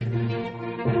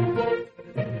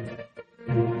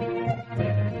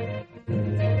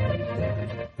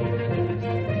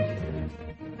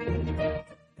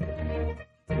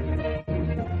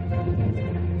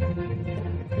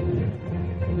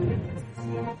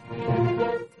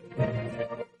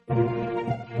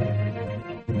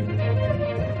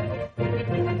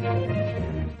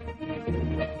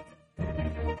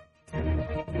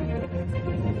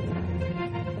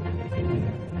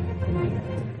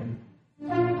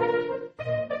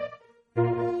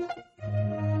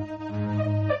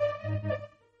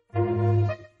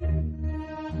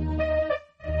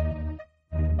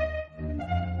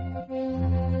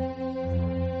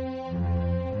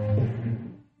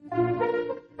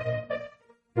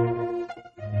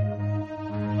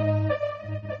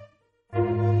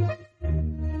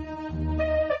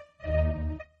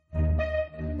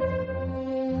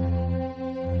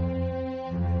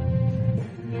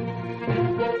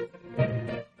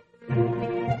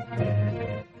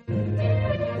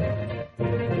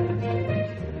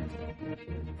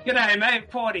G'day, mate.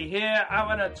 40 here. I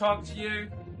want to talk to you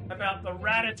about the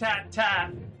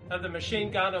rat-a-tat-tat of the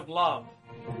machine gun of love.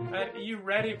 Are you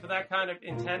ready for that kind of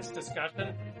intense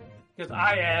discussion? Because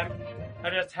I am. I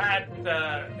just had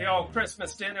the old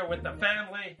Christmas dinner with the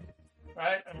family,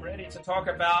 right? I'm ready to talk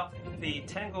about the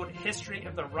tangled history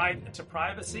of the right to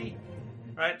privacy,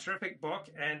 right? Terrific book.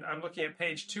 And I'm looking at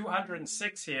page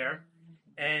 206 here,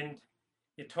 and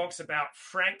it talks about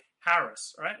Frank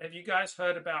Harris, right? Have you guys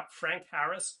heard about Frank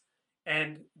Harris?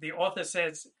 And the author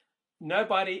says,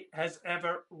 nobody has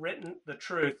ever written the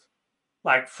truth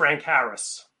like Frank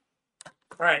Harris.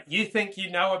 Right? You think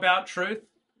you know about truth?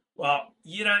 Well,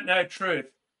 you don't know truth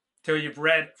till you've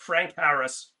read Frank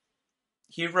Harris.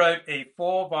 He wrote a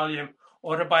 4-volume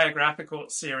autobiographical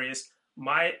series,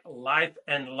 My Life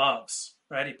and Loves,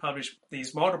 right? He published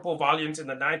these multiple volumes in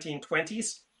the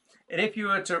 1920s. And if you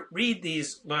were to read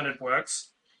these learned works,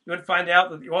 you would find out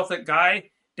that the author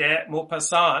Guy de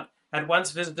Maupassant had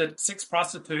once visited 6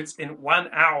 prostitutes in 1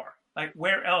 hour. Like,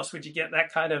 where else would you get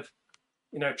that kind of,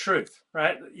 truth,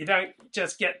 right? You don't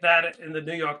just get that in the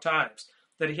New York Times.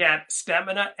 That he had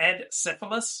stamina and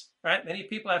syphilis, right? Many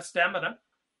people have stamina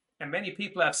and many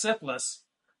people have syphilis,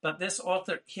 but this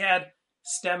author, he had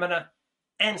stamina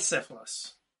and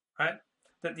syphilis, right?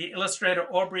 That the illustrator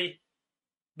Aubrey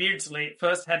Beardsley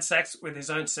first had sex with his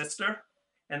own sister,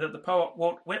 and that the poet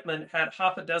Walt Whitman had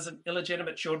 6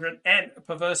 illegitimate children and a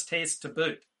perverse taste to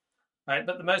boot, right?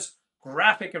 But the most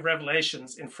graphic of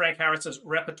revelations in Frank Harris's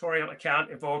reportorial account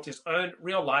involved his own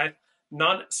real-life,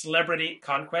 non-celebrity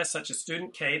conquests, such as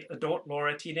student Kate, adult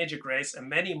Laura, teenager Grace, and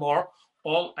many more,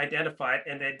 all identified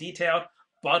in their detailed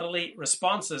bodily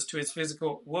responses to his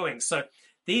physical wooing. So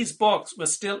these books were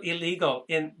still illegal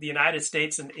in the United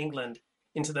States and England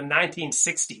into the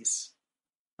 1960s.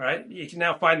 Right? You can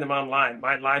now find them online,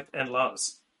 My Life and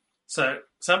Loves. So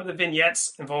some of the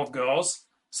vignettes involve girls,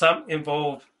 some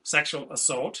involve sexual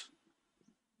assault,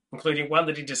 including one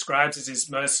that he describes as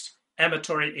his most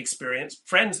amatory experience.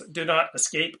 Friends do not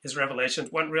escape his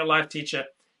revelations. One real-life teacher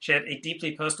shared a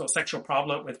deeply personal sexual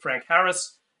problem with Frank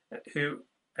Harris,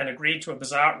 and agreed to a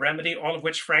bizarre remedy, all of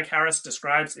which Frank Harris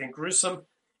describes in gruesome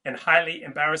and highly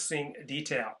embarrassing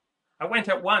detail. I went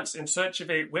at once in search of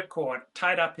a whipcord,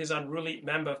 tied up his unruly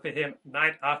member for him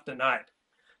night after night.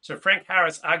 So Frank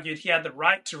Harris argued he had the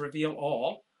right to reveal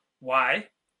all. Why?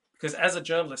 Because as a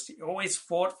journalist, he always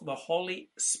fought for the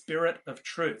Holy Spirit of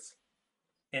truth.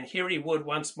 And here he would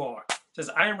once more. He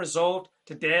says, I am resolved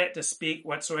to dare to speak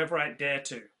whatsoever I dare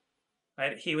to.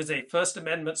 Right? He was a First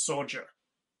Amendment soldier.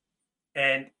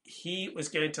 And he was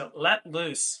going to let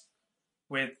loose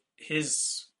with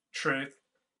his truth.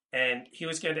 And he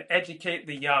was going to educate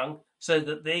the young so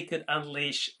that they could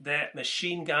unleash their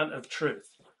machine gun of truth.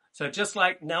 So just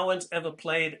like no one's ever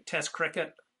played Test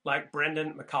cricket like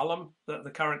Brendan McCullum, the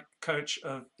current coach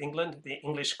of England, the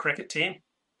English cricket team,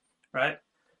 right?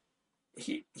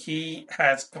 He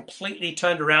has completely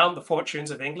turned around the fortunes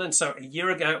of England. So a year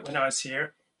ago when I was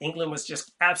here, England was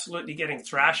just absolutely getting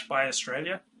thrashed by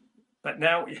Australia. But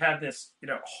now we have this,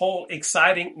 whole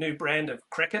exciting new brand of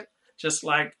cricket, just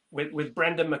like with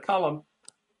Brendan McCullum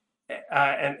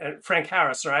and Frank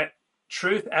Harris, right?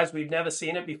 Truth as we've never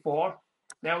seen it before.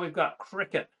 Now we've got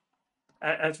cricket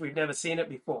as we've never seen it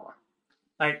before.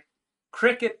 Like,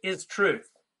 cricket is truth,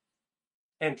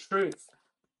 and truth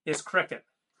is cricket.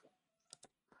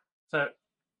 So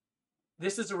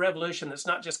this is a revolution that's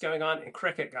not just going on in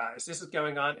cricket, guys. This is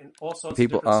going on in all sorts of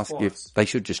different sports. People ask if they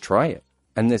should just try it.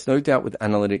 And there's no doubt with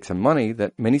analytics and money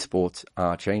that many sports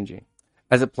are changing.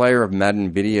 As a player of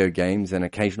Madden video games and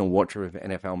occasional watcher of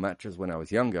NFL matches when I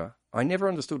was younger, I never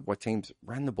understood why teams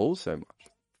ran the ball so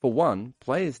much. For one,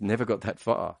 players never got that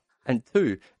far. And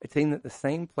 2, it seemed that the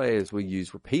same players were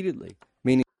used repeatedly,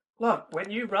 meaning... Look,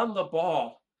 when you run the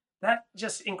ball, that's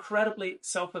just incredibly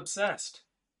self-obsessed,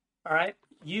 all right?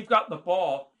 You've got the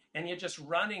ball, and you're just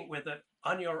running with it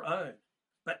on your own.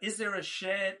 But is there a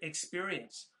shared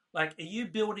experience? Like, are you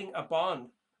building a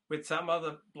bond with some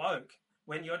other bloke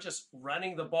when you're just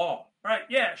running the ball? Right?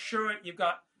 Yeah, sure, you've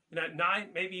got 9,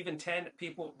 maybe even 10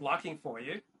 people blocking for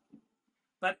you.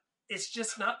 But it's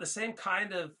just not the same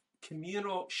kind of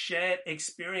communal shared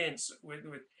experience with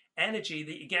energy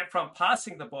that you get from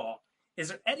passing the ball. Is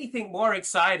there anything more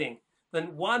exciting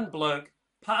than one bloke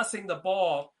passing the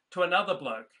ball to another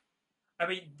bloke? I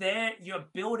mean, there you're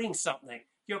building something,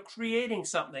 you're creating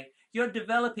something, you're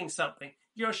developing something,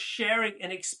 you're sharing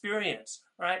an experience,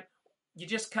 right? You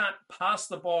just can't pass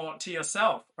the ball to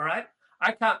yourself, all right?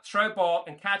 I can't throw ball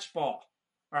and catch ball,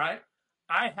 all right?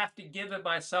 I have to give it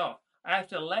myself. I have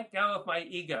to let go of my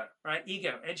ego, right?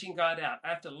 Ego, edging God out. I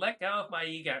have to let go of my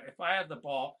ego if I have the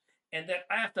ball and then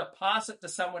I have to pass it to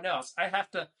someone else. I have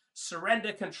to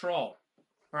surrender control.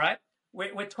 All right.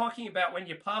 We're talking about when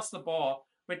you pass the ball,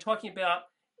 we're talking about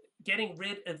getting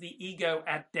rid of the ego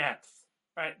at depth.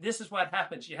 Right. This is what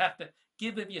happens. You have to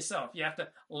give of yourself. You have to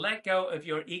let go of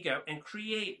your ego and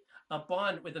create a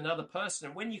bond with another person.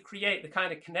 And when you create the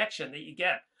kind of connection that you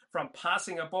get from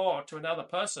passing a ball to another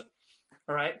person,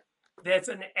 all right, there's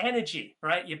an energy,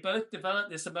 right? You both develop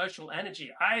this emotional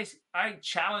energy. I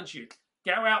challenge you,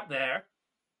 go out there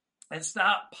and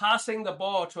start passing the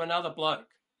ball to another bloke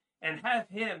and have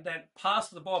him then pass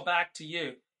the ball back to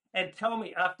you and tell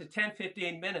me after 10,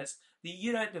 15 minutes that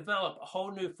you don't develop a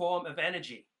whole new form of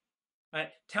energy, right?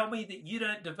 Tell me that you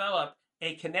don't develop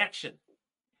a connection.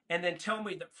 And then tell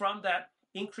me that from that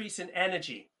increase in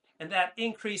energy and that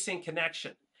increase in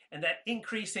connection and that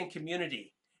increase in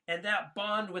community and that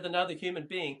bond with another human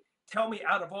being, tell me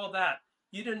out of all that,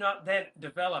 you do not then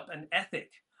develop an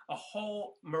ethic, a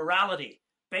whole morality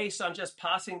based on just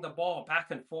passing the ball back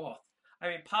and forth. I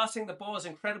mean, passing the ball is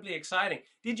incredibly exciting.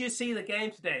 Did you see the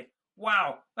game today?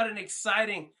 Wow, what an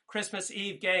exciting Christmas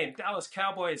Eve game. Dallas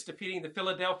Cowboys defeating the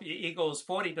Philadelphia Eagles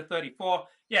 40-34.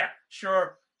 Yeah,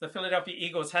 sure, the Philadelphia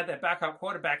Eagles had their backup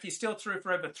quarterback. He still threw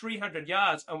for over 300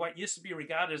 yards on what used to be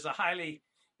regarded as a highly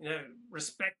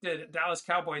respected Dallas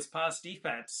Cowboys pass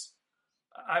defense.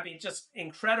 I mean, just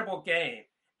incredible game.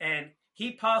 And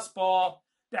he passed ball,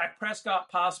 Dak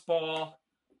Prescott passed ball,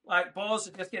 like balls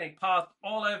are just getting passed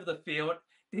all over the field.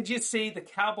 Did you see the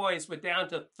Cowboys were down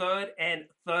to 3rd and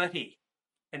 30?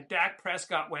 And Dak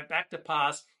Prescott went back to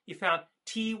pass. He found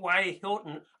T.Y.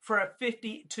 Hilton for a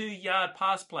 52-yard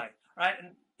pass play, right?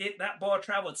 And that ball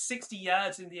traveled 60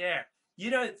 yards in the air.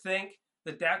 You don't think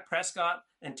that Dak Prescott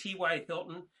and T.Y.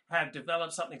 Hilton have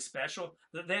developed something special,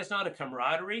 that there's not a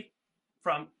camaraderie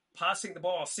from passing the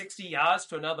ball 60 yards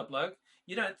to another bloke?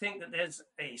 You don't think that there's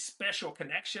a special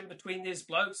connection between these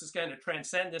blokes that's going to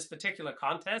transcend this particular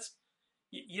contest?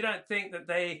 You don't think that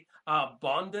they are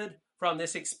bonded from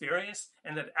this experience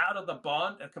and that out of the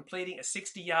bond of completing a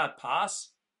 60-yard pass,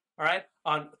 all right,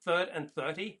 on 3rd and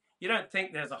 30, you don't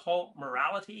think there's a whole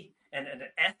morality and an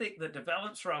ethic that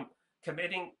develops from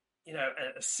committing,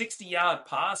 a 60-yard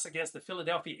pass against the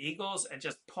Philadelphia Eagles and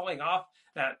just pulling off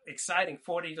that exciting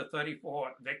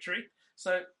 40-34 victory?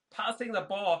 So passing the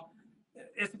ball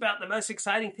is about the most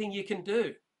exciting thing you can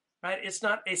do, right? It's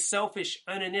not a selfish,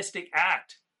 onanistic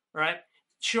act, right?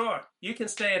 Sure, you can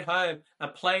stay at home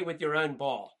and play with your own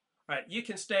ball, right? You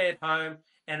can stay at home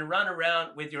and run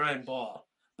around with your own ball,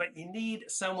 but you need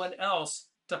someone else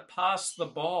to pass the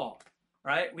ball,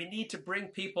 right? We need to bring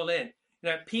people in.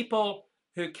 People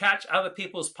who catch other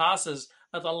people's passes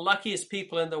are the luckiest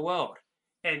people in the world.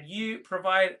 And you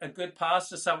provide a good pass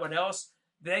to someone else,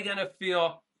 they're going to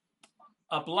feel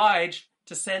obliged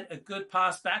to send a good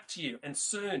pass back to you. And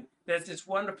soon there's this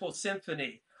wonderful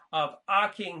symphony of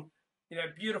arcing,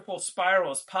 beautiful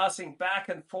spirals passing back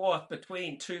and forth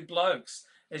between two blokes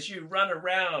as you run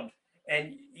around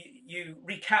and you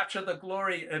recapture the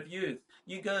glory of youth.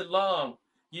 You go long,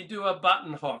 you do a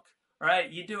button hook, right?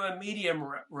 You do a medium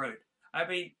route. I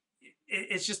mean,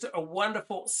 it's just a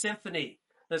wonderful symphony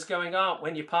that's going on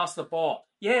when you pass the ball.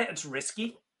 Yeah, it's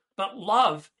risky, but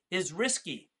love is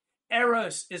risky.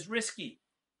 Eros is risky.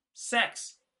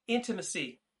 Sex,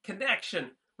 intimacy,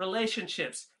 connection,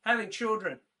 relationships, having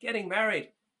children, getting married,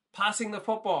 passing the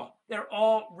football, they're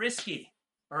all risky,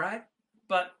 all right?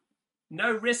 But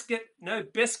no risk it, no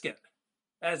biscuit,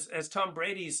 as Tom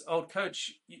Brady's old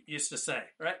coach used to say,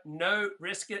 right? No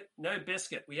risk it, no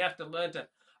biscuit. We have to learn to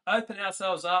open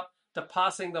ourselves up to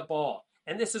passing the ball.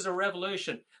 And this is a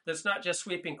revolution that's not just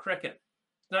sweeping cricket.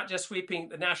 It's not just sweeping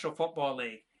the National Football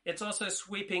League. It's also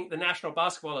sweeping the National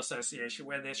Basketball Association,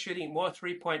 where they're shooting more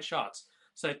three-point shots.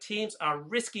 So teams are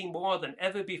risking more than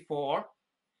ever before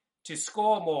to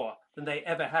score more than they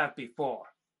ever have before,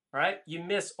 right? You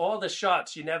miss all the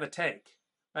shots you never take,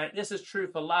 right? This is true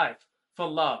for life, for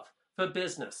love, for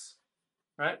business,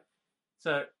 right?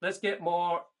 So let's get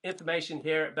more information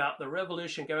here about the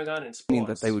revolution going on in sports.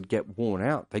 That they would get worn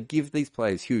out. They give these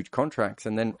players huge contracts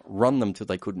and then run them till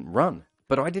they couldn't run.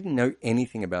 But I didn't know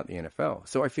anything about the NFL,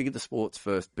 so I figured the sport's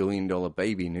first billion-dollar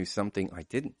baby knew something I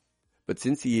didn't. But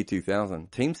since the year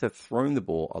 2000, teams have thrown the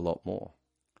ball a lot more.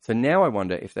 So now I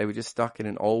wonder if they were just stuck in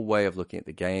an old way of looking at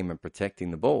the game and protecting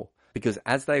the ball. Because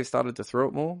as they've started to throw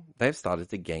it more, they've started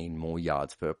to gain more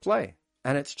yards per play.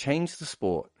 And it's changed the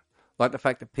sport. Like the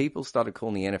fact that people started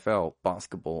calling the NFL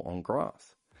basketball on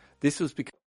grass. This was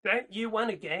because... Don't you want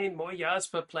to gain more yards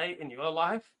per play in your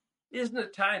life? Isn't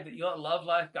it time that your love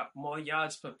life got more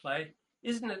yards per play?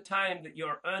 Isn't it time that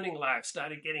your earning life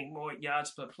started getting more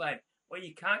yards per play? Well,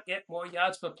 you can't get more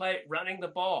yards per play running the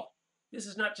ball. This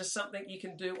is not just something you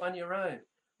can do on your own.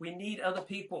 We need other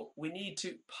people. We need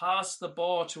to pass the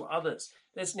ball to others.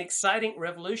 There's an exciting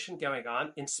revolution going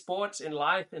on in sports, in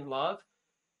life, in love.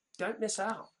 Don't miss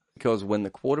out. Because when the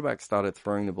quarterback started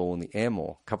throwing the ball in the air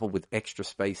more, coupled with extra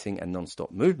spacing and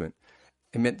non-stop movement,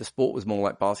 it meant the sport was more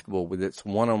like basketball with its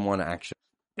one-on-one action.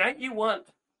 Don't you want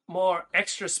more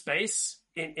extra space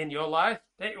in your life?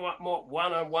 Don't you want more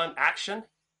one-on-one action?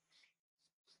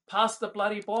 Pass the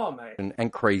bloody ball, mate.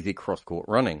 And crazy cross-court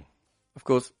running. Of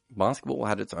course, basketball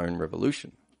had its own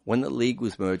revolution. When the league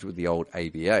was merged with the old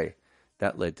ABA,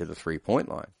 that led to the three-point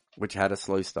line, which had a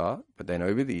slow start, but then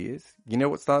over the years, you know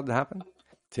what started to happen?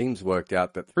 Teams worked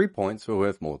out that 3 points were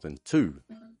worth more than 2.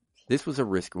 This was a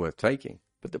risk worth taking,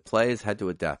 but the players had to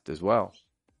adapt as well.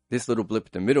 This little blip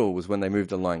in the middle was when they moved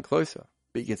the line closer,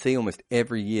 but you can see almost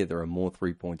every year there are more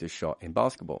three-pointers shot in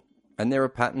basketball. And there are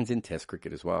patterns in Test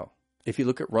cricket as well. If you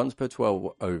look at runs per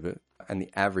 12 over and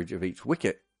the average of each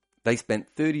wicket, they spent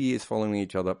 30 years following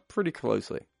each other pretty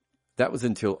closely. That was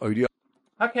until ODI.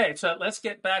 Okay, so let's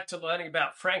get back to learning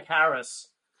about Frank Harris,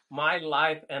 My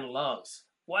Life and Loves.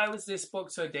 Why was this book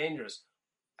so dangerous?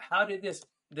 How did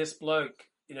this bloke,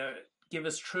 give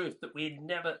us truth that we'd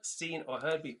never seen or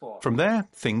heard before? From there,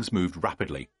 things moved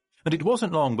rapidly, and it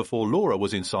wasn't long before Laura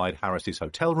was inside Harris's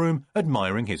hotel room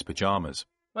admiring his pyjamas.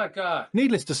 My God.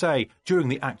 Needless to say, during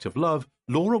the act of love,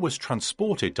 Laura was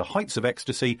transported to heights of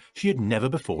ecstasy she had never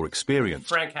before experienced.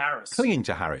 Frank Harris. Clinging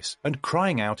to Harris and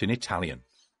crying out in Italian.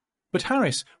 But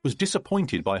Harris was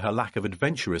disappointed by her lack of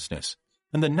adventurousness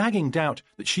and the nagging doubt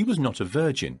that she was not a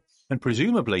virgin and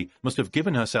presumably must have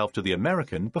given herself to the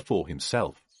American before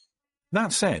himself.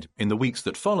 That said, in the weeks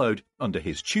that followed, under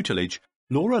his tutelage,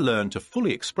 Laura learned to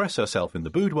fully express herself in the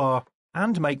boudoir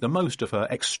and make the most of her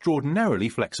extraordinarily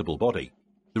flexible body,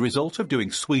 the result of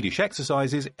doing Swedish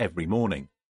exercises every morning,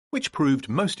 which proved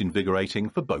most invigorating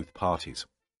for both parties.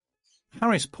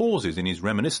 Harris pauses in his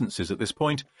reminiscences at this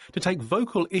point to take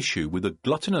vocal issue with the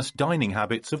gluttonous dining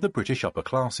habits of the British upper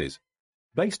classes,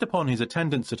 based upon his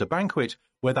attendance at a banquet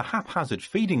where the haphazard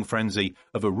feeding frenzy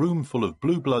of a room full of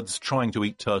blue bloods trying to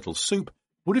eat turtle soup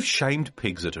would have shamed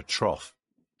pigs at a trough.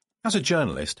 As a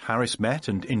journalist, Harris met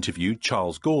and interviewed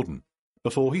Charles Gordon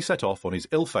before he set off on his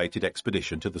ill-fated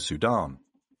expedition to the Sudan.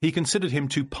 He considered him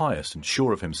too pious and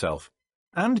sure of himself,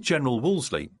 and General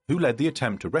Wolseley, who led the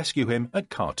attempt to rescue him at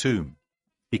Khartoum.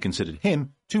 He considered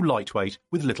him too lightweight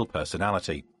with little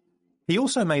personality. He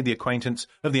also made the acquaintance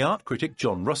of the art critic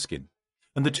John Ruskin,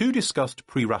 and the two discussed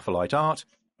pre-Raphaelite art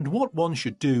and what one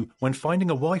should do when finding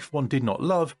a wife one did not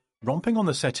love romping on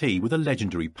the settee with a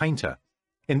legendary painter,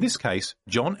 in this case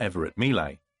John Everett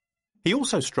Millais. He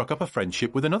also struck up a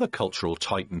friendship with another cultural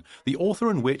titan, the author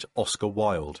and wit Oscar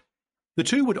Wilde. The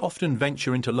two would often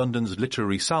venture into London's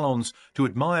literary salons to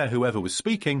admire whoever was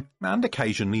speaking and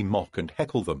occasionally mock and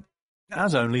heckle them,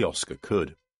 as only Oscar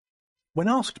could. When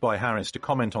asked by Harris to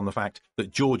comment on the fact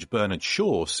that George Bernard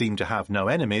Shaw seemed to have no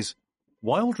enemies,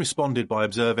 Wilde responded by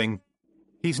observing,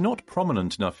 "He's not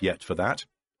prominent enough yet for that.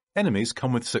 Enemies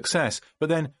come with success, but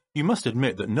then you must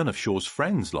admit that none of Shaw's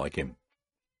friends like him."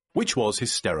 Which was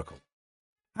hysterical.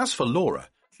 As for Laura,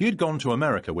 she had gone to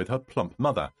America with her plump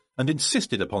mother and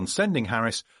insisted upon sending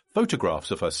Harris photographs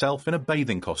of herself in a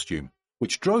bathing costume,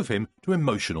 which drove him to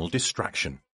emotional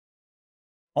distraction.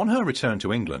 On her return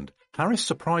to England, Harris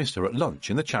surprised her at lunch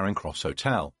in the Charing Cross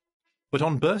Hotel, but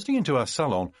on bursting into her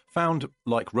salon found,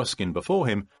 like Ruskin before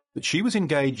him, that she was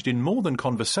engaged in more than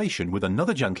conversation with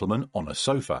another gentleman on a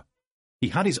sofa. He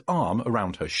had his arm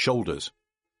around her shoulders.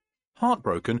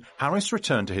 Heartbroken, Harris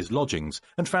returned to his lodgings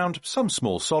and found some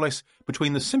small solace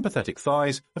between the sympathetic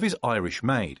thighs of his Irish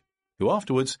maid, who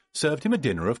afterwards served him a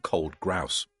dinner of cold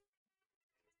grouse.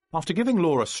 After giving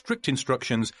Laura strict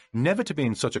instructions never to be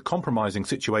in such a compromising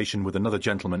situation with another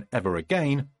gentleman ever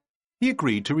again, he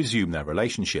agreed to resume their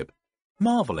relationship,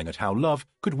 marvelling at how love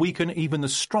could weaken even the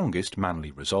strongest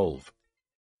manly resolve.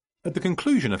 At the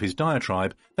conclusion of his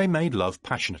diatribe, they made love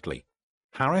passionately,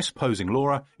 Harris posing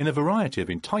Laura in a variety of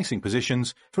enticing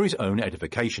positions for his own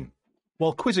edification,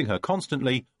 while quizzing her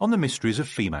constantly on the mysteries of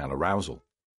female arousal.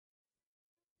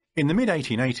 In the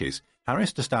mid-1880s,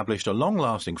 Harris established a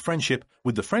long-lasting friendship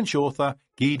with the French author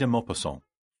Guy de Maupassant,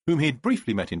 whom he had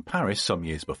briefly met in Paris some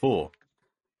years before.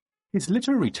 His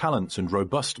literary talents and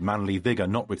robust manly vigour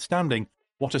notwithstanding,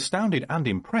 what astounded and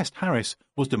impressed Harris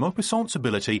was de Maupassant's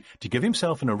ability to give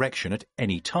himself an erection at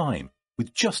any time,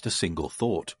 with just a single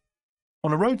thought.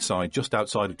 On a roadside just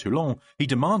outside of Toulon, he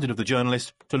demanded of the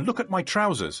journalist to look at my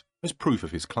trousers as proof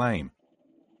of his claim.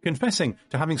 Confessing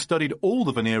to having studied all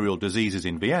the venereal diseases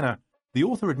in Vienna, the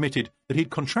author admitted that he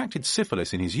had contracted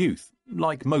syphilis in his youth,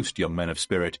 like most young men of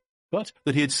spirit, but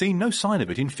that he had seen no sign of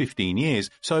it in 15 years,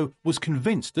 so was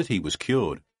convinced that he was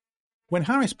cured. When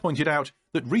Harris pointed out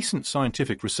that recent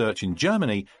scientific research in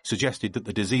Germany suggested that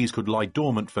the disease could lie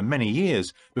dormant for many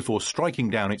years before striking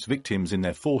down its victims in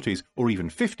their 40s or even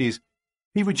 50s,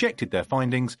 he rejected their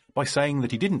findings by saying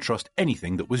that he didn't trust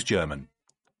anything that was German.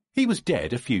 He was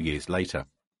dead a few years later.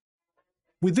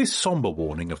 With this sombre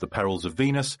warning of the perils of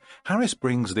Venus, Harris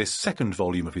brings this second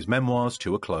volume of his memoirs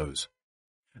to a close.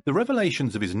 The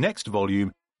revelations of his next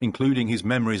volume, including his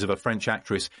memories of a French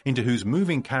actress into whose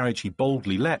moving carriage he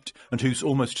boldly leapt and whose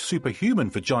almost superhuman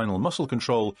vaginal muscle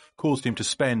control caused him to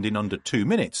spend in under 2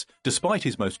 minutes, despite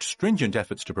his most stringent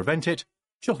efforts to prevent it,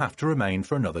 shall have to remain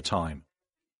for another time.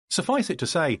 Suffice it to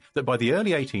say that by the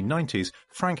early 1890s,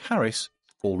 Frank Harris,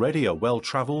 already a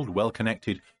well-travelled,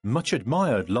 well-connected,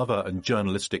 much-admired lover and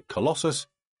journalistic colossus,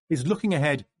 is looking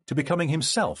ahead to becoming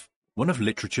himself one of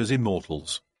literature's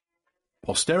immortals.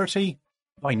 Posterity,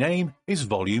 by name, is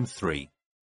Volume 3.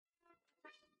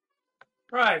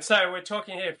 Right, so we're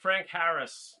talking here, Frank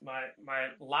Harris, my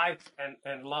life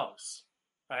and loves,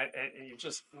 right? And you've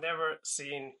just never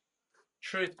seen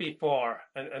truth before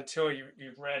until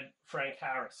you've read Frank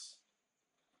Harris.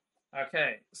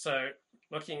 Okay, so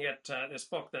looking at this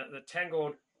book, the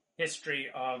Tangled History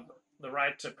of the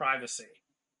Right to Privacy.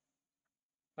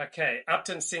 Okay,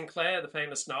 Upton Sinclair, the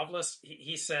famous novelist,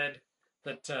 he said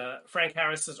that Frank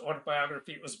Harris's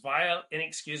autobiography was vile,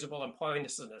 inexcusable, and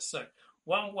poisonous. So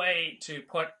one way to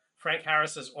put Frank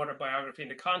Harris's autobiography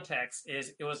into context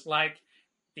is it was like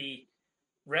the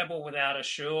rebel without a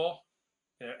shul,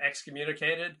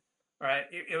 excommunicated, right?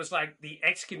 It was like the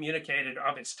excommunicated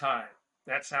of its time.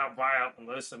 That's how vile and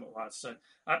loathsome it was. So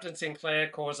Upton Sinclair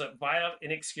calls it vile,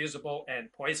 inexcusable,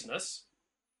 and poisonous.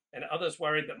 And others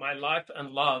worried that my life and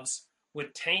loves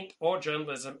would taint all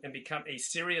journalism and become a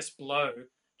serious blow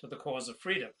to the cause of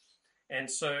freedom. And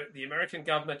so the American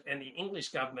government and the English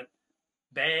government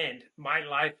banned My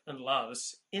Life and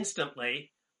Loves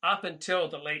instantly up until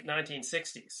the late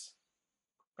 1960s.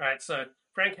 Right, so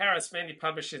Frank Harris mainly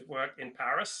published his work in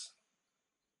Paris,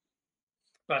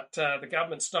 but the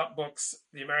government stopped books,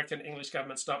 the American English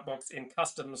government stopped books in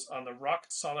customs on the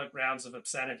rock-solid grounds of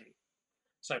obscenity.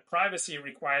 So privacy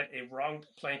required a wronged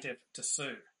plaintiff to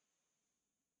sue.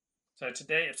 So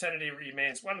today, obscenity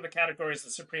remains one of the categories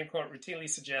the Supreme Court routinely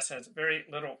suggests has very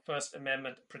little First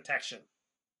Amendment protection.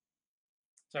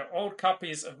 So old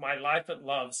copies of My Life and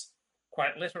Loves,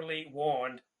 quite literally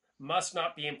warned, must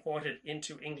not be imported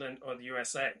into England or the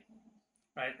USA.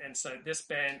 Right? And so this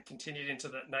ban continued into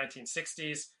the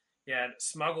 1960s. You had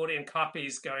smuggled in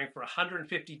copies going for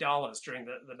 $150 during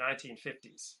the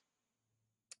 1950s.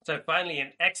 So finally,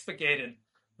 an expurgated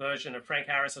version of Frank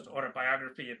Harris's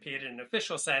autobiography appeared in an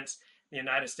official sense in the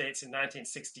United States in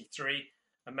 1963.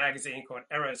 A magazine called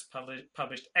Eros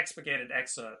published expurgated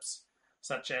excerpts,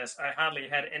 such as, I hardly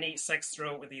had any sex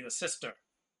thrill with either sister.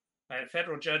 A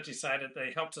federal judge decided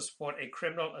they helped to support a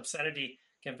criminal obscenity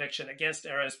conviction against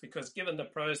Eros because given the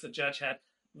prose, the judge had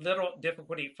little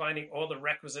difficulty finding all the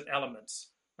requisite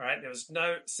elements. All right, there was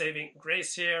no saving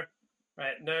grace here.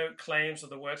 Right, no claims of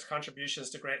the work's contributions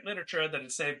to great literature that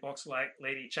had saved books like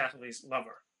Lady Chatterley's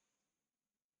Lover.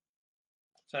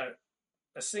 So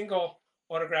a single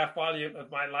autograph volume of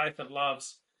My Life and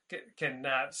Loves can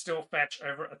still fetch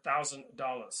over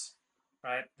 $1,000.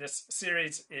 Right, this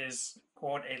series is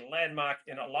called a landmark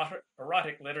in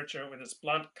erotic literature with its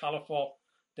blunt, colorful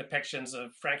depictions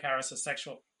of Frank Harris's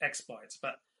sexual exploits.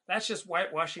 But that's just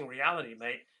whitewashing reality,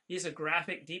 mate. These are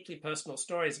graphic, deeply personal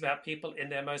stories about people in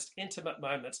their most intimate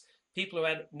moments, people who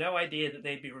had no idea that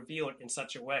they'd be revealed in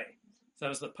such a way. So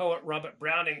as the poet Robert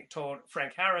Browning told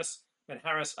Frank Harris, when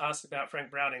Harris asked about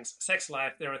Frank Browning's sex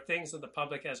life, there are things that the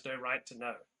public has no right to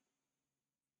know.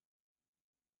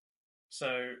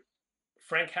 So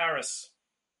Frank Harris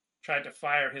tried to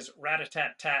fire his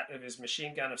rat-a-tat-tat of his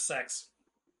machine gun of sex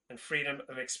and freedom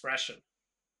of expression,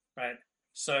 right?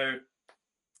 So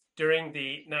during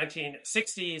the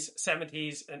 1960s,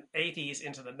 70s, and 80s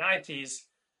into the 90s,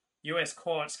 U.S.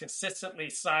 courts consistently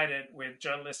sided with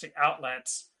journalistic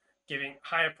outlets giving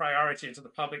higher priority to the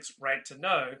public's right to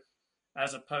know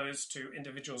as opposed to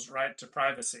individuals' right to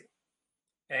privacy.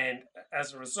 And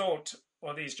as a result,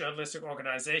 all these journalistic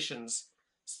organizations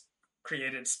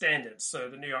created standards. So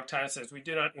the New York Times says, we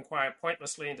do not inquire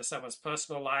pointlessly into someone's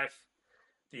personal life.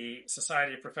 The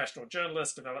Society of Professional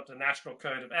Journalists developed a national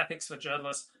code of ethics for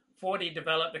journalists. Forty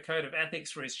developed a code of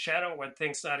ethics for his channel when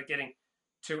things started getting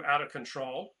too out of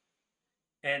control.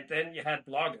 And then you had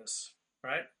bloggers,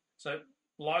 right? So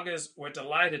bloggers were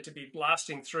delighted to be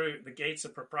blasting through the gates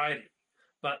of propriety,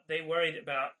 but they worried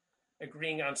about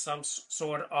agreeing on some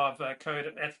sort of code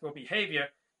of ethical behavior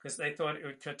because they thought it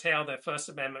would curtail their First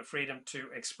Amendment freedom to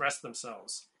express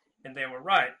themselves. And they were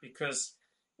right, because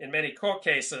in many court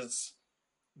cases,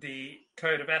 the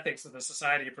code of ethics of the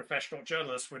Society of Professional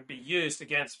Journalists would be used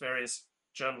against various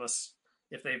journalists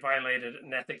if they violated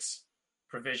an ethics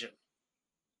provision.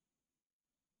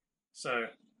 So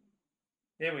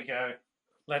here we go.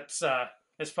 Let's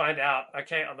find out.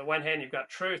 Okay, on the one hand, you've got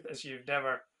truth as you've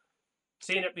never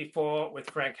seen it before with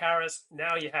Frank Harris.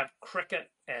 Now you have cricket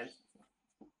and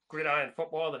gridiron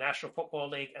football, the National Football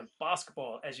League, and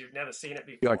basketball as you've never seen it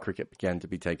before. Cricket began to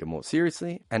be taken more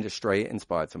seriously, and Australia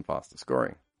inspired some faster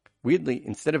scoring. Weirdly,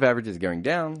 instead of averages going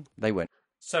down, they went.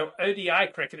 So ODI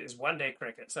cricket is one-day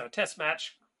cricket. So a test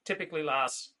match typically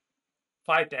lasts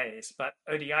 5 days, but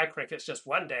ODI cricket is just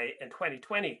 1 day, and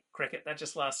 2020 cricket, that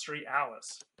just lasts 3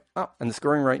 hours. Up, and the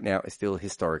scoring rate now is still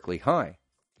historically high,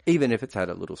 even if it's had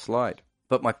a little slide.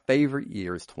 But my favorite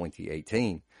year is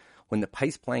 2018, when the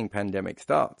pace-playing pandemic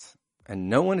starts, and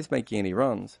no one is making any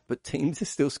runs, but teams are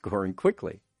still scoring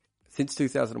quickly. Since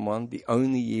 2001, the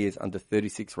only years under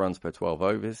 36 runs per 12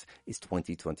 overs is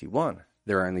 2021.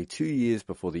 There are only 2 years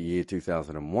before the year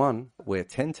 2001 where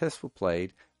 10 tests were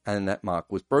played and that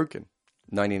mark was broken,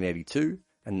 1982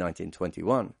 and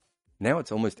 1921. Now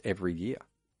it's almost every year.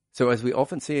 So as we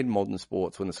often see in modern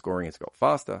sports, when the scoring has got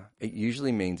faster, it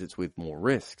usually means it's with more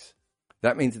risks.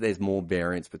 That means that there's more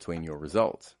variance between your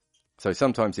results. So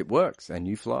sometimes it works and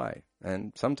you fly,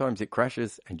 and sometimes it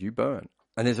crashes and you burn.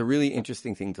 And there's a really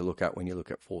interesting thing to look at when you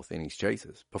look at fourth innings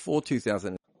chases. Before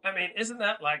 2000... I mean, isn't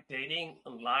that like dating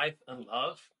and life and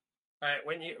love? All right,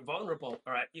 when you're vulnerable,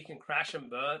 all right, you can crash and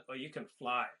burn or you can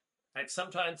fly. Right?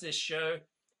 Sometimes this show,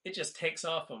 it just takes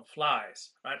off and flies.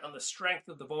 Right? On the strength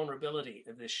of the vulnerability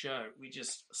of this show, we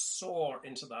just soar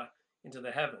into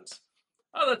the heavens.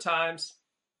 Other times,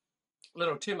 a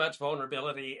little too much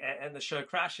vulnerability and the show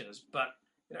crashes. But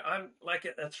you know, I'm like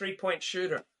a 3-point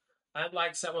shooter. I'm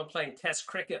like someone playing test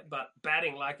cricket, but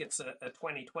batting like it's a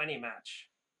 2020 match,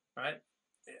 right?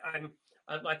 I'm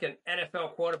like an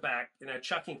NFL quarterback, you know,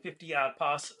 chucking 50-yard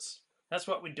passes. That's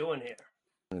what we're doing here.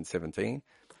 In 2017,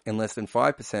 in less than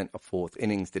 5% of fourth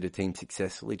innings did a team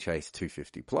successfully chase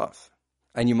 250 plus.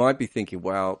 And you might be thinking,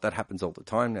 wow, that happens all the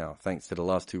time now, thanks to the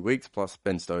last 2 weeks, plus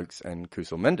Ben Stokes and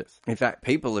Kusal Mendes. In fact,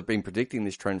 people have been predicting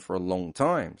this trend for a long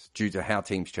time due to how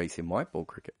teams chase in white ball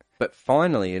cricket. But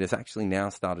finally, it has actually now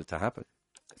started to happen.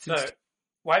 So,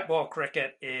 white ball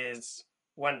cricket is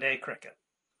one-day cricket,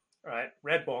 right?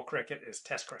 Red ball cricket is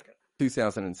test cricket.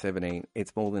 2017,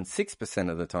 it's more than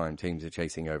 6% of the time teams are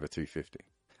chasing over 250.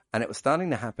 And it was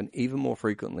starting to happen even more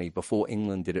frequently before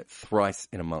England did it thrice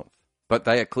in a month. But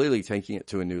they are clearly taking it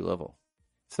to a new level.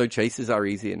 So chases are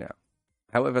easier now.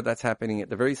 However, that's happening at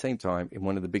the very same time in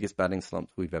one of the biggest batting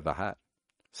slumps we've ever had.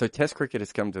 So Test cricket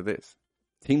has come to this.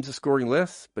 Teams are scoring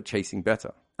less, but chasing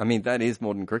better. I mean, that is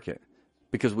modern cricket.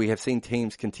 Because we have seen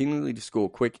teams continually to score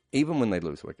quick, even when they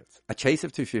lose wickets. A chase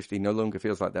of 250 no longer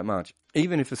feels like that much,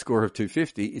 even if a score of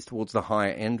 250 is towards the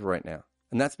higher end right now.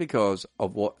 And that's because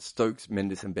of what Stokes,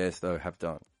 Mendes and Bairstow have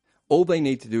done. All they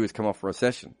need to do is come off for a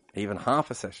session, even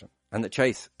half a session, and the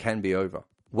chase can be over.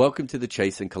 Welcome to the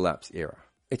chase and collapse era.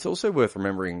 It's also worth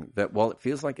remembering that while it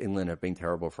feels like England have been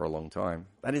terrible for a long time,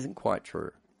 that isn't quite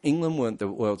true. England weren't the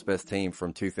world's best team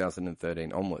from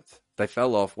 2013 onwards. They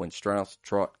fell off when Strauss,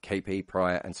 Trott, KP,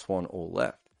 Pryor and Swan all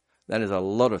left. That is a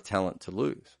lot of talent to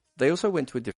lose. They also went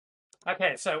to a different...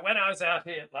 Okay, so when I was out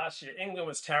here last year, England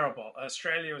was terrible.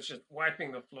 Australia was just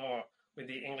wiping the floor with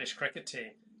the English cricket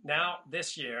team. Now,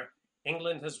 this year,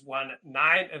 England has won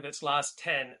 9 of its last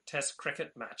 10 Test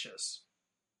cricket matches,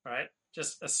 right?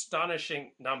 Just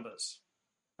astonishing numbers,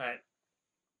 right?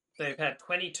 They've had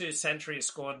 22 centuries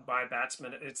scored by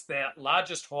batsmen. It's their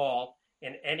largest haul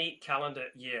in any calendar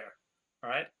year,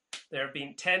 right? There have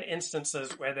been 10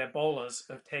 instances where their bowlers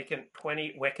have taken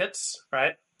 20 wickets,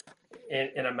 right,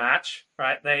 in a match,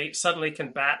 right? They suddenly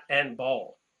can bat and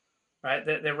bowl, right?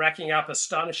 They're racking up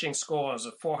astonishing scores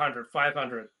of 400,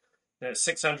 500,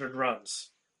 600 runs.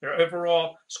 Their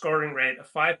overall scoring rate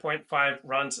of 5.5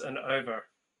 runs and over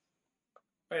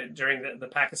during the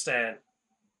Pakistan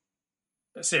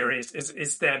series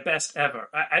is their best ever.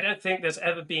 I don't think there's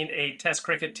ever been a Test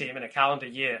cricket team in a calendar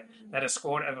year that has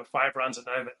scored over 5 runs and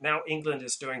over. Now England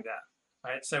is doing that,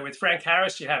 right? So with Frank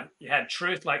Harris, you had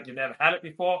truth like you've never had it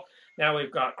before. Now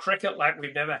we've got cricket like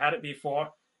we've never had it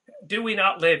before. Do we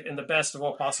not live in the best of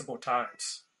all possible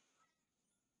times?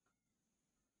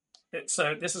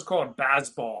 So this is called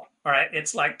Bazball, all right?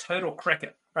 It's like total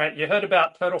cricket, right? You heard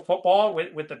about total football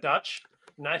with the Dutch,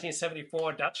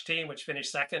 1974 Dutch team, which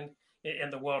finished second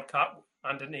in the World Cup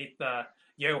underneath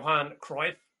Johan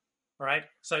Cruyff, all right?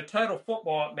 So total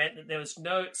football meant that there was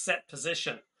no set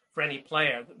position for any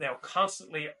player. They were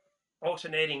constantly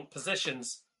alternating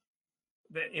positions.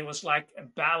 It was like a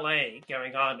ballet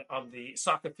going on the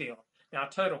soccer field. Now,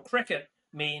 total cricket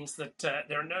means that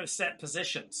there are no set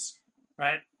positions,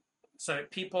 right? So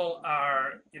people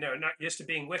are, not used to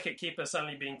being wicket keepers,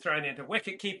 suddenly being thrown into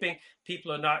wicket keeping.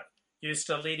 People are not used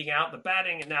to leading out the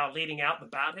batting and now leading out the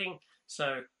batting.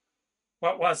 So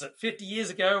what was it? 50 years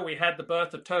ago, we had the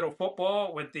birth of total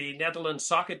football with the Netherlands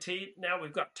soccer team. Now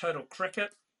we've got total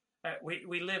cricket.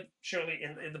 We live surely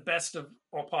in the best of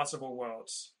all possible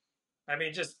worlds. I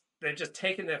mean, they've just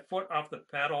taken their foot off the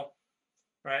pedal,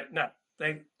 right? No,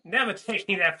 they never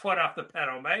taking their foot off the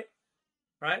pedal, mate,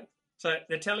 right? So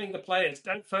they're telling the players,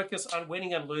 don't focus on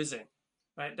winning and losing,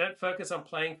 right? Don't focus on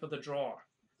playing for the draw,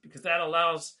 because that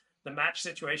allows the match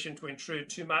situation to intrude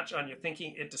too much on your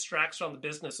thinking. It distracts from the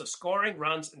business of scoring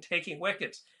runs and taking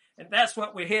wickets. And that's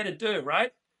what we're here to do,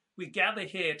 right? We gather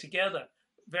here together.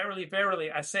 Verily, verily,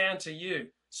 I say unto you,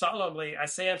 solemnly, I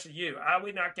say unto you, are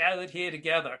we not gathered here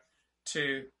together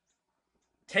to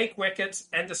take wickets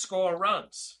and to score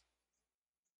runs,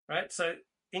 right? So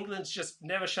England's just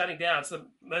never shutting down. It's the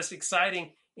most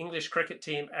exciting English cricket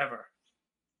team ever,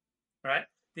 right?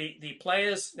 The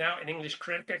players now in English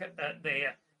cricket, they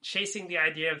are chasing the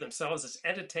idea of themselves as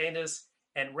entertainers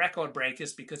and record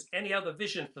breakers, because any other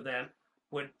vision for them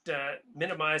would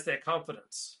minimize their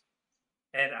confidence.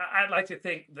 And I'd like to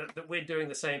think that we're doing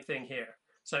the same thing here.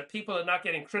 So people are not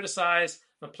getting criticized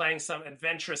for playing some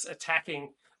adventurous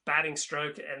attacking batting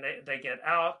stroke and they get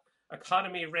out.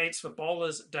 Economy rates for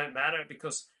bowlers don't matter,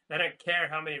 because they don't care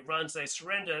how many runs they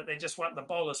surrender. They just want the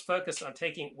bowlers focused on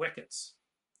taking wickets,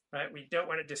 right? We don't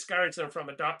want to discourage them from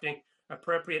adopting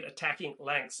appropriate attacking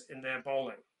lengths in their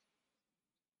bowling.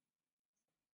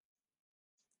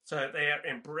 So they are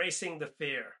embracing the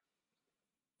fear.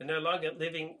 They're no longer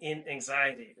living in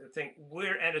anxiety. They think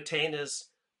we're entertainers,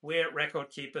 we're record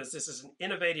keepers. This is an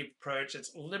innovative approach.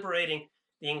 It's liberating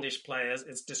the English players.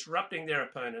 It's disrupting their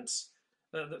opponents.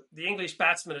 The English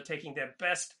batsmen are taking their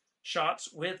best shots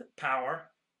with power,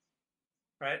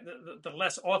 right? The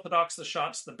less orthodox the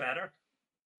shots, the better.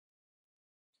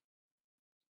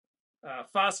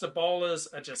 Faster bowlers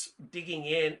are just digging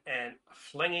in and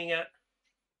flinging it.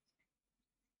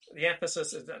 The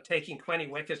emphasis is taking 20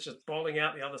 wickets, just bowling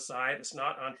out the other side. It's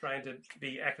not on trying to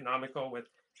be economical with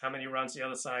how many runs the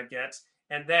other side gets.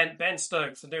 And then Ben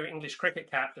Stokes, the new English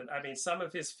cricket captain, I mean, some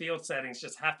of his field settings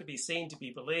just have to be seen to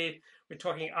be believed. We're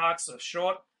talking arcs of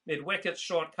short, mid-wickets,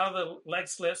 short cover, leg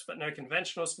slips, but no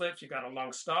conventional slips. You've got a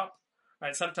long stop.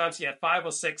 Right? Sometimes he had 5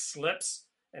 or 6 slips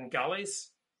and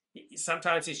gullies.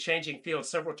 Sometimes he's changing field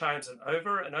several times and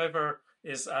over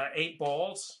is 8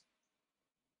 balls.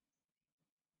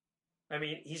 I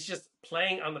mean, he's just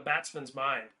playing on the batsman's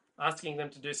mind, asking them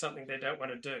to do something they don't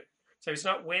want to do. So he's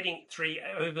not waiting 3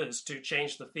 overs to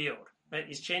change the field, right?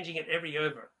 He's changing it every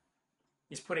over.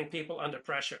 He's putting people under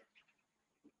pressure.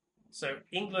 So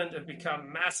England have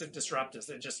become massive disruptors.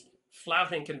 They're just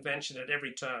flouting convention at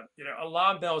every turn.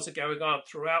 Alarm bells are going on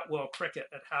throughout world cricket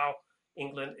at how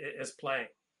England is playing.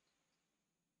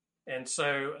 And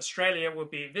so Australia will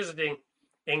be visiting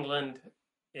England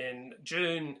in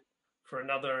June for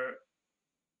another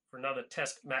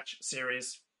test match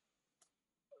series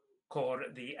called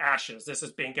the Ashes. This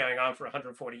has been going on for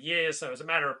 140 years, so as a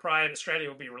matter of pride, Australia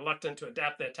will be reluctant to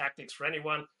adapt their tactics for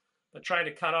anyone, but trying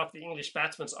to cut off the English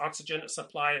batsmen's oxygen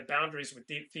supply at boundaries with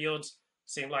deep fields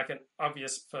seemed like an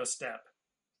obvious first step.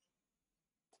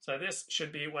 So this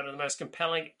should be one of the most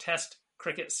compelling test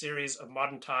cricket series of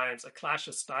modern times, a clash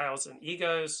of styles and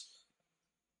egos.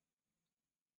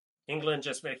 England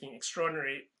just making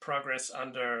extraordinary progress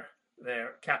under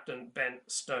their captain, Ben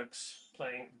Stokes,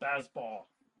 playing baseball.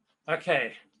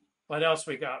 Okay, what else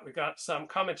we got? We got some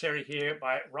commentary here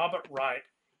by Robert Wright.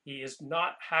 He is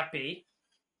not happy.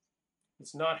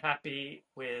 He's not happy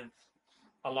with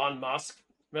Elon Musk.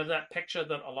 Remember that picture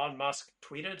that Elon Musk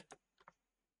tweeted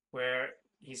where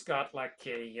he's got like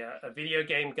a video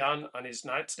game gun on his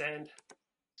nightstand?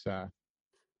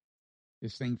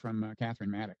 This thing from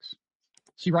Catherine Maddox.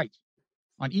 She writes,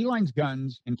 on Elon's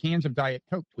guns and cans of Diet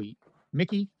Coke tweet,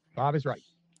 Mickey, Bob is right.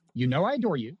 You know I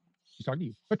adore you. She's talking to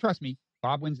you. But trust me,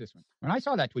 Bob wins this one. When I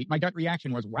saw that tweet, my gut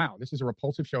reaction was, wow, this is a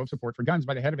repulsive show of support for guns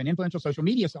by the head of an influential social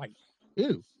media site.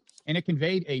 Ew. And it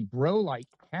conveyed a bro-like,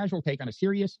 casual take on a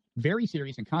serious, very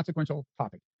serious and consequential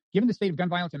topic. Given the state of gun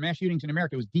violence and mass shootings in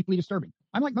America, it was deeply disturbing.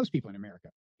 I'm like most people in America,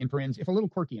 in parens, if a little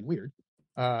quirky and weird.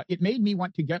 It made me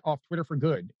want to get off Twitter for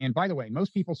good. And by the way,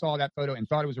 most people saw that photo and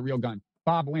thought it was a real gun.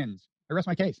 Bob wins. I rest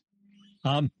my case.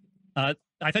 I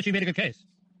thought you made a good case.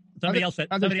 Somebody else said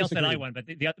I won, but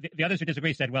the others who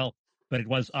disagree said, well, but it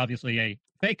was obviously a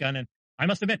fake gun. And I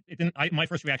must admit, it didn't. My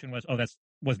first reaction was,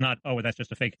 that's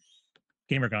just a fake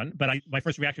gamer gun. But my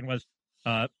first reaction was,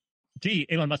 gee,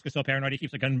 Elon Musk is so paranoid. He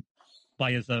keeps a gun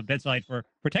by his bedside for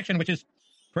protection, which is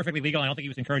perfectly legal. I don't think he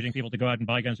was encouraging people to go out and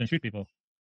buy guns and shoot people.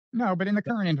 No, but in the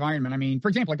current environment, I mean, for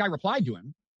example, a guy replied to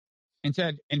him and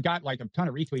said, and got like a ton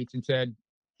of retweets and said,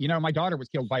 my daughter was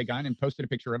killed by a gun, and posted a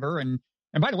picture of her. And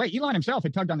by the way, Elon himself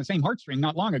had tugged on the same heartstring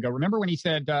not long ago. Remember when he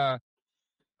said,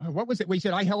 what was it? When he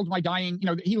said, I held my dying,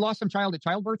 he lost some child at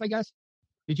childbirth, I guess.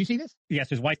 Did you see this? Yes,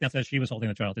 his wife now says she was holding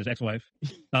the child, his ex-wife.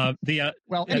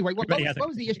 Well, anyway, what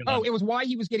was the issue? Oh, it was why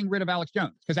he was getting rid of Alex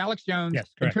Jones, because Alex Jones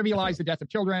trivialized the death of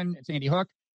children at Sandy Hook.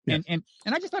 Yes. And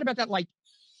I just thought about that, like,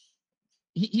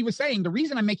 he was saying the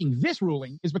reason I'm making this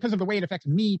ruling is because of the way it affects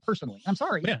me personally. I'm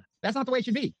sorry. Yeah. That's not the way it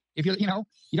should be. If you don't,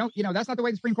 that's not the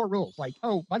way the Supreme Court rules. Like,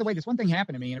 oh, by the way, this one thing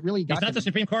happened to me and it really got He's not the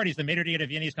Supreme Court. He's the maitre d' at a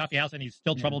Viennese coffee house, and he's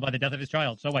still troubled by the death of his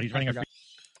child. So what? He's running a free...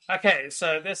 Okay,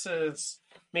 so this is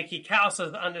Mickey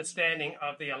Kaus's understanding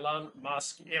of the Elon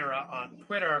Musk era on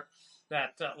Twitter,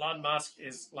 that Elon Musk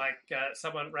is like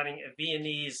someone running a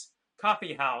Viennese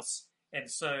coffee house. And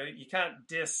so you can't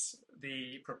diss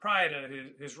the proprietor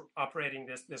who's operating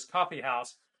this coffee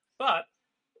house. But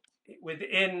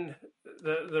within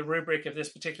the rubric of this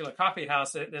particular coffee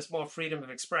house, there's more freedom of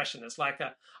expression. It's like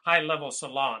a high-level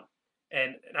salon.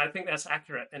 And I think that's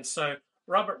accurate. And so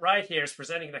Robert Wright here is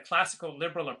presenting the classical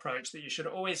liberal approach that you should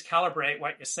always calibrate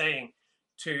what you're saying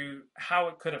to how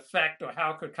it could affect or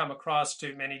how it could come across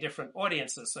to many different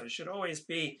audiences. So it should always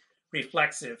be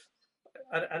reflexive.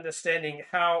 Understanding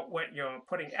how what you're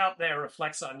putting out there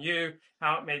reflects on you,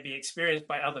 how it may be experienced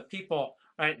by other people.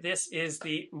 Right? This is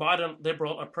the modern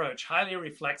liberal approach, highly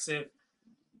reflexive,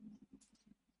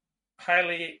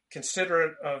 highly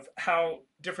considerate of how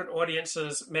different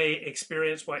audiences may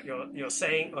experience what you're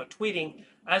saying or tweeting,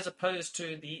 as opposed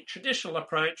to the traditional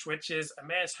approach, which is a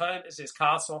man's home is his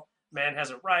castle. Man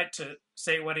has a right to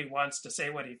say what he wants, to say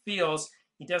what he feels.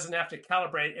 He doesn't have to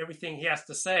calibrate everything he has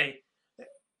to say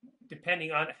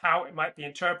depending on how it might be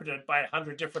interpreted by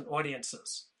 100 different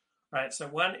audiences, right? So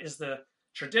one is the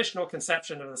traditional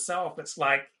conception of the self. It's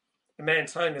like a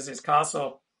man's home is his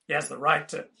castle. He has the right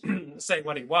to say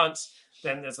what he wants.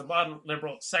 Then there's a modern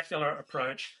liberal secular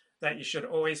approach that you should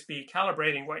always be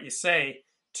calibrating what you say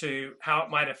to how it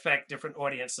might affect different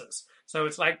audiences. So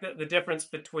it's like the difference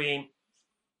between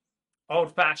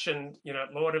old-fashioned,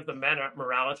 Lord of the Manor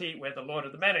morality, where the Lord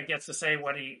of the Manor gets to say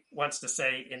what he wants to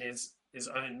say in his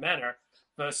own manner,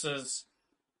 versus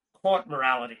court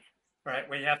morality, right?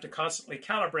 Where you have to constantly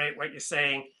calibrate what you're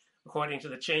saying according to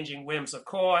the changing whims of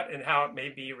court and how it may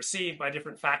be received by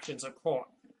different factions of court.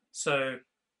 So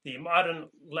the modern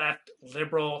left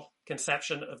liberal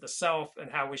conception of the self and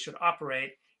how we should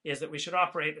operate is that we should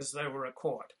operate as though we're a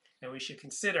court. And we should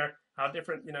consider how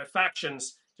different,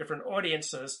 factions, different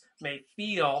audiences may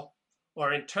feel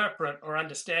or interpret or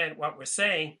understand what we're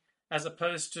saying, as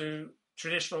opposed to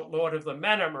traditional Lord of the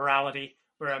Manor morality,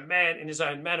 where a man in his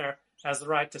own manor has the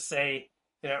right to say,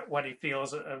 what he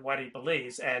feels and what he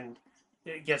believes, and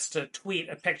gets to tweet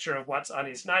a picture of what's on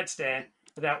his nightstand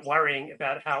without worrying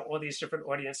about how all these different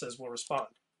audiences will respond.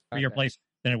 Your place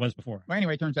than it was before. Well,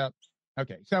 anyway, it turns out.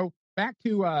 Okay, so back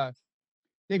to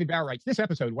David Bauer writes, this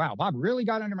episode, wow, Bob really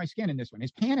got under my skin in this one.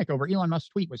 His panic over Elon Musk's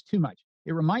tweet was too much.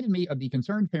 It reminded me of the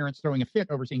concerned parents throwing a fit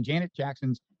over seeing Janet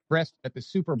Jackson's breast at the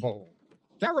Super Bowl.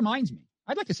 That reminds me.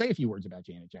 I'd like to say a few words about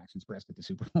Janet Jackson's breast at the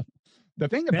Super Bowl. The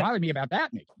thing that bothered me about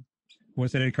that, Mickey,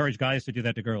 was that it encouraged guys to do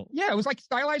that to girls. Yeah, it was like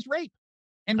stylized rape.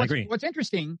 And what's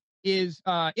interesting is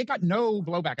it got no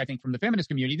blowback, I think, from the feminist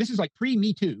community. This is like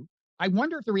pre-Me Too. I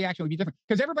wonder if the reaction would be different,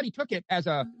 because everybody took it as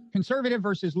a conservative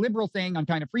versus liberal thing on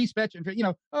kind of free speech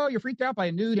and, oh, you're freaked out by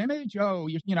a nude image. Oh,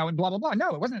 and blah, blah, blah.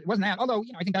 No, it wasn't that. Although,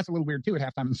 I think that's a little weird too at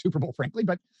halftime in the Super Bowl, frankly,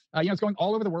 but it's going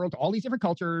all over the world to all these different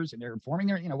cultures and they're forming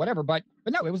their, whatever. But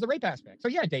no, it was the rape aspect. So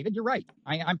yeah, David, you're right.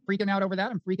 I'm freaking out over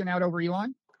that. I'm freaking out over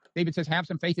Elon. David says, have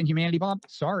some faith in humanity, Bob.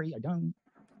 Sorry, I don't.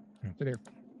 So there.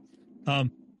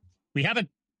 We haven't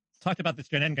talked about this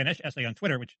Janet Ganesh essay on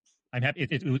Twitter, which I'm happy.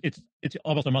 It's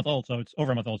almost a month old, so it's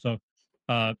over a month old. So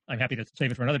I'm happy to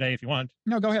save it for another day if you want.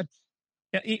 No, go ahead.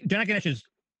 Yeah, Janet Ganesh is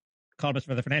columnist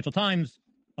for the Financial Times,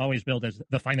 always billed as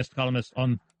the finest columnist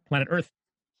on planet Earth,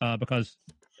 because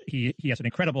he has an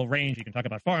incredible range. He can talk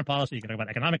about foreign policy, he can talk about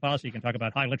economic policy, he can talk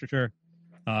about high literature,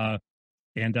 and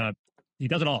he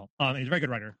does it all. He's a very good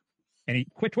writer, and he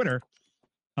quit Twitter.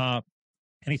 And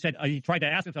he said he tried to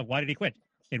ask himself, why did he quit?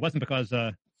 It wasn't because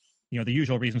the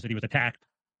usual reasons that he was attacked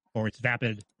or it's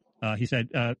vapid. He said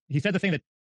the thing that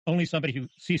only somebody who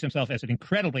sees himself as an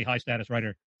incredibly high status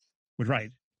writer would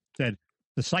write. Said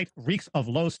the site reeks of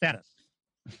low status,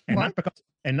 and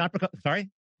not because sorry.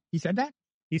 He said that?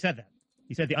 He said that.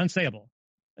 He said the unsayable.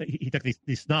 He took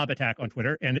the snob attack on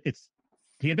Twitter, and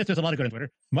he admits there's a lot of good on Twitter.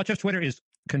 Much of Twitter is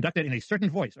conducted in a certain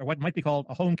voice, or what might be called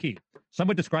a home key. Some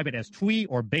would describe it as twee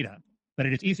or beta, but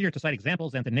it is easier to cite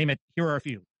examples than to name it. Here are a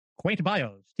few. Quaint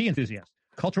bios, tea enthusiasts,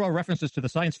 cultural references to the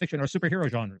science fiction or superhero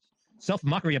genres,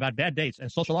 self-mockery about bad dates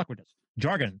and social awkwardness,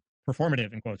 jargon,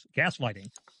 performative, in quotes, gaslighting,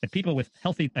 that people with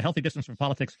a healthy distance from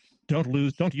politics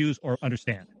don't use, or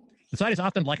understand. The site is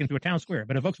often likened to a town square,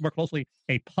 but evokes more closely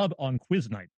a pub on quiz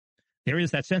night. There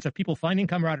is that sense of people finding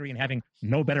camaraderie and having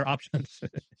no better options.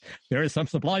 There is some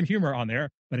sublime humor on there,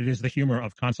 but it is the humor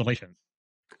of consolation.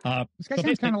 This guy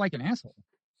sounds kind of like an asshole.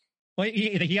 Well,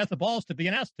 he has the balls to be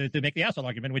an ass to make the asshole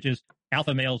argument, which is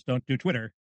alpha males don't do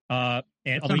Twitter. And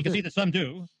although you can see that some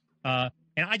do, and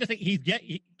I just think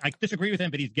I disagree with him,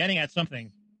 but he's getting at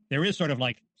something. There is sort of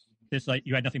like this, like,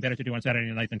 you had nothing better to do on Saturday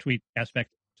night than tweet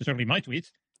aspect to certainly my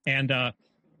tweets. And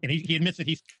he admits that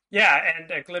he's... Yeah,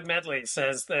 and Glib Medley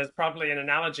says there's probably an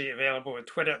analogy available with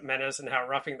Twitter manners and how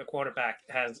roughing the quarterback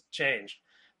has changed.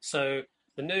 So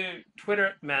the new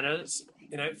Twitter manners,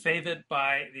 favored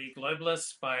by the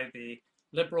globalists, by the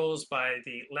liberals, by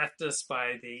the leftists,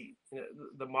 by the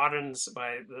moderns,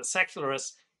 by the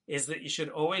secularists, is that you should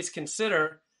always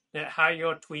consider how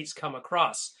your tweets come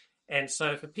across. And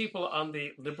so for people on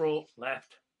the liberal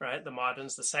left, right, the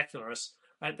moderns, the secularists,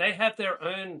 right, they have their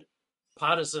own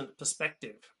partisan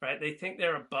perspective, right? They think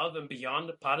they're above and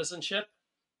beyond partisanship,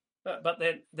 but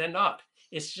they're not.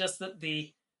 It's just that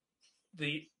the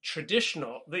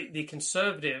traditional, the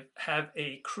conservative have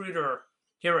a cruder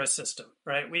hero system,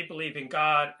 right? We believe in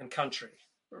God and country,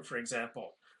 for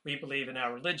example. We believe in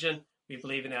our religion. We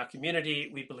believe in our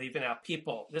community. We believe in our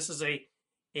people. This is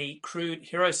a crude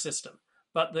hero system.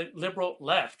 But the liberal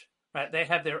left, right, they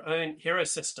have their own hero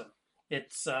system.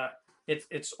 It's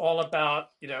all about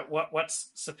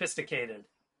what's sophisticated,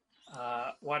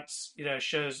 what's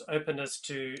shows openness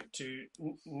to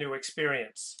new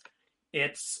experience.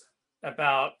 It's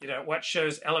about what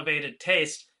shows elevated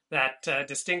taste that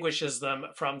distinguishes them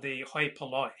from the hoi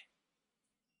polloi.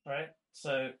 Right.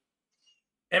 So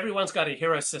everyone's got a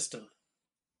hero system,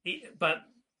 but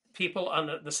people on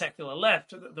the secular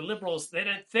left, the liberals, they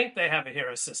don't think they have a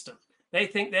hero system. They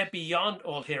think they're beyond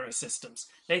all hero systems.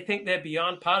 They think they're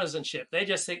beyond partisanship. They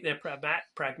just think they're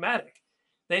pragmatic.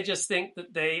 They just think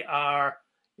that they are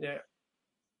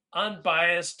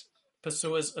unbiased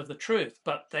pursuers of the truth,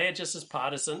 but they are just as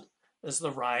partisan as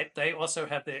the right. They also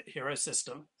have their hero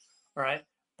system, all right?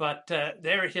 But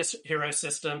their hero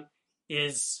system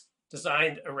is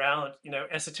designed around,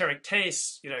 esoteric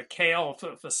tastes, kale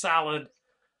for salad,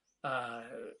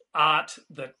 art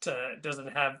that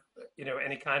doesn't have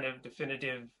any kind of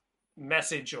definitive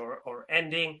message or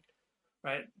ending,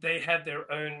 right? They have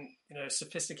their own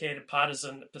sophisticated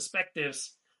partisan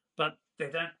perspectives, but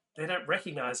they don't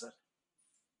recognize it.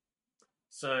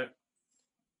 So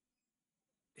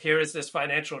here is this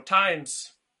Financial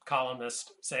Times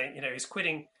columnist saying he's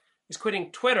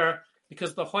quitting Twitter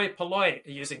because the hoi polloi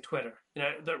are using Twitter.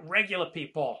 The regular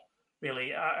people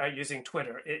really are using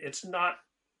Twitter. It's not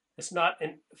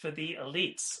for the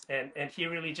elites, and he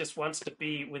really just wants to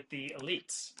be with the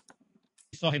elites.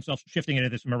 He saw himself shifting into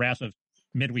this morass of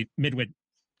midwit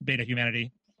beta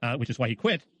humanity, which is why he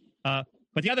quit.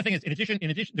 But the other thing is, in addition,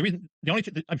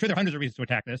 I'm sure there are hundreds of reasons to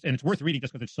attack this, and it's worth reading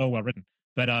just because it's so well written.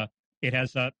 But it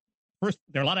has first,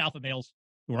 there are a lot of alpha males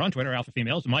who are on Twitter, alpha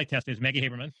females. My test is Maggie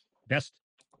Haberman, best,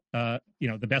 the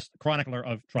best chronicler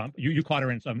of Trump. You caught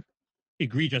her in some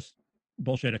egregious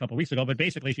bullshit a couple of weeks ago, but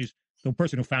basically she's the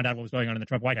person who found out what was going on in the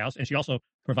Trump White House, and she also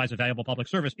provides a valuable public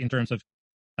service in terms of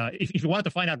if you wanted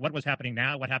to find out what was happening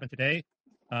now, what happened today.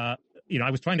 I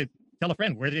was trying to tell a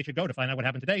friend where they should go to find out what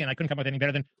happened today, and I couldn't come up with anything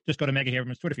better than just go to Maggie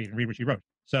Haberman's Twitter feed and read what she wrote.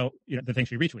 So the things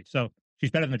she retweets. So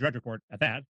she's better than the Drudge Report at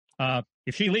that.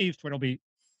 If she leaves, Twitter will be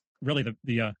really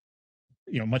the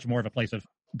much more of a place of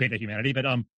beta humanity. But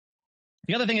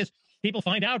the other thing is people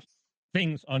find out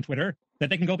things on Twitter that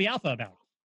they can go be alpha about.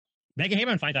 Maggie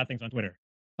Haberman finds out things on Twitter.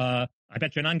 I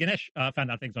bet Janan Ganesh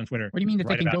found out things on Twitter. What do you mean that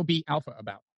they can go be alpha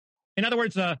about? In other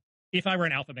words, if I were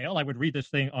an alpha male, I would read this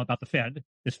thing about the Fed,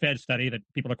 this Fed study that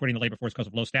people are quitting the labor force because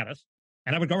of low status,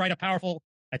 and I would go write a powerful,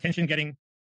 attention-getting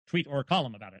tweet or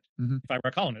column about it if I were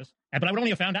a columnist. But I would only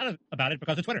have found out about it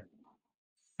because of Twitter.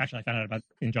 Actually, I found out about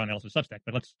it in John Ellis's Substack,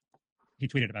 but he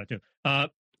tweeted about it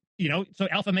too. So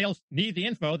alpha males need the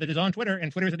info that is on Twitter,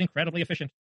 and Twitter is an incredibly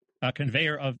efficient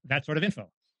conveyor of that sort of info.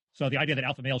 So the idea that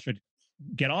alpha males should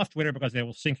get off Twitter because they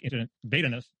will sink into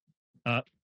beta-ness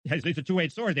it's a two-way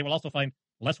sword. They will also find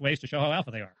less ways to show how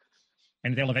alpha they are.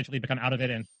 And they'll eventually become out of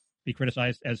it and be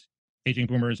criticized as aging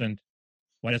boomers and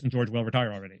why doesn't George Will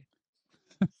retire already?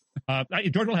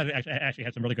 George Will actually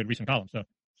had some really good recent columns, so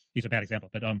he's a bad example.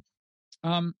 But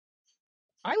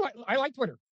I like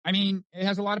Twitter. I mean, it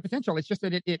has a lot of potential. It's just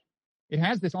that it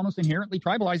has this almost inherently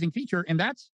tribalizing feature, and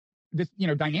that's this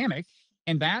dynamic.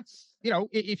 And that's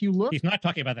if you look, he's not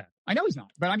talking about that. I know he's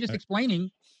not, but I'm just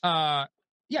explaining.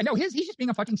 He's just being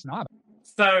a fucking snob.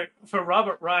 So for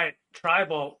Robert Wright,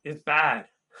 tribal is bad,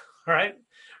 right?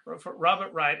 For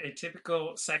Robert Wright, a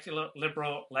typical secular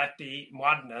liberal lefty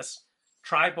modernist,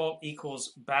 tribal equals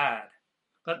bad.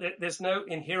 But there's no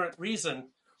inherent reason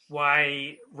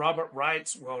why Robert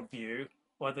Wright's worldview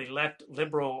or the left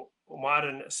liberal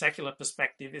modern secular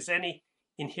perspective is any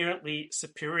inherently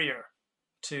superior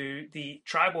to the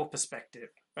tribal perspective,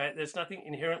 right? There's nothing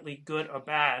inherently good or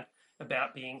bad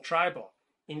about being tribal.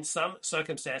 In some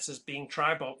circumstances, being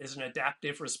tribal is an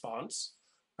adaptive response,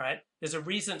 right? There's a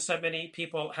reason so many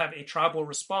people have a tribal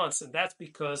response, and that's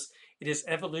because it is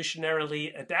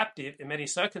evolutionarily adaptive in many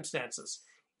circumstances.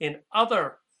 In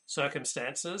other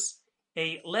circumstances,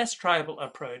 a less tribal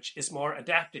approach is more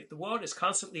adaptive. The world is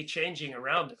constantly changing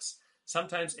around us.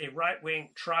 Sometimes a right-wing,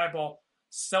 tribal,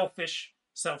 selfish,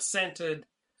 self-centered,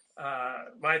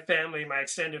 my family, my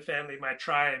extended family, my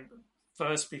tribe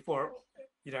first before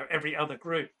every other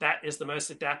group. That is the most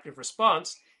adaptive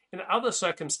response. In other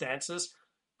circumstances,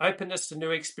 openness to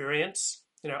new experience,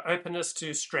 openness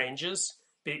to strangers,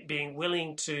 being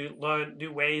willing to learn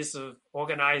new ways of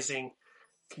organizing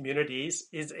communities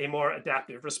is a more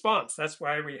adaptive response. That's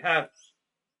why we have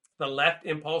the left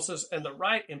impulses and the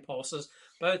right impulses.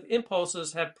 Both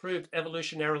impulses have proved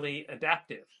evolutionarily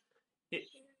adaptive.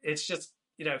 It's just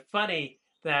funny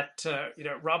that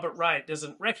Robert Wright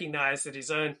doesn't recognize that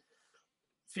his own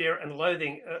fear and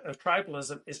loathing of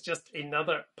tribalism is just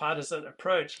another partisan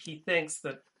approach. He thinks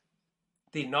that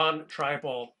the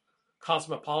non-tribal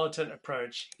cosmopolitan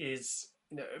approach is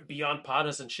beyond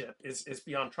partisanship, is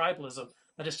beyond tribalism,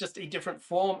 but it's just a different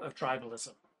form of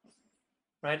tribalism,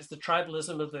 right? It's the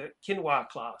tribalism of the quinoa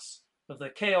class, of the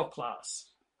kale class,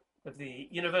 of the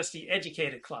university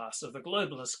educated class, of the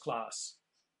globalist class.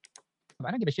 I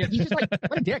don't give a shit. He's just like,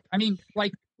 what a dick. I mean,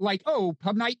 like,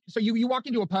 pub night. So you walk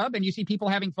into a pub and you see people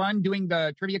having fun doing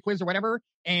the trivia quiz or whatever,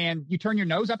 and you turn your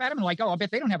nose up at him and like, I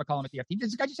bet they don't have a column at the FT.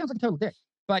 This guy just sounds like a total dick.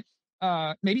 But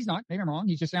maybe he's not. Maybe I'm wrong.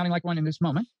 He's just sounding like one in this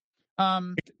moment.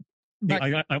 Go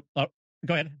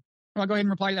ahead. Well, go ahead and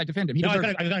reply to that. Defend him. I was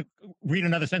going to read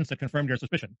another sentence that confirmed your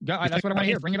suspicion. That's what I want to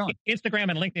hear. Bring it on.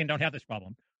 Instagram and LinkedIn don't have this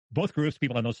problem. Both groups,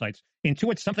 people on those sites,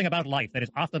 intuit something about life that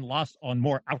is often lost on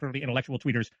more outwardly intellectual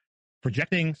tweeters.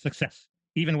 Projecting success,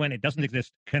 even when it doesn't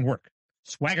exist, can work.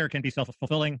 Swagger can be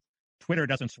self-fulfilling. Twitter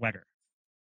doesn't swagger.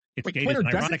 Wait, Twitter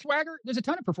doesn't swagger? There's a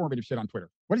ton of performative shit on Twitter.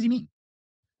 What does he mean?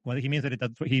 Well, he means that it does.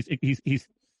 He's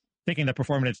thinking that the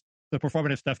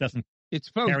performative stuff doesn't. It's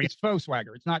faux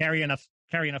swagger. It's not carry enough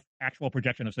actual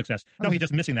projection of success. No, he's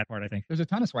just missing that part. I think there's a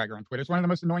ton of swagger on Twitter. It's one of the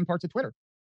most annoying parts of Twitter.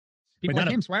 People like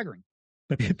him swaggering.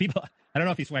 But people, I don't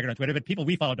know if he's swaggered on Twitter, but people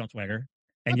we follow don't swagger,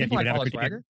 and yet he would have a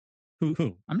swagger.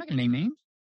 Who? I'm not going to name names.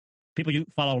 People you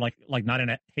follow, like not in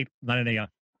a hate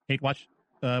watch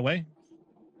way.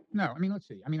 No, I mean, let's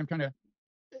see. I mean, I'm trying to,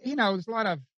 there's a lot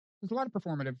of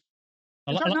performative.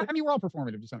 We're all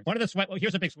performative to some extent. One of the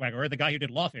here's a big swagger. The guy who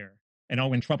did Lawfare, and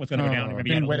when Trump was going to go down,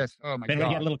 Ben Wittes. Oh my God! He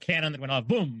had a little cannon that went off.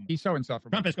 Boom! He's so insufferable.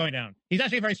 Trump is going down. He's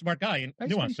actually a very smart guy and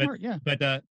nuanced. Smart, yeah. But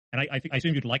and I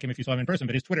assume you'd like him if you saw him in person.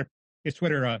 But his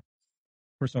Twitter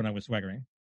persona was swaggering.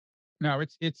 No,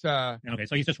 it's okay.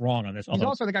 So he's just wrong on this. He's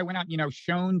also the guy who went out,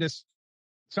 shown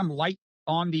some light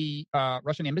on the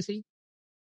Russian embassy.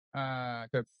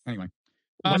 Anyway,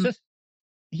 what's this?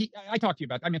 I talked to you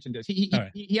about. I mentioned this. He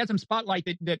had some spotlight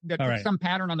that right. Some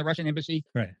pattern on the Russian embassy.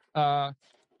 Right.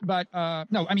 But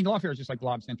no, I mean, Lawfare is just like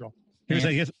Blob Central. Also,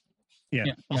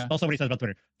 what he says about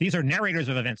Twitter: these are narrators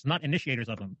of events, not initiators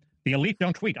of them. The elite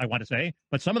don't tweet, I want to say,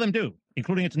 but some of them do,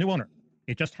 including its new owner.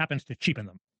 It just happens to cheapen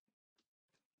them.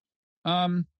 I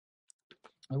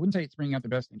wouldn't say it's bringing out the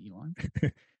best in Elon.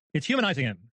 It's humanizing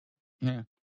him. Yeah.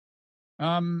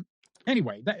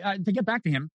 Anyway, to get back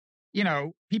to him,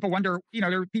 people wonder,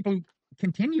 there are people who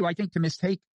continue, I think, to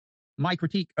mistake my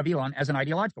critique of Elon as an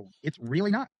ideological one. It's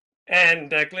really not. And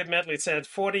Glib Medley said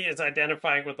 40 is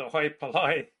identifying with the hoi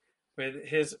polloi with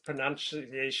his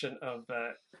pronunciation of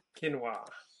quinoa.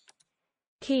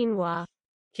 Quinoa.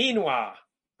 Quinoa,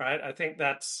 right? I think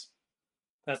that's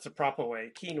the proper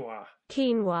way. Quinoa.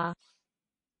 Quinoa.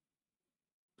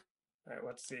 All right,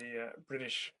 what's the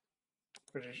British?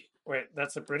 Wait,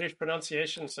 that's the British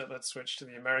pronunciation. So let's switch to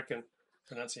the American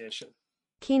pronunciation.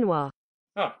 Quinoa.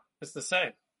 Oh, it's the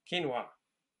same. Quinoa.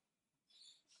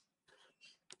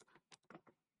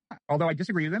 Although I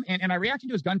disagree with him, and my reaction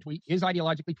to his gun tweet is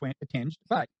ideologically tinged,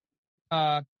 but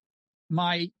the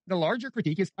larger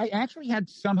critique is I actually had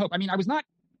some hope. I mean, I was not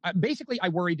basically I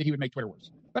worried that he would make Twitter worse,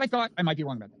 but I thought I might be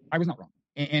wrong about that. I was not wrong,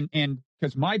 and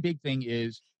because my big thing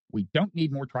is we don't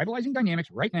need more tribalizing dynamics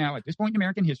right now at this point in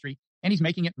American history, and he's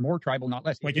making it more tribal, not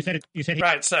less. Wait, you said he,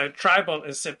 Right. So tribal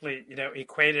is simply,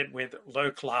 equated with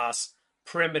low class,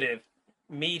 primitive,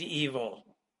 medieval,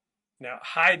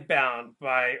 hidebound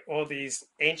by all these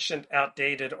ancient,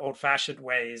 outdated, old-fashioned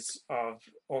ways of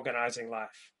organizing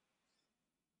life.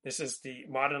 This is the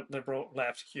modern liberal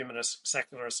left humanist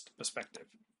secularist perspective.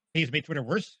 he's made Twitter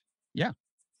worse? Yeah.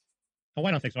 Oh,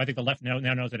 I don't think so. I think the left now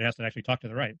knows that it has to actually talk to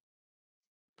the right.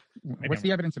 What's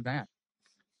the evidence of that?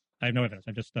 I have no evidence.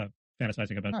 I'm just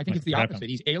fantasizing about. No, I think it's the opposite.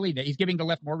 He's alienated. He's giving the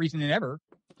left more reason than ever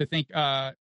to think,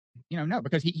 no,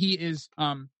 because he is,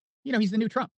 he's the new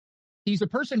Trump. He's a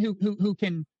person who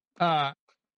can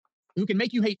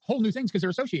make you hate whole new things because they're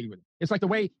associated with it. It's like the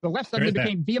way the left suddenly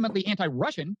became vehemently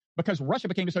anti-Russian because Russia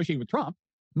became associated with Trump.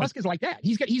 Musk is like that.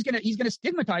 He's gonna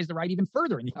stigmatize the right even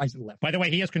further in the eyes of the left. By the way,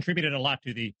 he has contributed a lot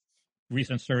to the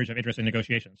recent surge of interest in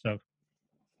negotiations. So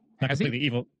not completely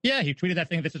evil. Yeah, he tweeted that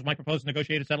thing. This is my proposed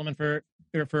negotiated settlement for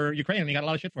Ukraine, and he got a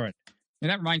lot of shit for it. And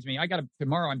that reminds me,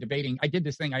 tomorrow I'm debating. I did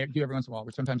this thing I do every once in a while,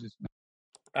 but sometimes it's.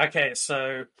 Okay,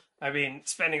 so I've been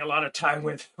spending a lot of time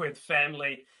with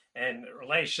family and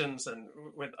relations and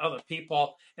with other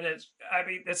people, and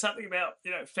there's something about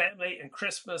family and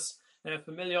Christmas and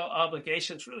familial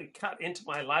obligations really cut into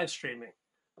my live streaming.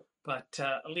 But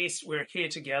at least we're here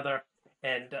together,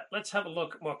 and let's have a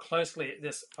look more closely at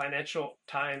this Financial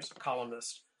Times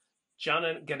columnist,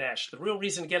 Janan Ganesh. The real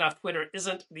reason to get off Twitter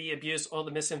isn't the abuse or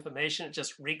the misinformation; it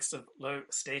just reeks of low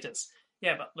status.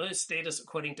 Yeah, but low status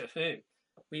according to whom?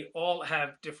 We all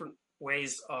have different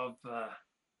ways of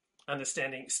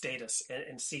understanding status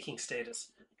and seeking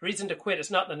status. The reason to quit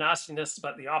is not the nastiness,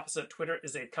 but the opposite. Twitter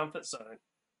is a comfort zone.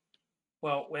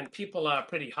 Well, when people are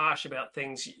pretty harsh about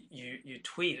things, you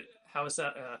tweet. How is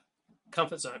that a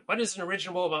comfort zone? What is an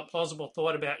original but plausible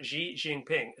thought about Xi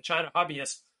Jinping? A China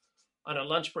hobbyist on a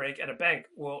lunch break at a bank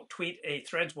will tweet a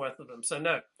thread's worth of them. So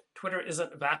no, Twitter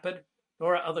isn't vapid,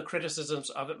 nor are other criticisms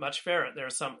of it much fairer. There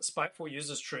are some spiteful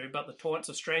users, true, but the taunts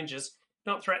of strangers,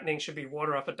 not threatening, should be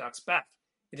water off a duck's back.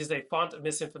 It is a font of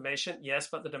misinformation, yes,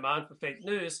 but the demand for fake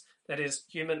news, that is,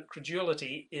 human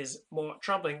credulity, is more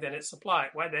troubling than its supply.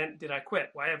 Why then did I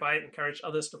quit? Why have I encouraged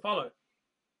others to follow,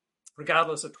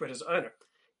 regardless of Twitter's owner?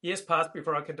 Years passed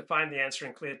before I could define the answer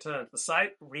in clear terms. The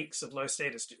site reeks of low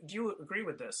status. Do you agree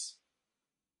with this?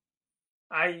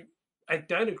 I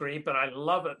don't agree, but I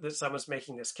love it that someone's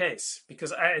making this case,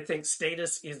 because I think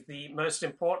status is the most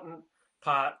important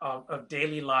part of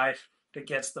daily life that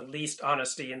gets the least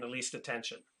honesty and the least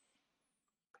attention.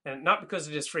 And not because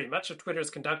it is free. Much of Twitter is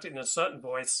conducted in a certain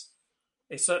voice,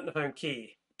 a certain home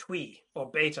key, twee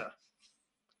or beta.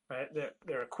 Right?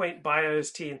 There are quaint bios,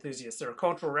 tea enthusiasts. There are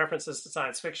cultural references to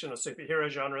science fiction or superhero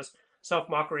genres,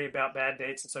 self-mockery about bad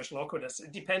dates and social awkwardness.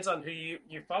 It depends on who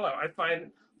you follow. I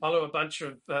follow a bunch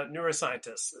of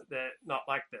neuroscientists. They're not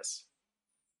like this.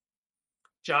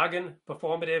 Jargon,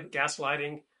 performative,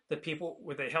 gaslighting, that people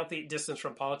with a healthy distance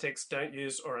from politics don't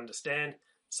use or understand.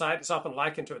 Site is often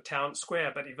likened to a town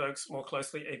square, but evokes more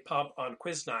closely a pub on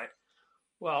quiz night.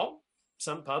 Well,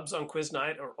 some pubs on quiz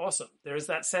night are awesome. There is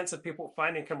that sense of people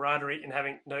finding camaraderie and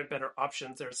having no better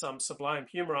options. There is some sublime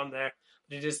humor on there,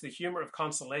 but it is the humor of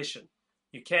consolation.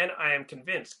 You can, I am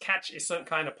convinced, catch a certain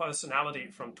kind of personality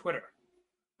from Twitter.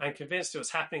 I'm convinced it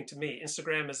was happening to me.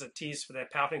 Instagram is a tease for their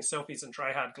pouting selfies and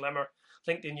try-hard glamour.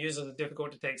 LinkedIn users are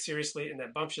difficult to take seriously in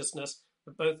their bumptiousness,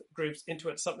 but both groups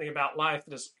intuit something about life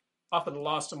that is often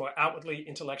lost to more outwardly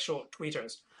intellectual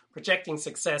tweeters. Projecting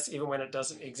success, even when it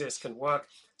doesn't exist, can work.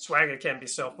 Swagger can be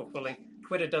self-fulfilling.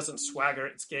 Twitter doesn't swagger.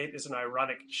 Its gait is an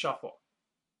ironic shuffle.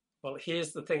 Well,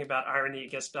 here's the thing about irony.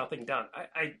 It gets nothing done.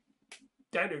 I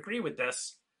don't agree with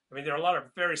this. I mean, there are a lot of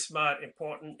very smart,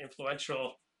 important,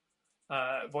 influential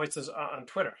voices on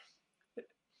Twitter.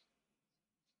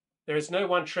 There is no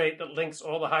one trait that links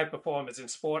all the high performers in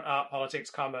sport, art,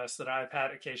 politics, commerce that I've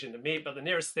had occasion to meet, but the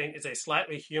nearest thing is a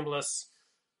slightly humorless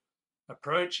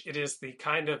approach. It is the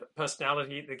kind of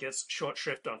personality that gets short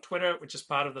shrift on Twitter, which is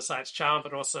part of the site's charm,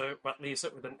 but also what leaves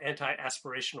it with an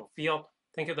anti-aspirational feel.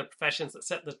 Think of the professions that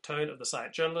set the tone of the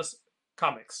site. Journalists,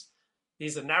 comics.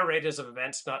 These are narrators of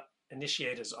events, not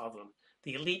initiators of them.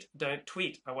 The elite don't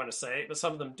tweet, I want to say, but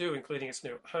some of them do, including its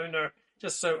new owner,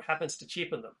 just so happens to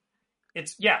cheapen them.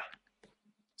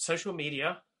 Social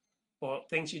media or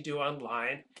things you do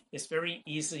online, it's very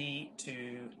easy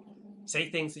to say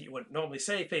things that you wouldn't normally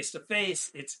say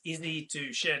face-to-face. It's easy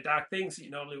to share dark things that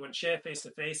you normally wouldn't share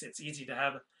face-to-face. It's easy to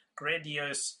have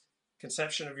grandiose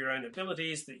conception of your own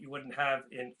abilities that you wouldn't have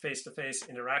in face-to-face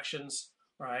interactions,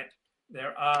 right?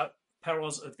 There are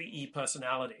perils of the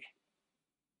e-personality,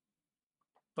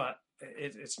 but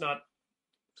it's not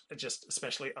just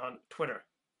especially on Twitter.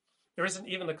 There isn't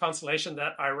even the consolation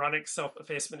that ironic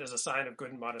self-effacement is a sign of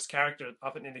good and modest character. It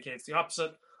often indicates the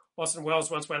opposite. Orson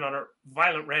Welles once went on a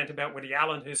violent rant about Woody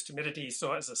Allen, whose timidity he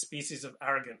saw as a species of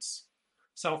arrogance.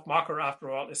 Self-mocker,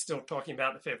 after all, is still talking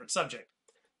about the favorite subject.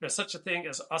 There's such a thing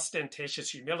as ostentatious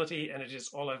humility, and it is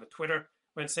all over Twitter.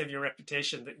 Won't save your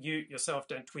reputation that you yourself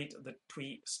don't tweet the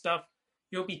tweet stuff.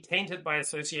 You'll be tainted by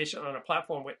association on a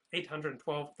platform where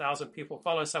 812,000 people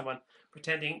follow someone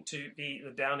pretending to be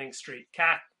the Downing Street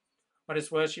cat. What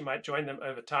is worse, you might join them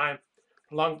over time.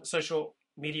 Prolonged social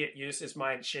media use is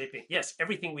mind-shaping. Yes,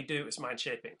 everything we do is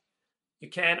mind-shaping. You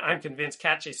can, I'm convinced,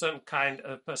 catch a certain kind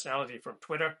of personality from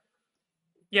Twitter.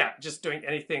 Yeah, just doing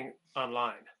anything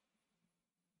online.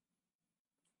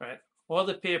 Right? All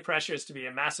the peer pressure is to be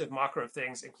a massive mocker of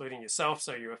things, including yourself,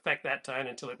 so you affect that tone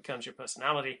until it becomes your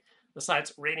personality. The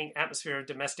site's reigning atmosphere of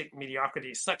domestic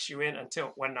mediocrity sucks you in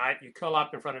until one night you curl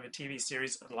up in front of a TV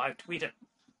series and live tweet it.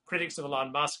 Critics of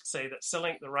Elon Musk say that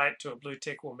selling the right to a blue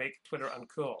tick will make Twitter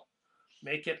uncool.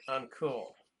 Make it uncool.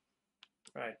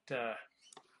 Right.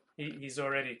 He's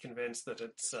already convinced that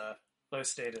it's low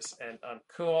status and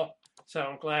uncool. So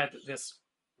I'm glad that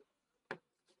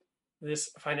this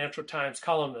Financial Times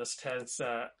columnist has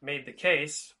made the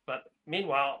case. But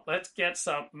meanwhile, let's get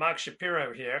some Mark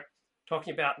Shapiro here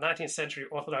talking about 19th century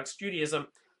Orthodox Judaism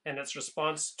and its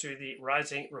response to the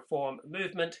rising Reform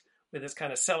movement with this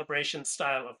kind of celebration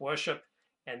style of worship.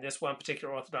 And this one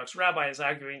particular Orthodox rabbi is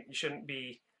arguing you shouldn't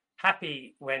be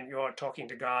happy when you're talking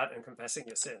to God and confessing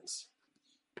your sins.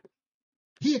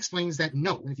 He explains that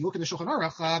no. If you look in the Shulchan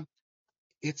Aruch,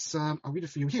 it's, I'll read it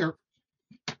for you here,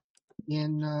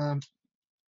 in,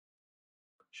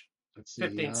 let's see.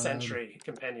 15th century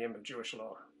Compendium of Jewish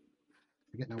Law.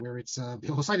 I forget now where it's,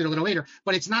 he'll cite it a little later,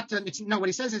 but it's not, what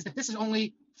he says is that this is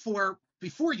only for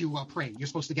before you pray. You're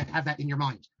supposed to have that in your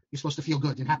mind. You're supposed to feel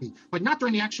good and happy, but not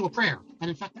during the actual prayer. And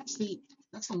in fact, that's the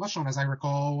Lashon, as I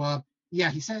recall.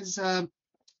 He says,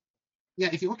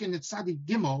 if you look in the Tzadi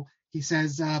Gimel, he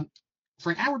says,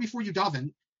 for an hour before you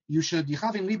daven, you should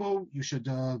yichavim libo, you should,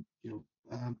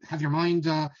 have your mind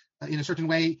in a certain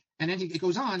way. And then it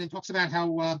goes on and talks about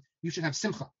how you should have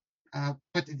simcha.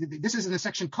 But this is in the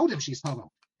section Kodem Shis Palo.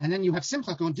 And then you have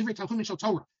simcha going Divrei Talmud Shel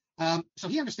Torah. So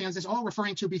he understands this all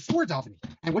referring to before davening.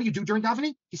 And what do you do during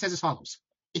davening? He says as follows.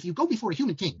 If you go before a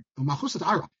human king,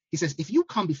 he says, if you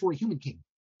come before a human king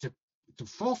to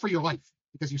fall for your life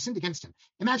because you sinned against him,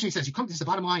 imagine, he says, you come, this is the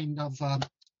bottom line of,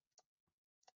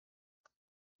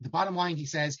 he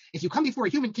says, if you come before a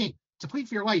human king to plead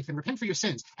for your life and repent for your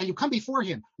sins, and you come before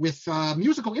him with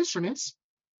musical instruments,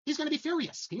 he's going to be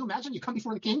furious. Can you imagine? You come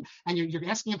before the king and you're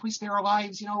asking him, please spare our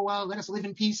lives, let us live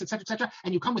in peace, etc.,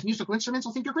 and you come with musical instruments,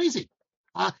 he'll think you're crazy.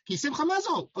 Simcha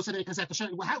mazel. What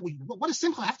does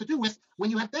simcha have to do with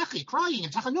when you have bechi, crying,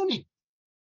 and tachanunim?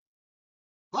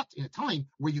 But in a time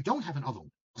where you don't have an avon,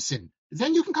 a sin,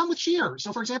 then you can come with shir.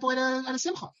 So, for example, at a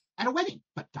simcha, at a wedding.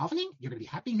 But davening, you're going to be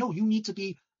happy? No, you need to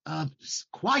be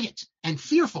quiet and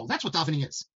fearful. That's what davening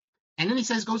is. And then he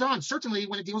goes on, certainly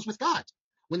when it deals with God.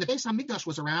 When the Beis HaMikdash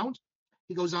was around,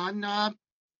 he goes on,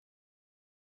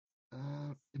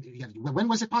 when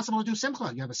was it possible to do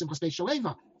simcha? You have a simcha space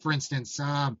shoeva, for instance,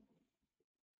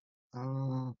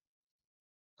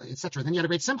 etc. Then you had a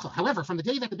great simcha. However, from the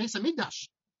day that the Beis HaMikdash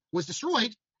was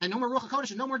destroyed, and no more Ruach HaKodesh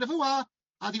and no more Davua,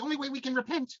 the only way we can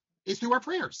repent is through our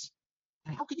prayers.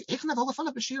 And how could you?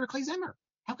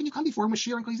 How can you come before him with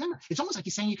shir and klei zemer? It's almost like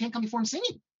he's saying you can't come before him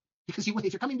singing. Because if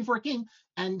you're coming before a king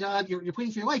and you're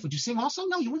pleading for your life, would you sing also?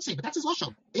 No, you wouldn't sing. But that's his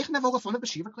lashon. It's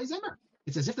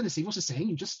as if the Nesiv is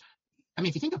saying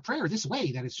if you think of prayer this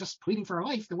way, that it's just pleading for our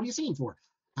life, then what are you singing for?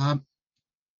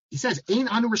 He says, Ein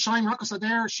anu rishayim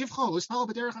rakasader shivcho ispal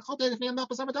b'derech hachodev ne'am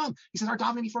melchus amadam. He says our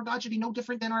davening before God should be no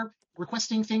different than our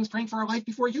requesting things, praying for our life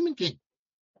before a human king.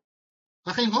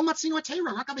 Because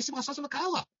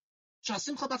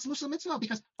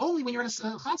only when you're in a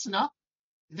chatzana,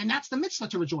 then that's the mitzvah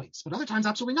to rejoice. But other times,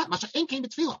 absolutely not. Masha ein kein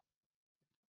b'tefillah.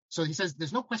 So he says,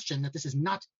 there's no question that this is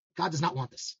not, God does not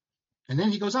want this. And then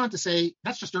he goes on to say,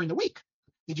 that's just during the week.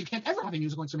 You can't ever have a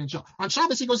musical instrument show. On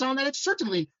Shabbos, he goes on that it's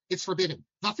forbidden.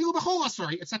 Vafilu b'chol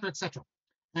asari, etc., etc.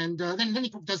 And then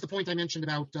he does the point I mentioned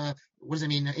about, what does it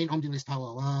mean? Ein omdim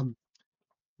lispalo.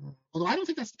 Although I don't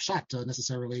think that's the pshat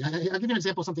necessarily. I'll give you an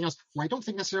example of something else where I don't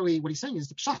think necessarily what he's saying is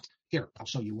the pshat. Here, I'll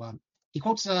show you. He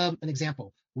quotes an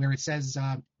example where it says,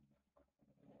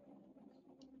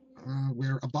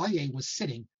 where Abaye was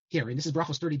sitting here, and this is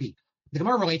Brachos 30b. The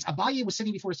Gemara relates, Abaye was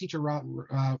sitting before his teacher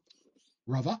Rava,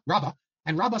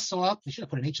 and Rabba saw, they should have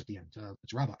put an H at the end,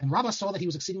 it's Rabba, and Rabba saw that he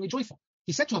was exceedingly joyful.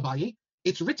 He said to Abaye,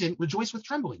 it's written, rejoice with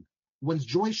trembling. One's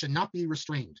joy should not be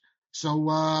restrained.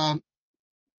 So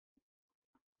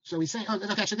he's saying,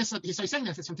 so he's saying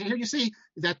this. From here you see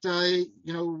that,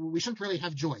 we shouldn't really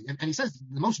have joy. And he says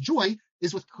the most joy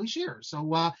is with klishir.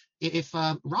 So if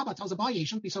Rabbah tells Abaye he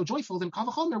shouldn't be so joyful, then kal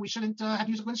v'chomer we shouldn't have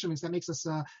musical instruments that makes us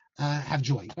have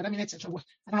joy. But I mean, I don't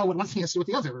know what one thing has to do with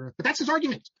the other, but that's his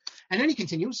argument. And then he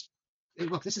continues,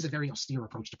 look, this is a very austere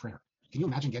approach to prayer. Can you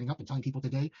imagine getting up and telling people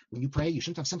today, when you pray, you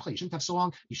shouldn't have simcha, you shouldn't have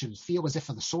song, you should feel as if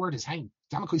the sword is hanging,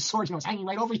 Damocles' sword, is hanging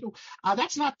right over you.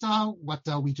 That's not what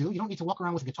we do. You don't need to walk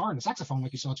around with a guitar and a saxophone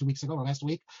like you saw 2 weeks ago or last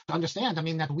week to understand. I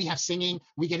mean, that we have singing,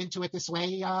 we get into it this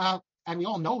way, and we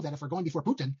all know that if we're going before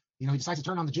Putin, he decides to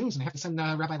turn on the Jews and they have to send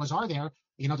Rabbi Lazar there,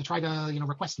 to try to,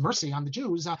 request mercy on the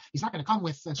Jews. He's not going to come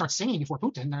with and start singing before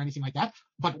Putin or anything like that.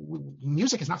 But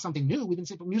music is not something new. We've been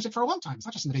singing music for a long time. It's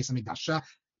not just in the Beis Hamikdash.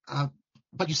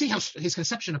 But you see how his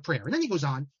conception of prayer. And then he goes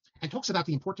on and talks about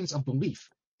the importance of belief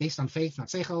based on faith, not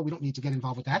seichel. We don't need to get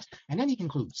involved with that. And then he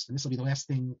concludes, and this will be the last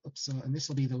thing, and this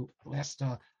will be the last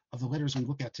of the letters we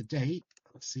look at today.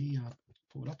 Let's see,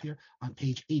 pull it up here on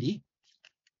page 80.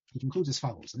 He concludes as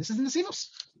follows, and this is in the Nesivos.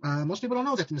 Most people don't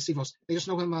know that in the Nesivos. They just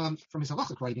know him from his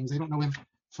halachic writings. They don't know him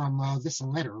from this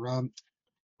letter. On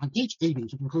page 80,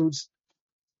 he concludes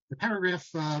the paragraph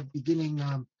beginning...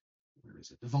 where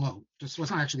is it? The Velo. It's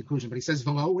not actually the conclusion, but he says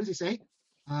Velo. What does he say?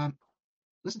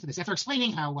 Listen to this. After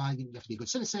explaining how you have to be a good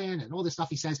citizen and all this stuff,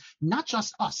 he says, not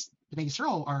just us, the Bnei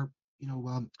Yisrael, are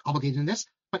obligated in this,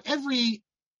 but every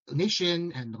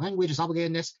nation and language is obligated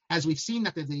in this, as we've seen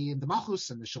that the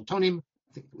Malchus and the Shiltonim,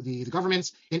 the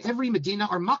governments in every Medina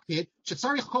are makpid.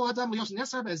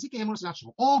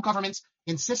 All governments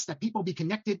insist that people be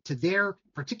connected to their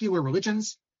particular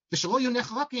religions. They shouldn't be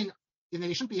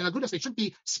in agudas. They shouldn't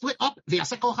be split up. They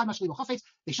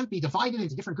shouldn't be divided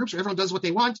into different groups where everyone does what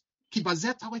they want. Because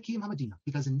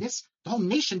in this, the whole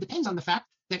nation depends on the fact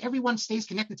that everyone stays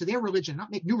connected to their religion,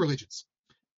 not make new religions.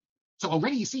 So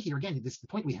already you see here, again, this is the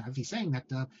point we have. He's saying that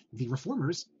the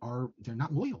reformers they're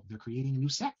not loyal. They're creating a new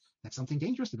sect. That's something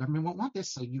dangerous. The government won't want this.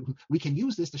 So we can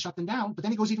use this to shut them down. But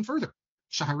then he goes even further.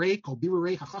 He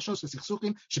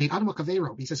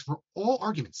says, for all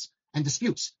arguments and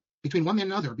disputes between one man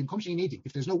and another,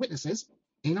 if there's no witnesses,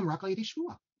 the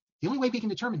only way we can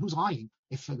determine who's lying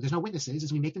if there's no witnesses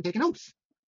is we make them take an oath.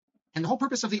 And the whole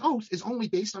purpose of the oath is only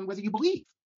based on whether you believe.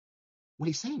 What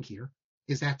he's saying here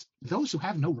is that those who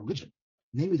have no religion,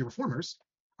 namely the reformers,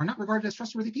 are not regarded as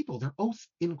trustworthy people. Their oath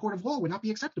in a court of law would not be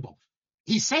acceptable.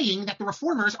 He's saying that the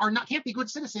reformers can't be good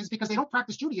citizens because they don't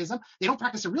practice Judaism. They don't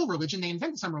practice a real religion. They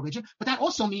invent some religion. But that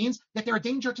also means that they're a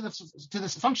danger to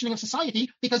the functioning of society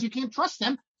because you can't trust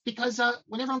them. Because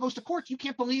when everyone goes to court, you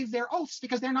can't believe their oaths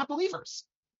because they're not believers.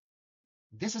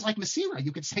 This is like Masira,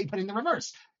 you could say, but in the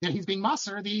reverse. That he's being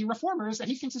Maser, the reformers, that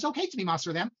he thinks it's okay to be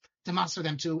Maser them,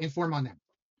 to inform on them.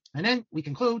 And then we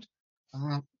conclude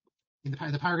in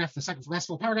the paragraph, the last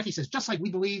full paragraph, he says, just like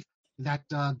we believe that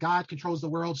God controls the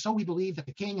world, so we believe that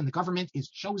the king and the government is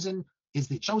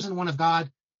the chosen one of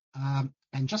God.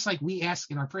 And just like we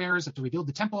ask in our prayers to rebuild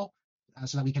the temple,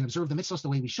 so that we can observe the mitzvahs the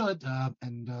way we should,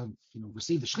 and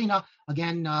receive the Shekhinah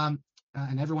again,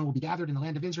 and everyone will be gathered in the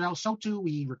land of Israel. So too,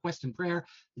 we request in prayer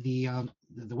the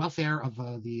welfare of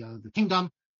the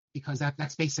kingdom, because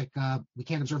that's basic. We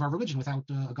can't observe our religion without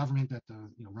a government that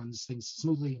runs things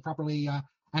smoothly and properly.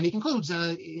 And he concludes,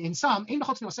 in sum,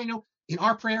 in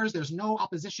our prayers, there's no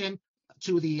opposition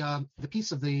to the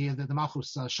peace of the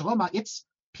Malchus Shaloma. Its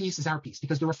peace is our peace,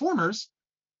 because the reformers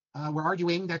were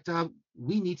arguing that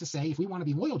we need to say, if we want to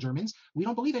be loyal Germans, we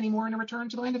don't believe anymore in a return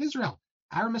to the land of Israel.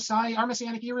 Our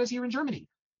Messianic era is here in Germany.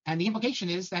 And the implication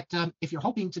is that if you're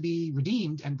hoping to be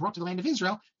redeemed and brought to the land of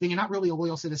Israel, then you're not really a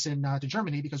loyal citizen to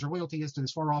Germany, because your loyalty is to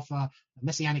this far-off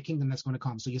Messianic kingdom that's going to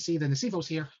come. So you see the Nesivos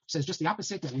here says just the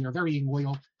opposite, that we are very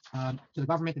loyal to the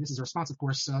government. And this is a response, of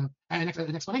course, and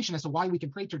an explanation as to why we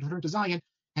can pray to return to Zion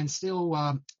and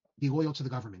still be loyal to the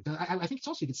government. I think it's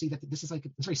also, you can see that this is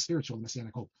it's very spiritual, the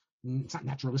Messianic hope. It's not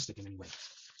naturalistic in any way.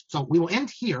 So we will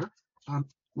end here.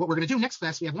 What we're going to do next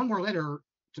class, we have one more letter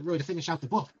to finish out the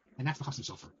book, and that's the Chasam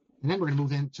Sofer. And then we're going to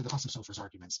move into the Chasam Sofer's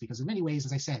arguments, because in many ways,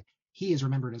 as I said, he is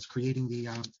remembered as creating the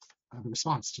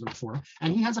response to the Reform,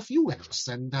 and he has a few letters,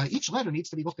 and each letter needs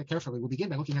to be looked at carefully. We'll begin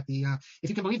by looking at if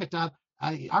you can believe it,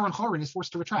 Aaron Chorin is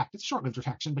forced to retract. It's a short-lived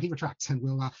retraction, but he retracts, and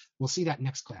we'll see that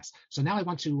next class. So now I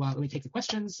want to let me take the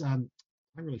questions. Time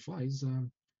really flies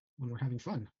when we're having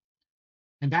fun.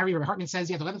 And Barry Hartman says,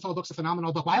 yeah, the Leventhal book's a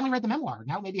phenomenal book. Well, I only read the memoir.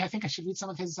 Now maybe I think I should read some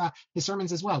of his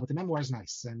sermons as well, but the memoir is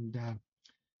nice. And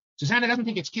Susanna doesn't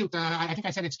think it's cute. I think I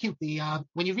said it's cute.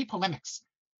 When you read polemics,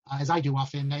 as I do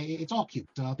often, it's all cute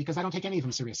because I don't take any of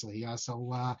them seriously.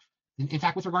 In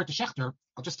fact, with regard to Schechter,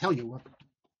 I'll just tell you.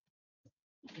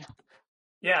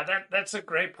 Yeah, that's a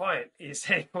great point. He's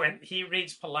saying when he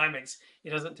reads polemics,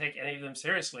 he doesn't take any of them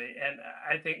seriously. And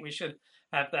I think we should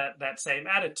have that same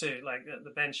attitude, like the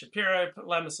Ben Shapiro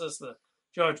polemicist, the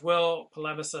George Will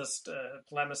polemicist,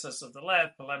 polemicists of the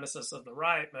left, polemicists of the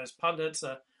right, most pundits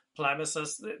are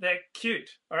polemicists. They're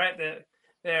cute, all right?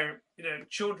 They're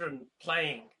children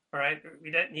playing, all right?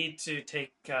 We don't need to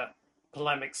take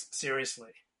polemics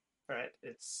seriously, all right?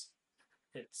 It's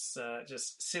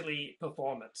just silly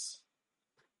performance.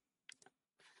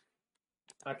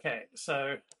 Okay,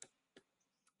 so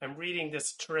I'm reading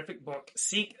this terrific book,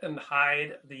 Seek and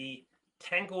Hide, The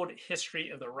Tangled History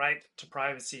of the Right to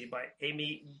Privacy by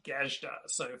Amy Gajda,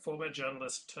 so former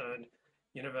journalist turned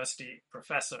university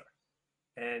professor.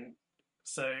 And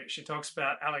so she talks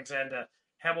about Alexander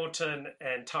Hamilton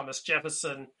and Thomas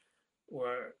Jefferson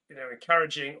were,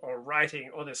 encouraging or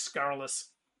writing all this scurrilous,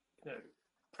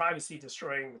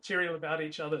 privacy-destroying material about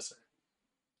each other. So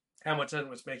Hamilton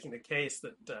was making the case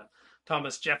that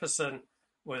Thomas Jefferson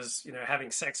was, having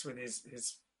sex with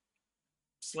his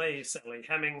slave, Sally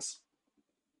Hemings.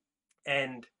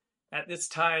 And at this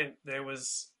time, there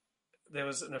was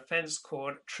an offense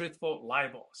called truthful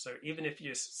libel. So even if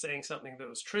you're saying something that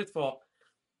was truthful,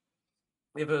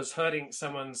 if it was hurting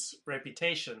someone's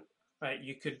reputation, right,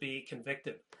 you could be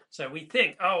convicted. So we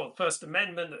think, the First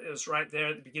Amendment is right there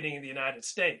at the beginning of the United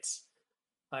States.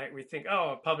 Like we think,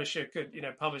 a publisher could,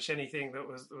 publish anything that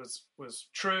was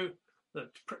true. The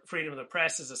freedom of the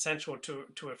press is essential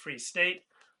to a free state.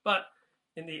 But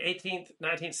in the 18th,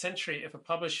 19th century, if a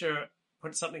publisher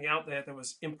put something out there that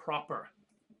was improper,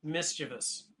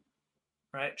 mischievous,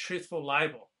 right, truthful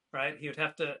libel, right, he would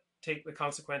have to take the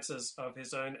consequences of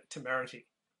his own temerity,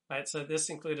 right? So this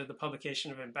included the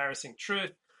publication of embarrassing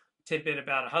truth, tidbit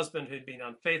about a husband who'd been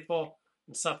unfaithful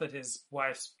and suffered his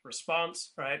wife's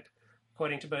response, right?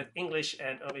 According to both English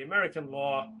and early American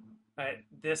law, right,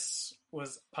 this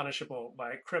was punishable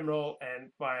by criminal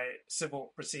and by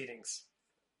civil proceedings.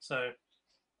 So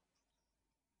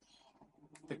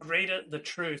the greater the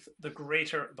truth, the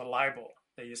greater the libel,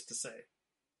 they used to say.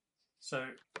 So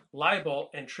libel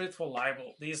and truthful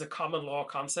libel, these are common law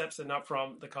concepts. They're not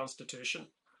from the Constitution,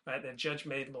 right? They're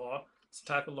judge-made law. It's a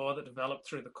type of law that developed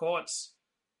through the courts,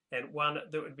 and one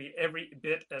that would be every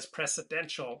bit as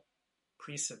precedential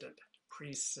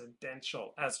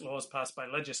as laws passed by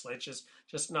legislatures,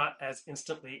 just not as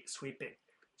instantly sweeping.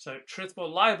 So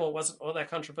truthful libel wasn't all that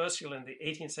controversial in the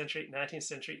 18th century, 19th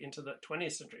century, into the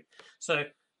 20th century. So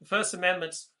the First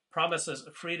Amendment's promises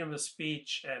of freedom of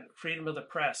speech and freedom of the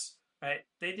press, right,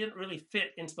 they didn't really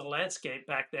fit into the landscape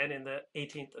back then in the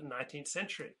 18th and 19th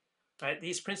century. Right?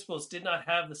 These principles did not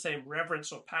have the same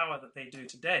reverence or power that they do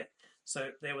today.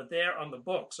 So they were there on the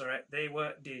books, all right? They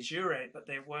were de jure, but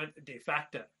they weren't de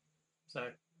facto. So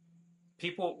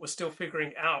people were still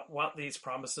figuring out what these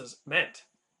promises meant.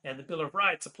 And the Bill of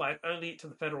Rights applied only to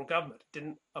the federal government,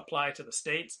 didn't apply to the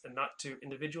states and not to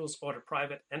individuals or to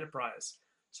private enterprise.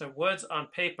 So words on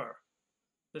paper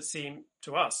that seem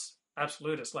to us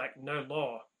absolutist, like no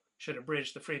law should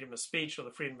abridge the freedom of speech or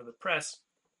the freedom of the press,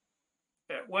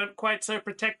 weren't quite so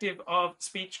protective of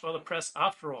speech or the press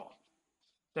after all.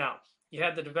 Now, you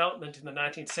had the development in the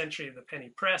 19th century of the penny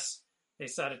press. They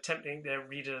started tempting their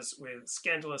readers with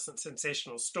scandalous and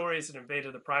sensational stories that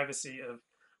invaded the privacy of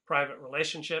private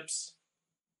relationships,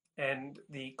 and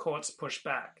the courts pushed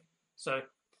back. So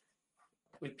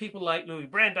with people like Louis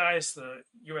Brandeis, the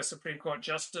U.S. Supreme Court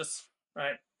Justice,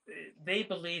 right, they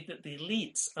believed that the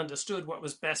elites understood what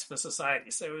was best for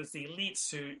society. So it was the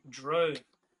elites who drove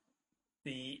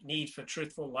the need for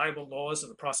truthful libel laws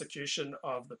and the prosecution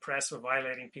of the press for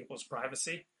violating people's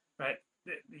privacy, right?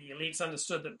 The elites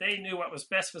understood that they knew what was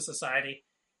best for society,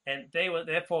 and they were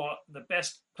therefore the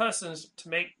best persons to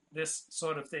make this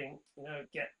sort of thing,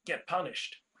 get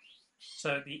punished.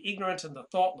 So the ignorant and the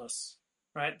thoughtless,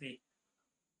 right?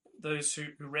 Those who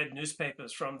read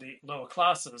newspapers from the lower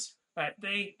classes, right?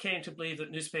 They came to believe that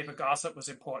newspaper gossip was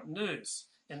important news.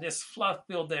 And this fluff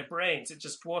filled their brains. It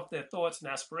just dwarfed their thoughts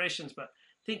and aspirations. But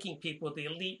thinking people, the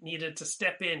elite needed to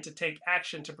step in to take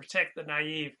action to protect the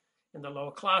naive in the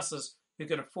lower classes who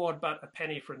could afford but a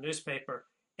penny for a newspaper.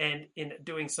 And in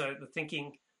doing so, the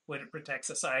thinking would protect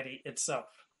society itself.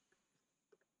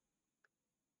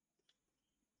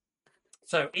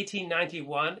 So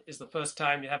 1891 is the first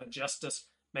time you have a justice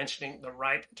mentioning the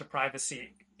right to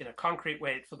privacy in a concrete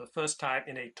way for the first time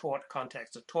in a tort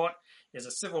context. A tort is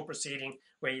a civil proceeding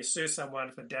where you sue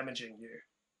someone for damaging you.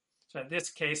 So this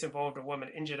case involved a woman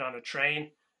injured on a train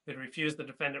who refused the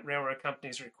defendant railroad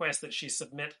company's request that she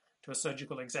submit to a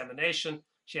surgical examination.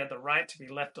 She had the right to be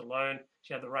left alone.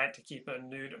 She had the right to keep her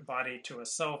nude body to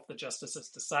herself, the justices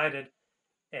decided,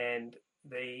 and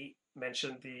they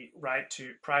mentioned the right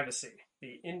to privacy,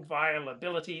 the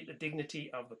inviolability, the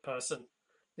dignity of the person.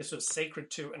 This was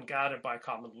sacred to and guarded by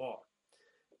common law.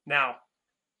 Now,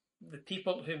 the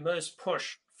people who most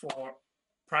push for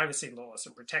privacy laws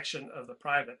and protection of the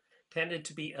private tended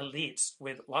to be elites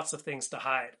with lots of things to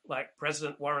hide, like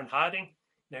President Warren Harding.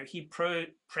 He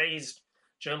praised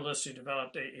journalists who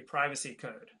developed a privacy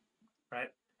code, right?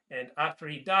 And after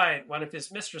he died, one of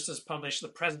his mistresses published The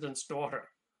President's Daughter,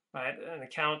 right? An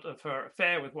account of her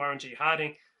affair with Warren G.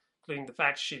 Harding, including the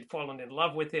fact she'd fallen in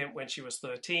love with him when she was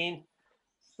 13.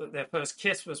 Their first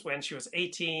kiss was when she was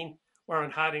 18.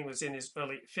 Warren Harding was in his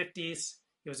early 50s.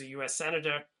 He was a U.S.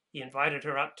 senator. He invited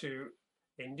her up to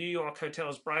a New York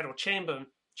hotel's bridal chamber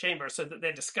so that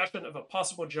their discussion of a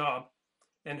possible job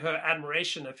and her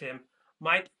admiration of him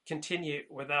might continue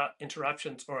without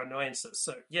interruptions or annoyances.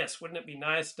 So yes, wouldn't it be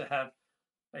nice to have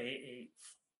a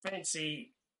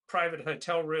fancy private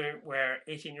hotel room where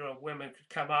 18-year-old women could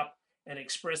come up and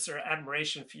express their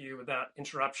admiration for you without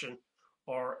interruption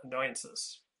or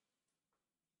annoyances?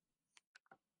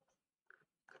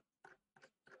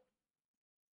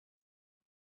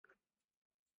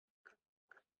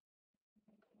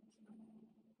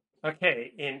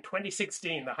 Okay, in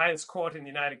 2016, the highest court in the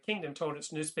United Kingdom told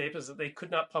its newspapers that they could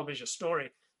not publish a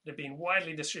story that had been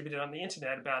widely distributed on the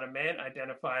internet about a man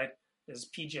identified as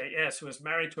PJS who was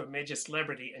married to a major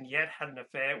celebrity and yet had an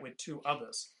affair with two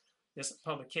others. This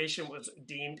publication was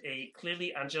deemed a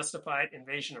clearly unjustified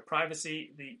invasion of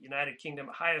privacy, the United Kingdom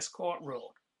highest court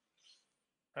ruled.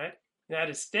 Right? The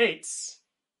United States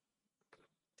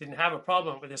didn't have a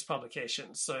problem with this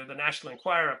publication, so the National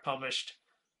Enquirer published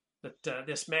that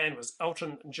this man was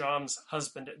Elton John's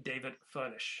husband, David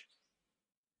Furnish.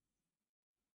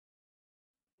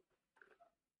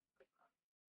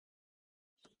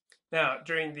 Now,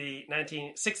 during the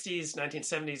 1960s,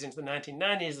 1970s, into the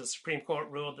 1990s, the Supreme Court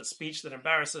ruled that speech that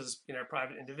embarrasses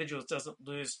private individuals doesn't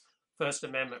lose First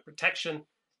Amendment protection,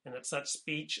 and that such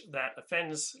speech that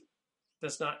offends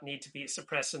does not need to be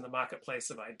suppressed in the marketplace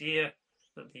of idea,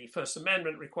 that the First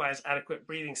Amendment requires adequate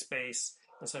breathing space,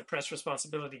 and so press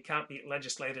responsibility can't be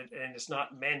legislated and is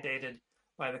not mandated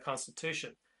by the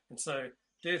Constitution. And so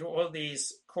due to all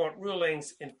these court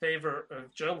rulings in favor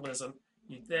of journalism,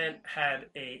 you then had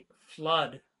a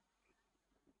flood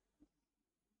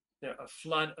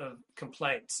of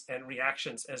complaints and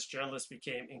reactions as journalists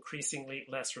became increasingly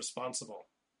less responsible.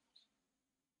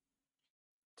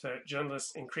 So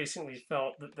journalists increasingly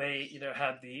felt that they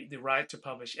had the right to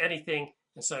publish anything.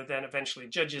 And so then eventually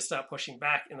judges start pushing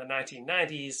back in the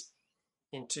 1990s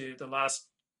into the last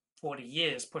 40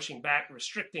 years, pushing back,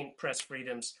 restricting press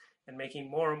freedoms and making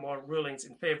more and more rulings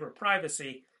in favor of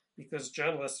privacy because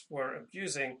journalists were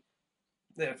abusing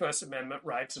their First Amendment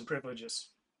rights and privileges.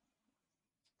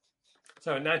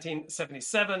 So in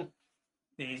 1977,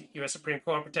 the U.S. Supreme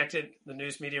Court protected the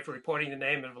news media for reporting the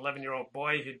name of an 11-year-old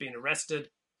boy who'd been arrested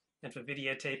and for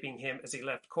videotaping him as he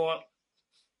left court,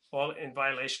 all in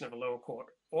violation of a lower court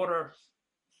order.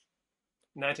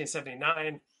 In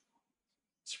 1979,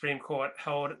 Supreme Court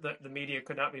held that the media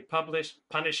could not be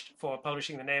punished for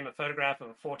publishing the name and photograph of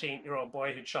a 14-year-old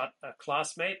boy who'd shot a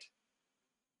classmate.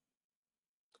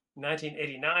 In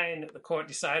 1989, the court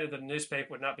decided that a newspaper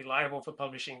would not be liable for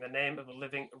publishing the name of a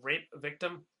living rape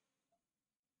victim.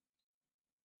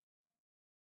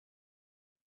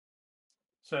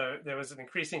 So there was an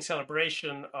increasing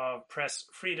celebration of press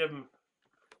freedom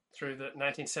through the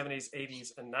 1970s,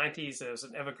 80s, and 90s. There was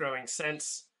an ever-growing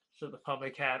sense that the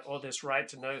public had all this right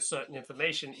to know certain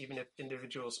information, even if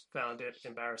individuals found it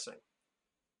embarrassing.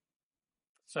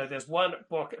 So there's one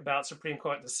book about Supreme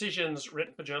Court decisions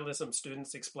written for journalism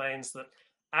students explains that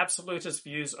absolutist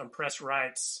views on press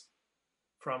rights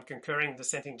from concurring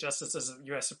dissenting justices of the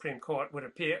U.S. Supreme Court would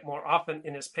appear more often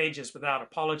in its pages without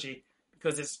apology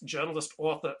because its journalist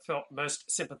author felt most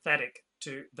sympathetic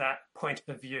to that point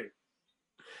of view.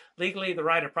 Legally, the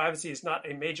right of privacy is not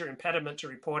a major impediment to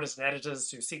reporters and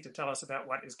editors who seek to tell us about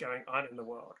what is going on in the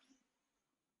world.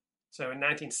 So in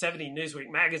 1970, Newsweek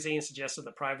magazine suggested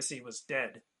that privacy was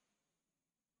dead.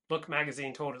 Look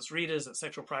magazine told its readers that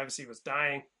sexual privacy was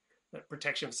dying, that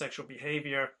protection of sexual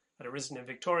behavior had arisen in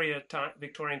Victorian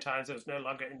times, there was no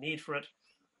longer a need for it.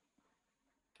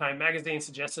 Time magazine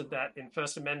suggested that in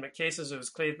First Amendment cases, it was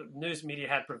clear that the news media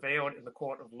had prevailed in the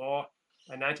court of law.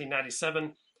 By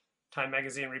 1997, Time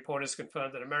magazine reporters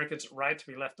confirmed that Americans' right to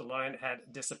be left alone had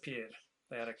disappeared.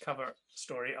 They had a cover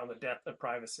story on the death of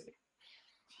privacy.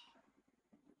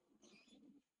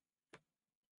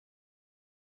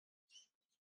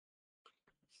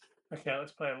 Okay,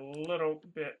 let's play a little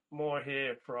bit more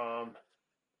here from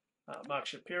Mark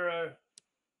Shapiro.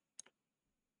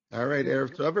 All right,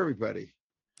 Erev Tov, everybody.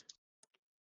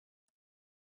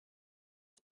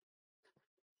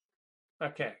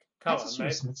 Okay, come That's on, a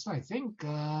mate. mitzvah, I think,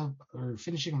 or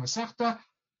finishing a Masechta.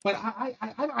 But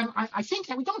I think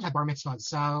that we don't have bar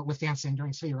mitzvahs with dancing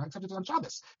during Sfira, except it's on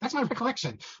Shabbos. That's my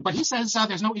recollection. But he says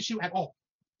there's no issue at all.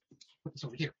 Put this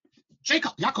over here.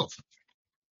 Yaakov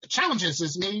challenges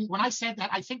is me when I said that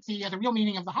I think the real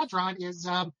meaning of the Hadron is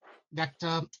that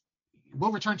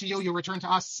we'll return to you, you'll return to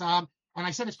us. And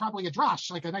I said it's probably a drash,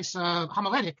 like a nice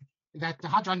homiletic, that the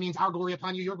Hadron means our glory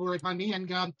upon you, your glory upon me.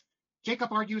 And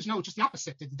Jacob argues, no, just the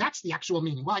opposite. That's the actual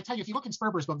meaning. Well, I tell you, if you look in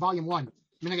Sperber's book, Volume 1,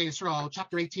 Minhagei Yisrael,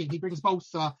 Chapter 18, he brings both.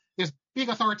 There's big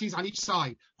authorities on each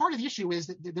side. Part of the issue is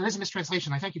that there is a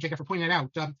mistranslation. I thank you, Jacob, for pointing it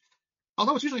out.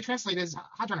 Although it's usually translated as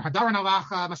Hadron, Hadaran Alach,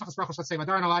 Masachas Brachos, let's say,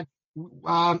 Hadaran Alach,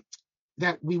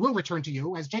 that we will return to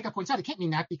you. As Jacob points out, it can't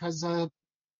mean that because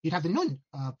you'd have the Nun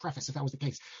preface if that was the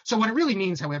case. So what it really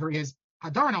means, however, is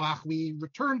Hadaran Alach, we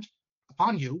returned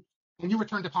upon you, and you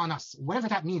returned upon us. Whatever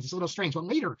that means, it's a little strange. But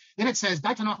later, then it says,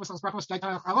 that's the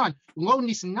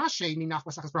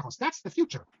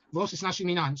future. So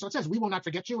it says, we will not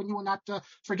forget you, and you will not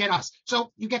forget us.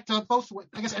 So you get both,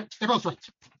 I guess they're both right.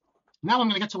 Now I'm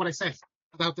going to get to what I say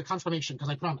about the confirmation, because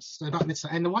I promised, about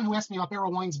mitzvah. And the one who asked me about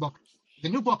Beryl Wine's book, the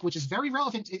new book, which is very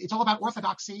relevant, it's all about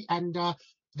orthodoxy and the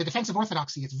defense of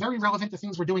orthodoxy. It's very relevant to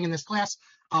things we're doing in this class.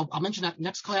 I'll mention that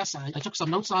next class. I took some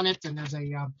notes on it, and there's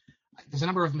a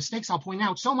number of mistakes I'll point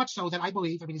out, so much so that I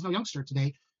believe, he's no youngster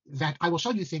today, that I will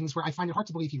show you things where I find it hard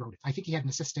to believe he wrote it. I think he had an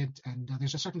assistant, and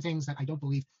there's just certain things that I don't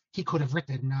believe he could have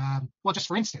written. Well, just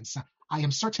for instance, I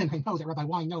am certain, I know that Rabbi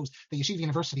Wein knows that Yeshiva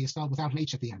University is spelled without an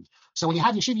H at the end. So when you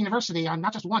have Yeshiva University,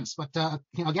 not just once, but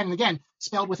again and again,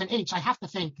 spelled with an H, I have to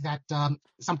think that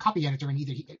some copy editor, and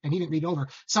he didn't read over,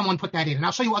 someone put that in. And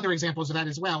I'll show you other examples of that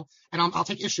as well, and I'll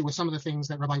take issue with some of the things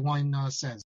that Rabbi Wein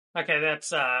says. Okay,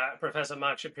 that's Professor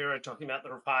Mark Shapiro talking about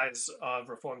the rise of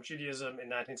Reform Judaism in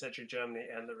 19th century Germany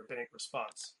and the rabbinic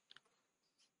response.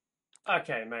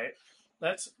 Okay, mate,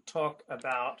 let's talk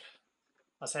about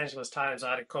Los Angeles Times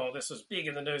article. This was big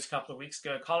in the news a couple of weeks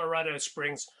ago. Colorado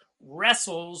Springs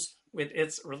wrestles with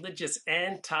its religious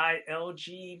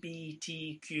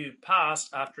anti-LGBTQ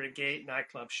past after a gay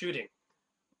nightclub shooting.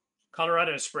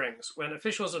 Colorado Springs, when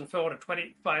officials unfurled a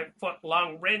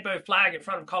 25-foot-long rainbow flag in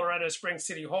front of Colorado Springs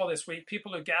City Hall this week,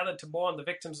 people who gathered to mourn the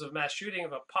victims of mass shooting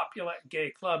of a popular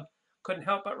gay club couldn't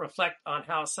help but reflect on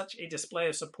how such a display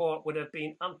of support would have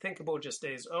been unthinkable just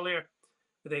days earlier.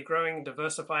 With a growing,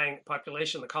 diversifying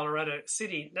population, the Colorado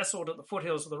City, nestled at the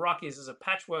foothills of the Rockies, is a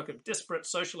patchwork of disparate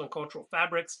social and cultural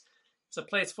fabrics. It's a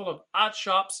place full of art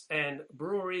shops and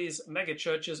breweries, mega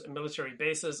churches and military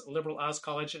bases, a liberal arts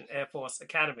college and Air Force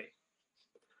Academy.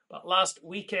 But last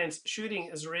weekend's shooting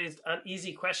has raised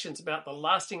uneasy questions about the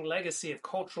lasting legacy of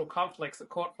cultural conflicts that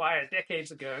caught fire decades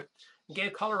ago and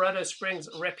gave Colorado Springs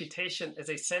a reputation as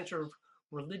a center of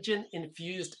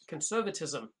religion-infused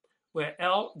conservatism, where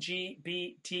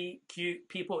LGBTQ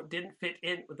people didn't fit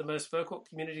in with the most vocal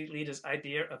community leaders'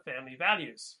 idea of family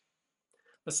values.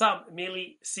 For some,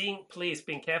 merely seeing police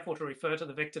being careful to refer to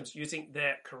the victims using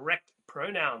their correct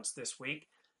pronouns this week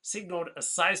signaled a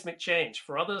seismic change.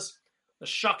 For others, the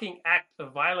shocking act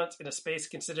of violence in a space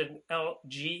considered an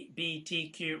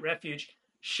LGBTQ refuge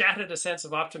shattered a sense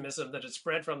of optimism that had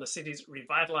spread from the city's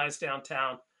revitalized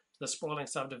downtown to the sprawling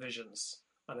subdivisions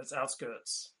on its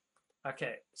outskirts.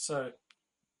 Okay, so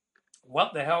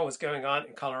what the hell was going on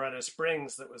in Colorado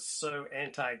Springs that was so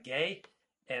anti-gay?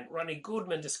 And Ronnie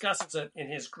Goodman discusses it in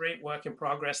his great work in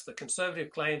progress, The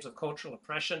Conservative Claims of Cultural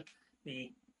Oppression,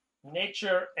 the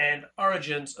Nature and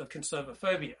Origins of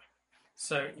Conservaphobia.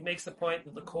 So he makes the point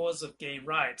that the cause of gay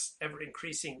rights,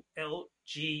 ever-increasing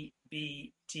LGBTQ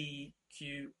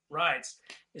rights,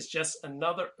 is just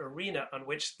another arena on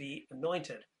which the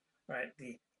anointed, right,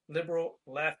 the liberal,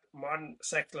 left, modern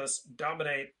secularists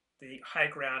dominate the high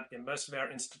ground in most of our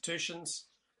institutions.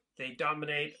 They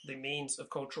dominate the means of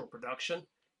cultural production.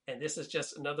 And this is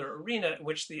just another arena in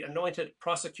which the anointed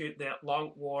prosecute their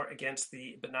long war against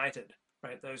the benighted,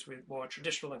 right, those with more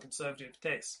traditional and conservative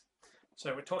tastes.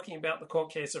 So we're talking about the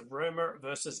court case of Romer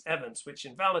versus Evans, which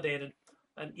invalidated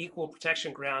on equal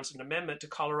protection grounds an amendment to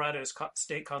Colorado's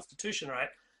state constitution, right?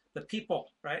 The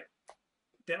people, right?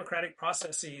 Democratic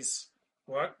processes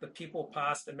work. The people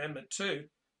passed Amendment 2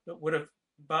 that would have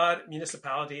barred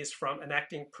municipalities from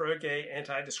enacting pro-gay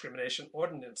anti-discrimination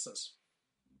ordinances.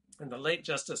 And the late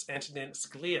Justice Antonin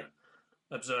Scalia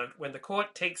observed, when the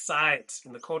court takes sides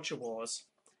in the culture wars,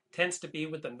 it tends to be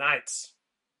with the knights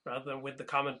rather than with the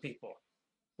common people,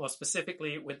 more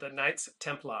specifically with the Knights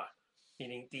Templar,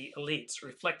 meaning the elites,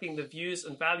 reflecting the views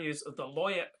and values of the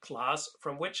lawyer class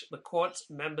from which the court's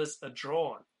members are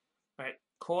drawn. Right?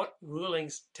 Court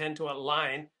rulings tend to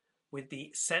align with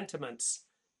the sentiments,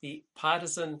 the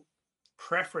partisan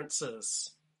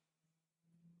preferences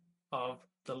of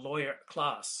the lawyer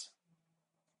class.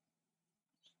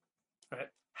 Right?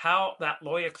 How that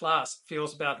lawyer class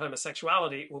feels about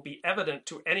homosexuality will be evident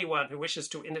to anyone who wishes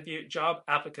to interview job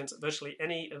applicants at virtually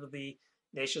any of the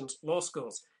nation's law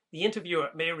schools. The interviewer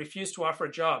may refuse to offer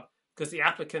a job because the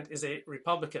applicant is a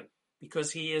Republican,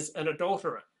 because he is an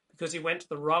adulterer, because he went to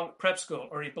the wrong prep school,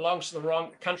 or he belongs to the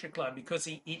wrong country club, because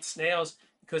he eats snails,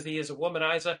 because he is a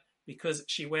womanizer, because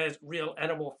she wears real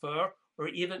animal fur, or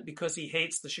even because he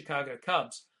hates the Chicago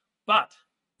Cubs. But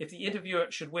if the interviewer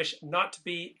should wish not to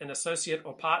be an associate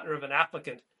or partner of an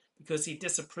applicant because he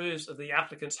disapproves of the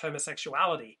applicant's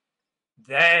homosexuality,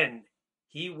 then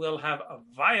he will have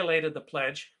violated the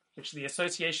pledge which the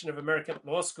Association of American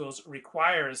Law Schools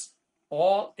requires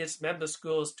all its member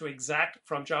schools to exact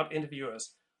from job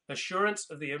interviewers: assurance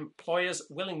of the employer's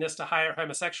willingness to hire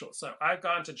homosexuals. So I've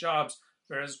gone to jobs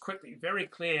where it's quickly very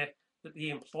clear that the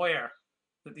employer,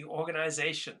 that the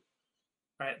organization,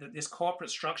 right, that this corporate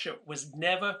structure was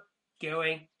never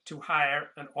going to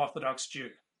hire an Orthodox Jew.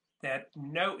 They had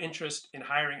no interest in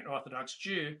hiring an Orthodox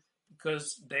Jew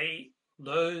because they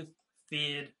loathed,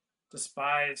 feared,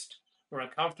 despised, were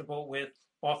uncomfortable with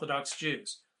Orthodox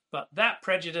Jews. But that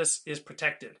prejudice is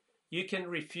protected. You can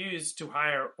refuse to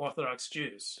hire Orthodox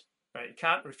Jews, right? You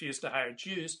can't refuse to hire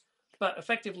Jews, but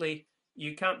effectively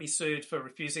you can't be sued for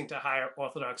refusing to hire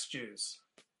Orthodox Jews.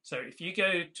 So if you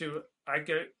go to, I've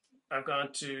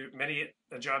gone to many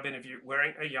a job interview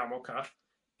wearing a yarmulke,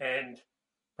 and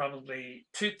probably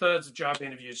 2/3 of job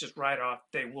interviews just write off,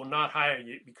 they will not hire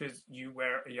you because you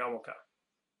wear a yarmulke.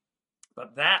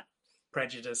 But that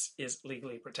prejudice is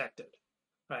legally protected,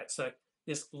 right? So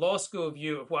this law school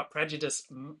view of what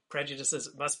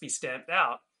prejudices must be stamped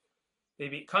out may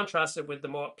be contrasted with the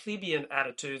more plebeian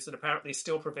attitudes that apparently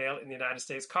still prevail in the United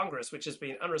States Congress, which has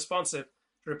been unresponsive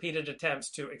to repeated attempts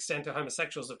to extend to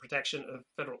homosexuals the protection of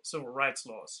federal civil rights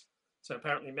laws. So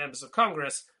apparently members of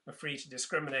Congress are free to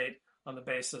discriminate on the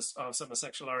basis of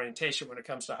homosexual orientation when it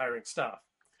comes to hiring staff.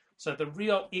 So the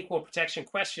real equal protection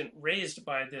question raised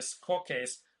by this court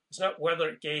case is not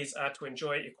whether gays are to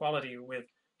enjoy equality with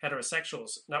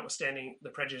heterosexuals, notwithstanding the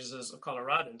prejudices of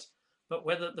Coloradans, but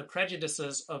whether the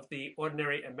prejudices of the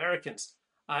ordinary Americans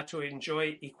are to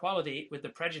enjoy equality with the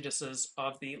prejudices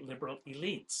of the liberal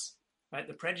elites. Right?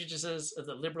 The prejudices of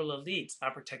the liberal elites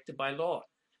are protected by law.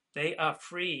 They are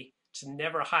free to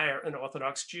never hire an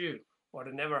Orthodox Jew, or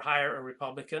to never hire a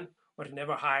Republican, or to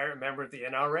never hire a member of the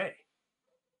NRA.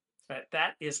 Right?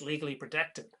 That is legally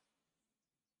protected.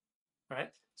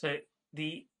 Right? So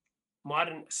the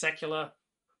modern secular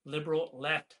liberal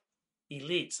left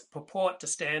elites purport to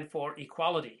stand for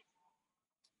equality,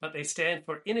 but they stand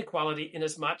for inequality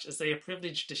inasmuch as they are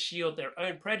privileged to shield their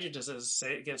own prejudices,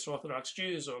 say against Orthodox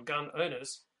Jews or gun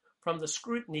owners, from the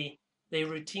scrutiny they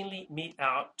routinely mete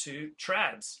out to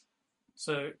trads.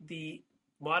 So the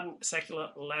modern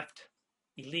secular left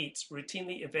elites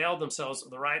routinely avail themselves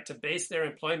of the right to base their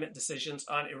employment decisions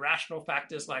on irrational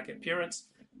factors like appearance,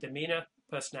 demeanor,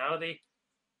 personality,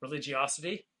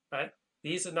 religiosity, right?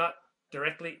 These are not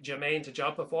directly germane to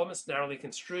job performance, narrowly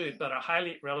construed, but are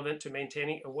highly relevant to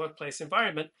maintaining a workplace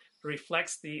environment that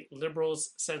reflects the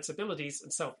liberals' sensibilities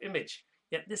and self-image.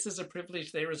 Yet this is a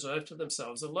privilege they reserve to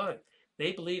themselves alone.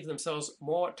 They believe themselves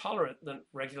more tolerant than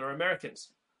regular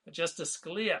Americans. But Justice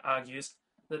Scalia argues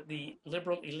that the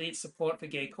liberal elite support for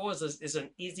gay causes is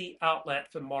an easy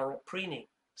outlet for moral preening.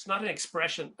 It's not an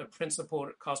expression of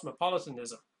principled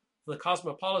cosmopolitanism. The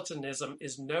cosmopolitanism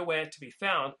is nowhere to be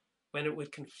found when it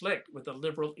would conflict with the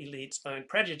liberal elite's own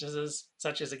prejudices,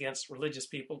 such as against religious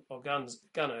people or gun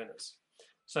owners.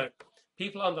 So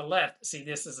people on the left see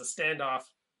this as a standoff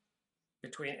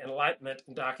between enlightenment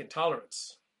and dark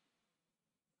intolerance.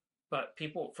 But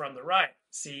people from the right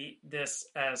see this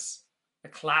as a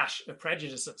clash of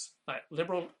prejudices. Like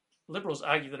liberals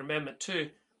argue that Amendment 2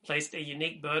 placed a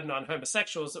unique burden on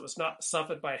homosexuals that was not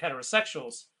suffered by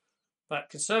heterosexuals, but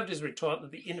conservatives retort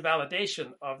that the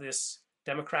invalidation of this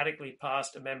democratically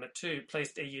passed Amendment 2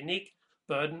 placed a unique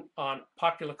burden on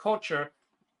popular culture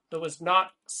that was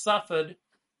not suffered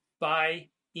by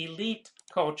elite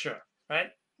culture,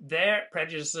 right? Their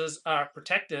prejudices are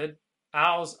protected,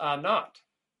 ours are not.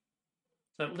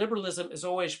 So liberalism is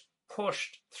always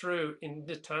pushed through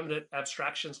indeterminate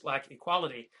abstractions like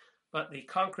equality, but the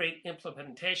concrete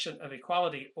implementation of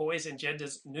equality always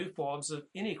engenders new forms of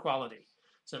inequality.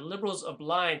 So liberals are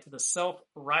blind to the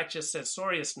self-righteous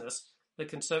censoriousness that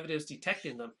conservatives detect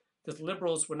in them, because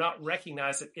liberals will not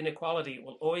recognize that inequality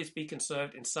will always be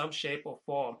conserved in some shape or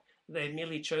form. They've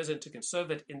merely chosen to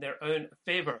conserve it in their own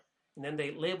favor, and then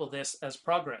they label this as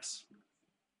progress.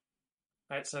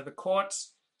 Right, so the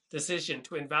court's decision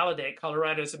to invalidate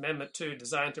Colorado's Amendment 2,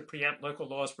 designed to preempt local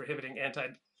laws prohibiting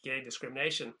anti-gay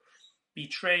discrimination,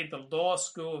 betrayed the law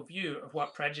school view of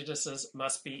what prejudices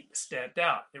must be stamped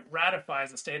out. It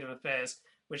ratifies a state of affairs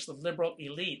which the liberal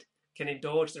elite can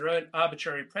indulge their own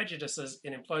arbitrary prejudices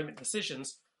in employment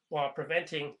decisions while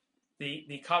preventing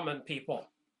the common people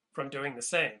from doing the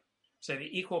same. So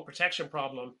the equal protection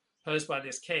problem posed by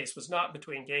this case was not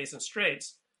between gays and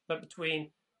straights, but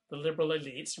between the liberal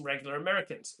elites and regular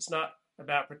Americans. It's not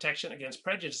about protection against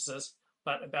prejudices,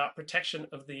 but about protection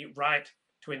of the right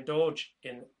to indulge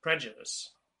in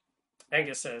prejudice.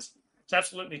 Angus says, it's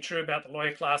absolutely true about the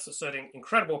lawyer class asserting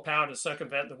incredible power to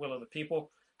circumvent the will of the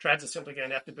people. Trads are simply going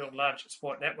to have to build large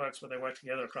support networks where they work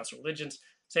together across religions.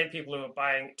 Same people who are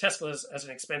buying Teslas as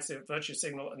an expensive virtue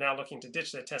signal are now looking to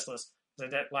ditch their Teslas. They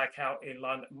don't like how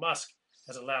Elon Musk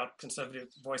has allowed conservative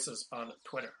voices on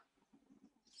Twitter.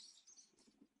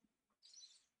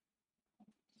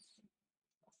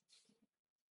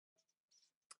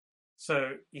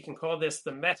 So you can call this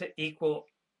the meta-equal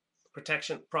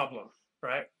protection problem,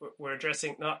 right? We're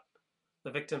addressing not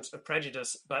the victims of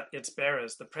prejudice, but its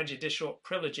bearers, the prejudicial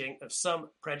privileging of some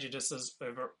prejudices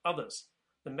over others.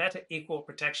 The meta-equal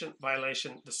protection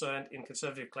violation discerned in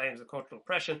conservative claims of cultural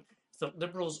oppression is that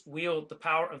liberals wield the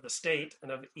power of the state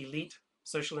and of elite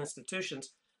social institutions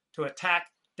to attack,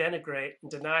 denigrate,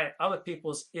 and deny other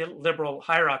people's illiberal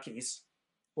hierarchies,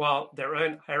 while their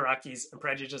own hierarchies and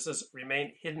prejudices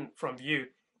remain hidden from view,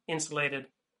 insulated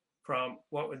from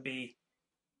what would be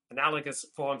analogous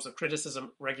forms of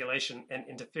criticism, regulation, and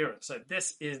interference. So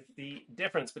this is the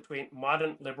difference between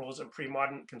modern liberals and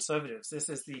pre-modern conservatives. This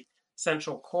is the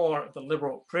central core of the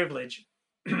liberal privilege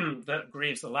that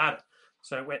grieves the latter.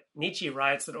 So when Nietzsche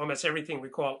writes that almost everything we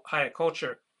call higher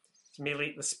culture is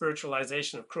merely the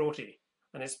spiritualization of cruelty,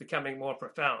 and it's becoming more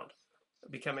profound,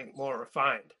 becoming more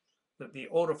refined. That the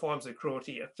older forms of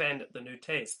cruelty offend the new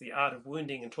taste. The art of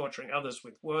wounding and torturing others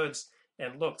with words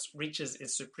and looks reaches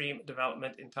its supreme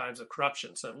development in times of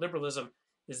corruption. So liberalism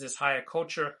is this higher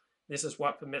culture. This is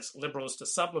what permits liberals to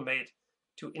sublimate,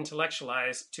 to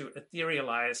intellectualize, to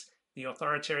etherealize the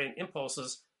authoritarian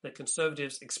impulses that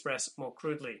conservatives express more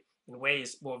crudely in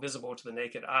ways more visible to the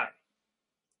naked eye.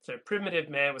 So primitive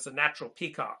man was a natural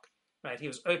peacock, right? He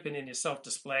was open in his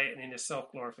self-display and in his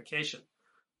self-glorification.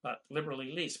 But liberal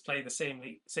elites play the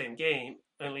same game,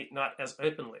 only not as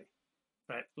openly.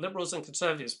 Right? Liberals and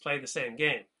conservatives play the same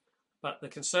game, but the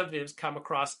conservatives come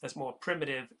across as more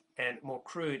primitive and more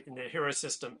crude in their hero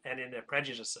system and in their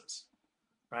prejudices.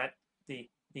 Right? The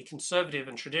conservative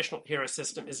and traditional hero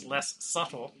system is less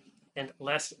subtle and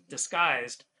less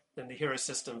disguised than the hero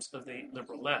systems of the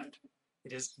liberal left.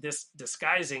 It is this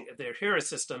disguising of their hero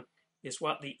system is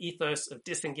what the ethos of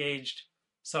disengaged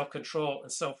self-control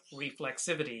and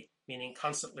self-reflexivity, meaning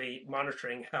constantly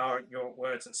monitoring how your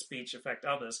words and speech affect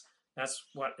others, that's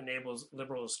what enables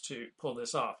liberals to pull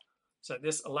this off. So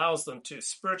this allows them to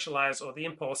spiritualize all the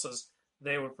impulses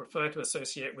they would prefer to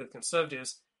associate with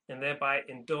conservatives and thereby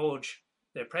indulge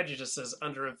their prejudices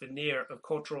under a veneer of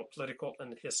cultural, political,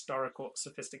 and historical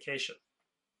sophistication.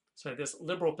 So this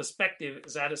liberal perspective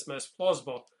is at its most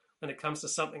plausible when it comes to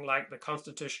something like the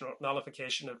constitutional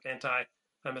nullification of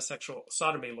anti-homosexual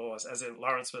sodomy laws, as in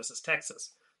Lawrence versus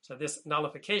Texas. So this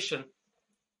nullification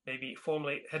may be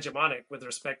formally hegemonic with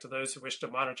respect to those who wish to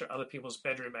monitor other people's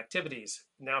bedroom activities,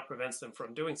 now prevents them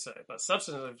from doing so. But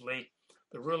substantively,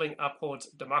 the ruling upholds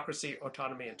democracy,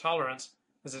 autonomy, and tolerance,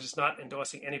 as it is not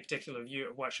endorsing any particular view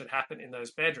of what should happen in those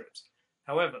bedrooms.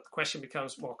 However, the question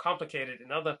becomes more complicated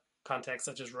in other contexts,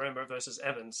 such as Romer versus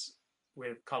Evans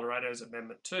with Colorado's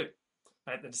Amendment 2.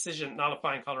 Right, the decision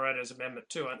nullifying Colorado's Amendment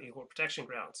 2 on equal protection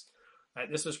grounds. Right,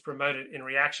 this was promoted in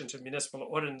reaction to municipal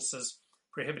ordinances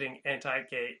prohibiting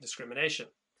anti-gay discrimination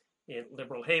in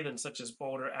liberal havens such as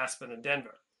Boulder, Aspen, and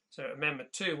Denver. So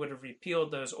Amendment 2 would have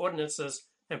repealed those ordinances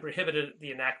and prohibited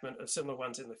the enactment of similar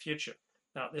ones in the future.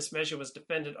 Now, this measure was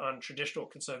defended on traditional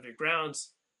conservative grounds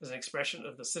as an expression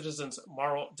of the citizens'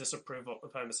 moral disapproval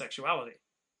of homosexuality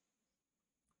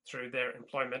through their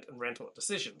employment and rental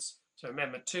decisions. So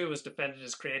Amendment 2 was defended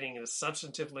as creating a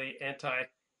substantively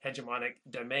anti-hegemonic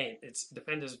domain. Its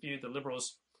defenders viewed the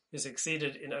liberals who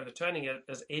succeeded in overturning it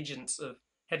as agents of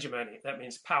hegemony. That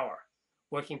means power,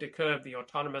 working to curb the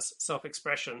autonomous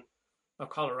self-expression of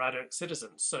Colorado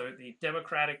citizens. So the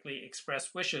democratically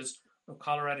expressed wishes of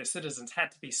Colorado citizens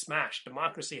had to be smashed.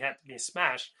 Democracy had to be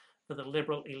smashed for the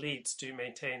liberal elites to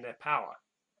maintain their power.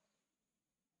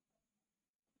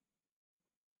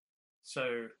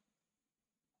 So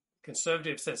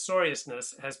conservative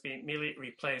censoriousness has been immediately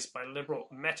replaced by liberal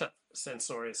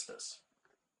meta-censoriousness.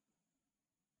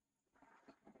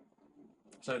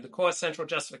 So the court's central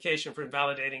justification for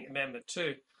invalidating Amendment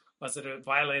 2 was that it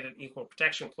violated Equal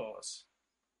Protection Clause.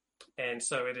 And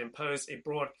so it imposed a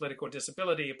broad political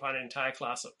disability upon an entire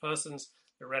class of persons.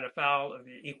 It ran afoul of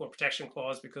the Equal Protection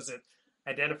Clause because it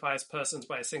identifies persons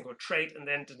by a single trait and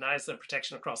then denies them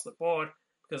protection across the board,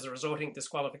 because the resulting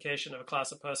disqualification of a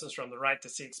class of persons from the right to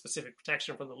seek specific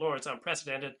protection from the law is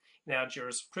unprecedented in our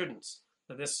jurisprudence.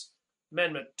 So this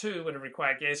Amendment 2 would have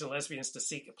required gays and lesbians to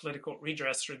seek political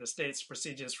redress through the state's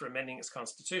procedures for amending its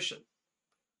constitution.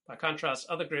 By contrast,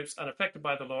 other groups unaffected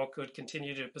by the law could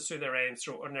continue to pursue their aims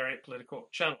through ordinary political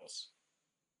channels.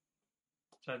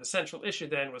 So the central issue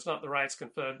then was not the rights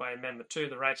conferred by Amendment 2,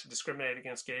 the right to discriminate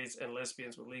against gays and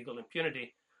lesbians with legal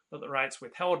impunity, but the rights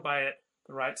withheld by it,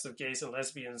 the rights of gays and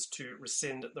lesbians to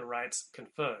rescind the rights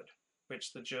conferred,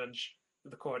 which the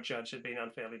court judge had been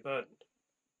unfairly burdened.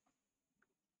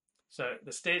 So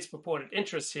the state's purported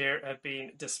interests here have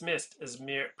been dismissed as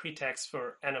mere pretext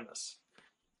for animus.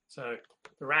 So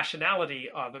the rationality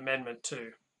of Amendment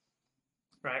 2,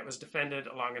 right, was defended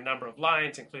along a number of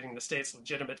lines, including the state's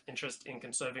legitimate interest in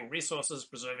conserving resources,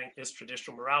 preserving its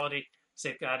traditional morality,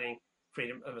 safeguarding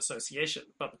freedom of association.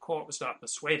 But the court was not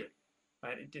persuaded.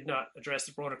 Right? It did not address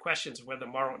the broader questions of whether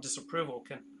moral disapproval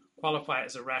can qualify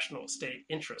as a rational state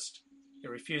interest. It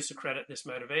refused to credit this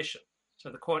motivation. So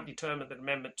the court determined that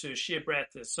Amendment 2's sheer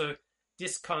breadth is so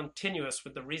discontinuous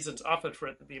with the reasons offered for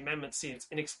it that the amendment seems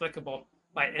inexplicable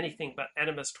by anything but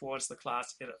animus towards the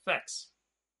class it affects.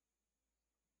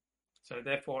 So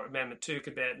therefore, Amendment 2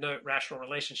 could bear no rational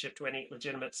relationship to any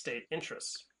legitimate state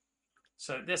interests.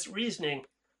 So this reasoning,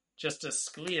 Justice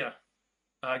Scalia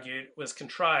argued, was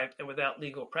contrived and without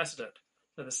legal precedent.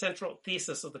 So the central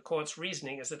thesis of the court's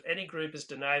reasoning is that any group is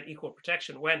denied equal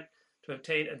protection when, to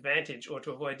obtain advantage or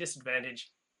to avoid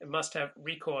disadvantage, it must have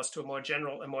recourse to a more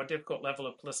general and more difficult level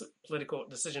of political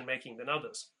decision-making than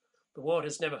others. The world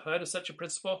has never heard of such a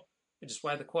principle, which is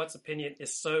why the court's opinion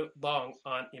is so long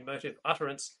on emotive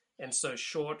utterance and so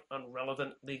short on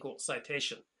relevant legal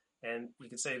citation. And you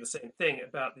can say the same thing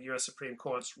about the U.S. Supreme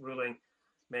Court's ruling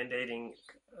mandating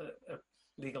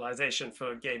legalization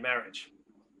for gay marriage.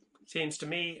 Seems to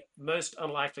me most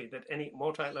unlikely that any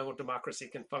multi-level democracy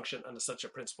can function under such a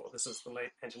principle. This is the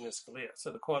late Antonin Scalia.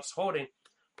 So the court's holding,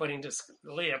 according to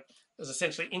Scalia, is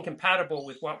essentially incompatible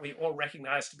with what we all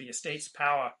recognize to be a state's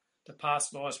power to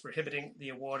pass laws prohibiting the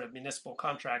award of municipal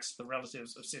contracts to the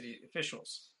relatives of city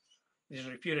officials. It is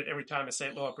refuted every time a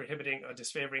state law prohibiting or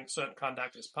disfavoring certain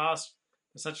conduct is passed,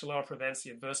 and such a law prevents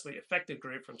the adversely affected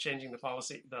group from changing the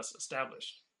policy thus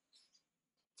established.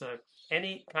 So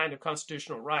any kind of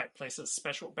constitutional right places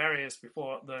special barriers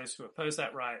before those who oppose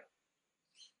that right.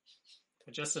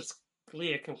 So Justice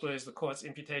Scalia concludes the court's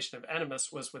imputation of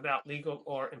animus was without legal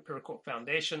or empirical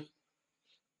foundation.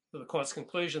 So the court's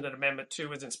conclusion that Amendment 2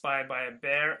 was inspired by a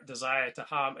bare desire to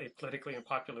harm a politically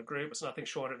unpopular group was nothing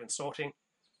short of insulting.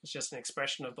 It's just an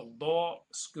expression of the law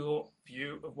school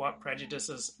view of what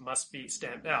prejudices must be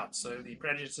stamped out. So the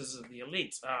prejudices of the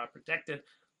elites are protected,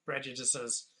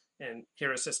 prejudices and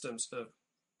hero systems of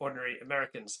ordinary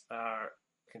Americans are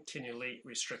continually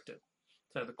restricted.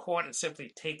 So the court had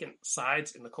simply taken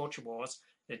sides in the culture wars.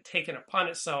 It had taken upon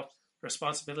itself the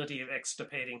responsibility of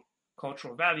extirpating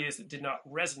cultural values that did not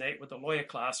resonate with the lawyer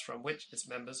class from which its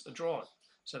members are drawn.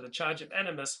 So the charge of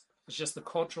animus was just the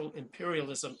cultural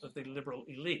imperialism of the liberal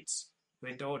elites, who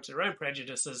indulge their own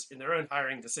prejudices in their own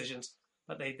hiring decisions,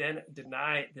 but they then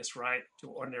deny this right to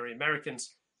ordinary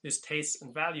Americans whose tastes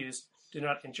and values do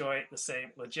not enjoy the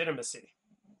same legitimacy.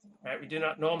 Right? We do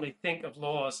not normally think of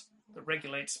laws that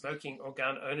regulate smoking or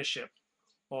gun ownership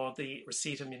or the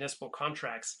receipt of municipal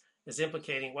contracts as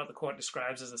implicating what the court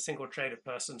describes as a single trait of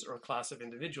persons or a class of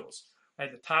individuals. Right?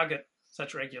 The target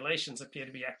such regulations appear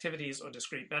to be activities or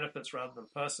discrete benefits rather than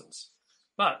persons.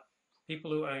 But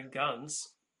people who own guns,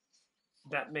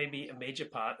 that may be a major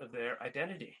part of their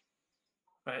identity.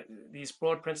 Right? These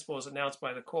broad principles announced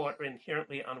by the court are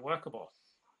inherently unworkable.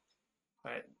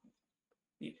 Right?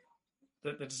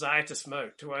 The desire to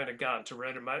smoke, to own a gun, to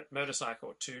ride a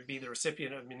motorcycle, to be the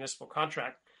recipient of a municipal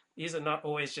contract, these are not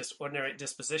always just ordinary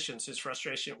dispositions whose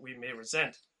frustration we may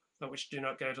resent, but which do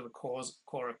not go to the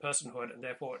core of personhood and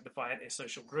therefore define a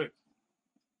social group.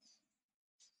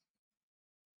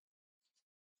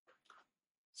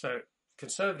 So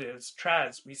conservatives,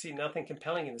 trads, we see nothing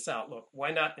compelling in this outlook. Why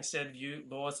not instead view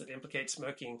laws that implicate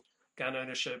smoking, gun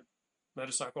ownership,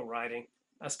 motorcycle riding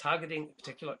as targeting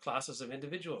particular classes of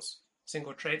individuals,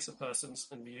 single traits of persons,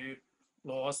 and view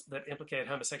laws that implicate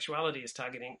homosexuality as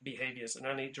targeting behaviors and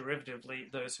only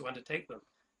derivatively those who undertake them?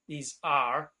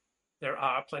 There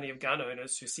are plenty of gun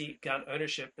owners who see gun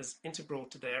ownership as integral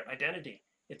to their identity.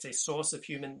 It's a source of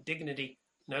human dignity,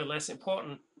 no less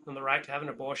important than the right to have an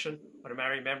abortion or to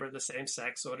marry a member of the same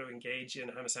sex or to engage in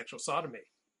homosexual sodomy.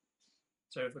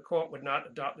 So if the court would not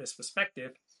adopt this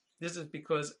perspective, this is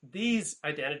because these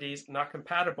identities are not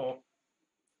compatible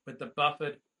with the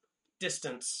buffered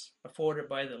distance afforded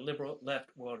by the liberal left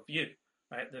worldview.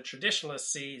 Right? The traditionalist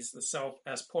sees the self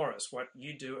as porous. What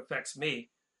you do affects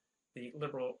me. The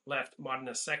liberal left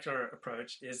modernist secular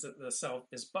approach is that the self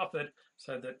is buffered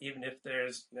so that even if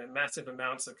there's massive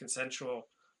amounts of consensual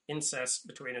incest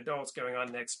between adults going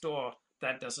on next door,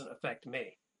 that doesn't affect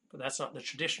me. But that's not the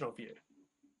traditional view.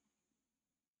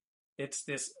 It's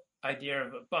this idea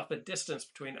of a buffered distance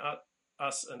between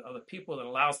us and other people that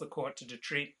allows the court to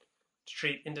treat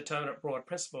indeterminate broad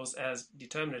principles as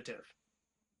determinative.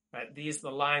 Right? These are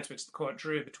the lines which the court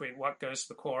drew between what goes to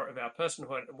the core of our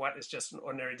personhood and what is just an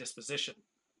ordinary disposition.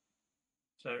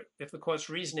 So if the court's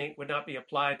reasoning would not be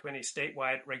applied to any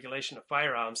statewide regulation of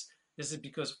firearms, this is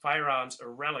because firearms are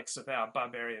relics of our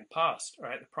barbarian past,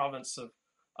 right? The province of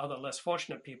other less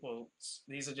fortunate peoples.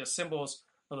 These are just symbols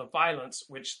of the violence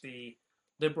which the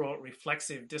liberal,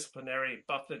 reflexive, disciplinary,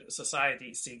 buffered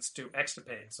society seeks to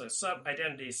extirpate. So some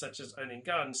identities, such as owning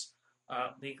guns,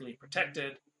 are legally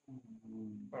protected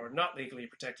or not legally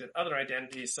protected. Other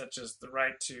identities, such as the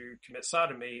right to commit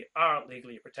sodomy, are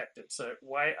legally protected. So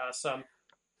why are some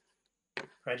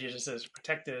prejudices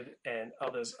protected and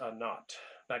others are not?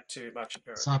 Back to Mark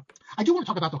Shapiro. So I do want to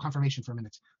talk about the confirmation for a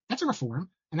minute. That's a reform,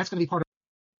 and that's going to be part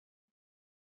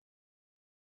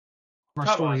of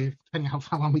our story, depending on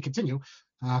how long we continue,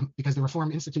 because the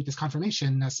Reform institute this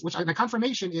confirmation, which the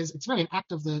confirmation is, it's really an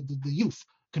act of the youth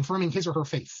confirming his or her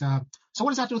faith. So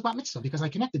what does that do with Bat Mitzvah? Because I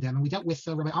connected them, and we dealt with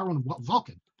Rabbi Aaron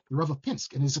Volkin, the Rav of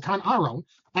Pinsk, and his Zakan Aaron,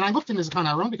 and I looked in his Zakan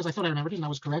Aaron because I thought I remembered it, and I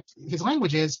was correct. His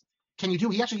language is,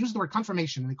 he actually uses the word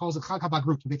confirmation, and he calls it Chag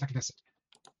HaBagrut to Beit HaKnesset.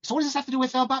 So what does this have to do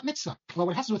with Bat Mitzvah? Well,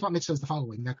 what it has to do with Bat Mitzvah is the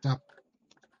following, that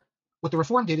what the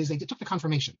Reform did is they took the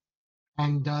confirmation,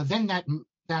 and then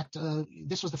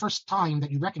this was the first time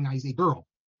that you recognized a girl.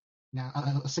 Now,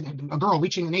 a girl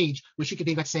reaching an age where she could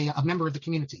be, let's say, a member of the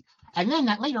community. And then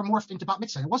that later morphed into Bat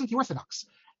Mitzvah. It wasn't the Orthodox.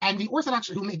 And the Orthodox,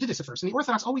 who did this at first, and the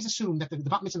Orthodox always assumed that the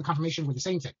Bat Mitzvah and the confirmation were the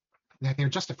same thing, that they're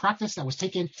just a practice that was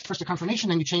taken first to confirmation,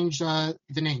 then you changed the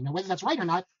name. Now, whether that's right or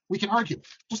not, we can argue.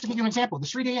 Just to give you an example, the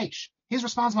Sri H, his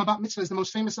response on Bat Mitzvah is the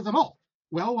most famous of them all.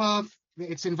 Well,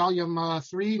 it's in volume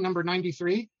 3, number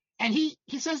 93. And he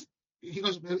says, he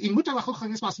goes, he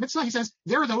says,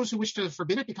 there are those who wish to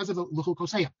forbid it because of the Luchul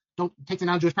Koseya. Don't take the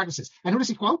non-Jewish practices. And who does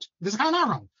he quote? The Zakan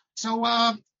Aaron. So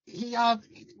the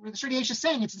Sri H is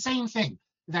saying it's the same thing.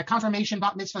 That confirmation,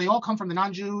 Bat Mitzvah, they all come from the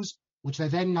non-Jews, which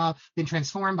have then been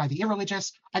transformed by the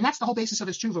irreligious. And that's the whole basis of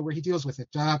his tshuva, where he deals with it.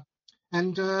 So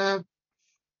the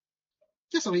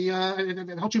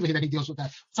whole tshuva that he deals with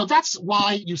that. So that's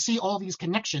why you see all these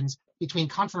connections between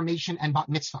confirmation and Bat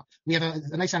Mitzvah. We have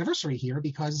a nice anniversary here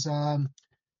because I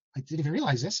didn't even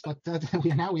realize this, but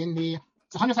we are now in the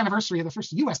 100th anniversary of the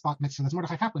first U.S. Bat Mitzvah. That's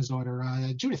Mordechai Kaplan's daughter,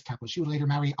 Judith Kaplan. She would later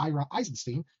marry Ira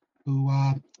Eisenstein, who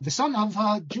the son of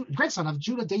grandson of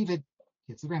Judah David.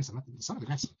 It's the grandson, not the son of the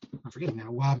grandson. I'm forgetting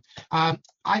now.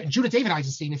 Judah David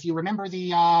Eisenstein. If you remember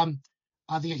he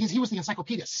was the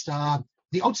encyclopedist.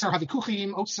 The Otsar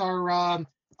Havikuchim, Otsar.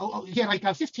 He had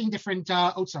like 15 different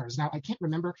Otsars. Now I can't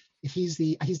remember if he's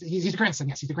the grandson.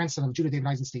 Yes, he's the grandson of Judah David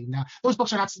Eisenstein. Now those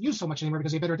books are not used so much anymore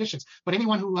because they have better editions. But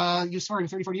anyone who used Sfarim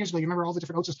 30, 40 years ago, you remember all the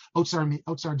different Otsars,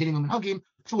 Otsar, Dinim, and Hagim,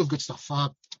 full of good stuff.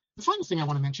 The final thing I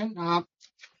want to mention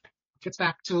gets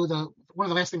back to one of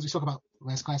the last things we spoke about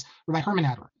last class, Rabbi Herman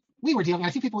Adler. We were dealing,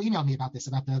 I think people emailed me about this,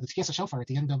 about the Tkiasa Shofar at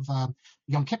the end of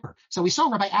Yom Kippur. So we saw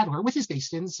Rabbi Adler with his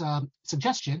Beis-Din's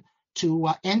suggestion to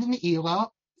end the Ne'ilah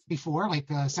before, like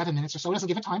 7 minutes or so. It doesn't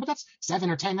give a time, but that's 7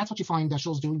 or 10. That's what you find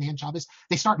shuls doing. They end Shabbos.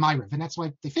 They start Ma'ariv, and that's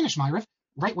why they finish Ma'ariv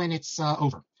right when it's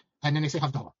over. And then they say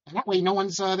Havdalah. And that way, they don't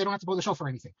have to blow the shofar or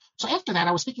anything. So after that,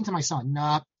 I was speaking to my son,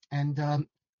 and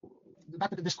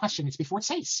about this question, it's before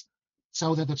Tzeis.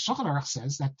 So the Shulchan Aruch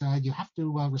says that you have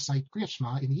to recite Kriyat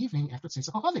Shema in the evening after Tzeis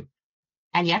HaKohavim.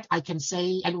 And yet I can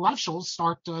say, and a lot of shuls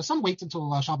start, some wait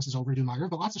until Shabbos is over to do Ma'ariv,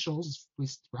 but lots of shuls, where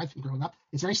I've been growing up,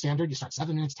 it's very standard. You start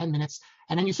 7 minutes, 10 minutes,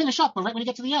 and then you finish up, but right when you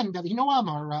get to the end, or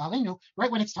Aleinu, right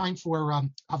when it's time for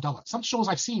Havdalah. Some shuls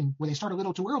I've seen where they start a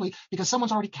little too early because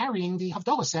someone's already carrying the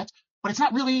Havdalah set, but it's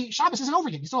not really, Shabbos isn't over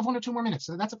yet. You still have 1 or 2 more minutes,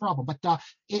 so that's a problem. But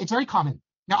it's very common.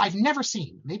 Now, I've never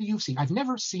seen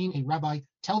a rabbi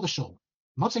tell the shul,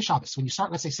 Motzei Shabbos, when you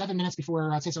start, let's say 7 minutes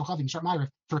before Tzeitzei Chavim, you start Ma'ariv,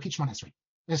 to repeat Shema Esrei.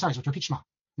 Sorry, to repeat Shema.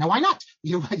 Now, why not?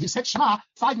 You said Shema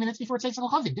 5 minutes before Tzeitzei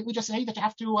Chavim. Didn't we just say that you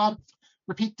have to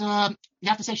repeat, you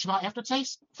have to say Shema after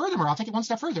Tzeis? Furthermore, I'll take it one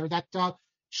step further, that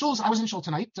shuls, I was in shul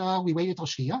tonight, we waited till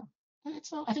Shkia.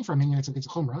 It's, I think for a minyan, it's a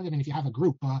chumrah. I mean, if you have a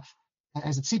group,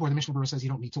 as at Tzibor, the Mishnah Berurah says you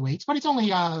don't need to wait, but it's only,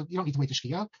 you don't need to wait to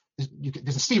Shkia.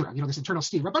 There's a stira, this internal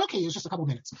stira, but okay, it's just a couple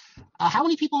minutes. How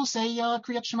many people say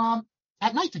Kriyat Shema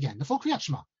at night again, the full Kriyat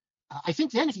Shema? I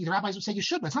think then if the rabbis would say you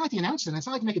should, but it's not like the announcement, it's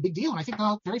not like you make a big deal, and I think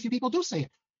very few people do say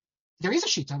it. There is a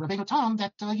shita, Rabbeinu Tam,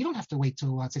 that you don't have to wait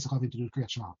till Tzeitzei Chavim to do Kriyat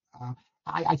Shema.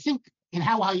 I think in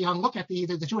how I look at the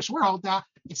Jewish world,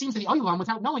 it seems that the Olam,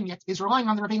 without knowing it, is relying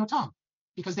on the Rabbeinu Tam,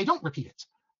 because they don't repeat it.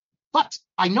 But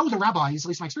I know the rabbis, at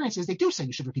least my experience is, they do say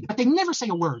you should repeat it, but they never say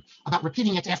a word about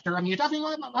repeating it after. I mean, you're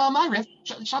davening Ma'ariv,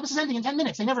 Shabbos is ending in 10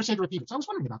 minutes. They never say to repeat it. So I was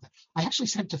wondering about that. I actually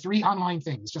sent to 3 online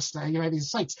things, just these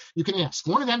sites you can ask.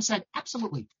 One of them said,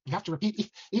 absolutely, you have to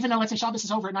repeat, even though let's say Shabbos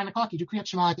is over at 9 o'clock, you do Kriyat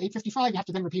Shema at 8:55, you have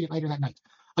to then repeat it later that night.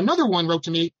 Another one wrote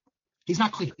to me, he's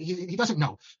not clear, he doesn't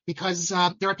know, because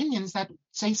there are opinions that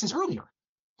say it says earlier,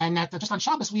 and that just on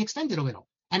Shabbos we extend it a little.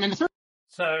 And then the third.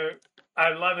 So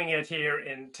I'm loving it here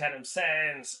in Tenem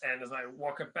Sands, and as I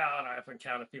walk about, I often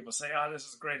encounter people say, oh, this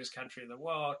is the greatest country in the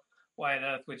world. Why on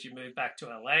earth would you move back to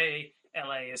LA?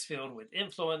 LA is filled with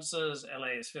influences.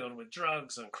 LA is filled with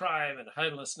drugs and crime and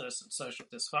homelessness and social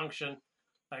dysfunction.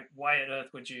 Like, why on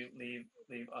earth would you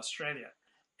leave Australia?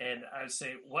 And I would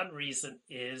say one reason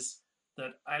is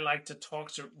that I like to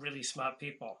talk to really smart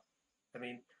people. I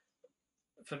mean,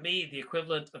 for me, the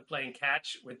equivalent of playing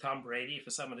catch with Tom Brady, for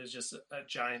someone who's just a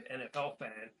giant NFL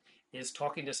fan, is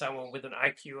talking to someone with an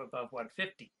IQ above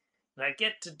 150. And I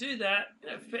get to do that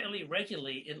fairly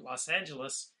regularly in Los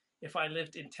Angeles. If I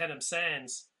lived in Tenem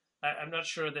Sands, I'm not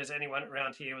sure there's anyone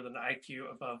around here with an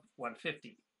IQ above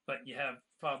 150. But you have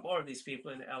far more of these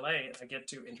people in LA, and I get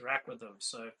to interact with them.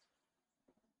 So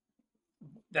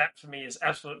that, for me, is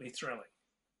absolutely thrilling.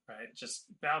 Right, just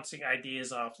bouncing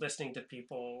ideas off, listening to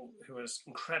people who are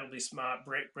incredibly smart,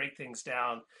 break things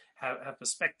down, have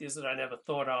perspectives that I never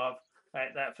thought of.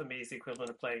 Right, that for me is the equivalent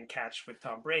of playing catch with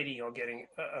Tom Brady or getting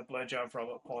a blowjob from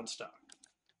a porn star.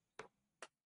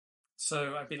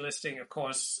 So I've been listening, of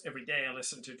course, every day. I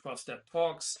listen to 12-Step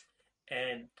Talks,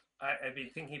 and I've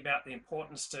been thinking about the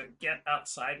importance to get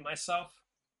outside myself.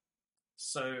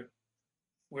 So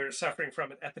we're suffering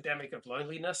from an epidemic of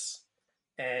loneliness.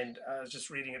 And I was just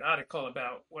reading an article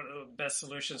about one of the best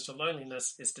solutions to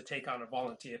loneliness is to take on a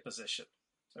volunteer position.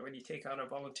 So when you take on a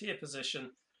volunteer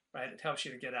position, right, it helps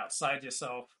you to get outside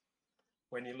yourself.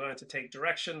 When you learn to take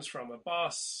directions from a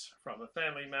boss, from a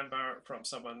family member, from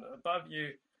someone above you,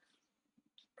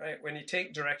 right, when you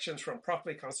take directions from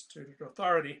properly constituted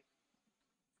authority,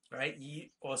 right, you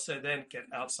also then get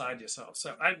outside yourself.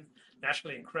 So I'm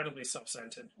naturally incredibly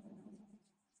self-centered,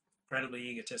 incredibly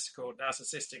egotistical,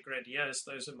 narcissistic, grandiose.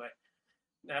 Those are my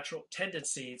natural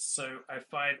tendencies. So I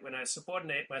find when I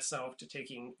subordinate myself to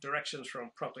taking directions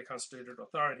from properly constituted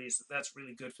authorities, that's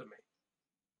really good for me.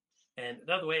 And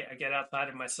another way I get outside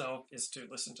of myself is to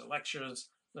listen to lectures,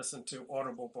 listen to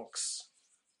audible books,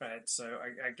 right? So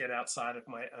I get outside of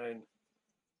my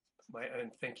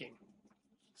own thinking.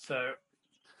 So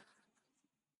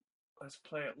let's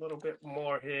play a little bit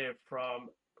more here from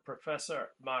Professor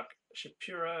Mark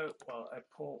Shapiro while I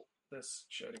pull this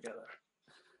show together.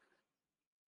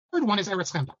 Third one is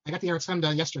Eretz Chemda. I got the Eretz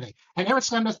Chemda yesterday. And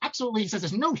Eretz Chemda absolutely says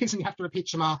there's no reason you have to repeat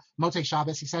Shema Motzei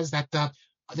Shabbos. He says that the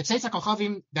Tzeitzei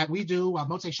Chavim that we do,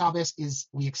 Motzei Shabbos, is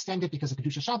we extend it because of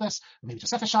Kedusha Shabbos, or maybe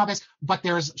Tosefes Shabbos, but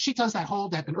there's shitas that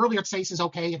hold that an earlier Tzeis is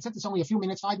okay, and since it's only a few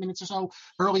minutes, 5 minutes or so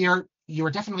earlier, you're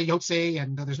definitely Yotzei,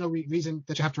 and there's no reason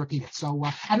that you have to repeat it. So,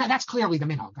 and that's clearly the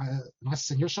minhag.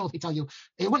 Unless in your show they tell you,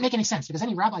 it wouldn't make any sense, because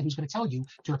any rabbi who's going to tell you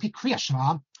to repeat Kriya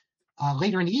Shema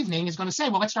later in the evening is going to say,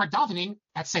 well, let's start davening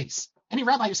at Tzeis. Any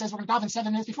rabbi who says we're going to daven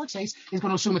 7 minutes before Tzeis is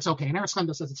going to assume it's okay, and Eretz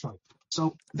Chemda says it's fine.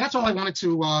 So that's all I wanted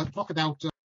to talk about.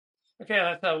 Okay,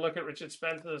 let's have a look at Richard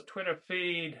Spencer's Twitter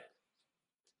feed.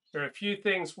 There are a few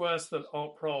things worse than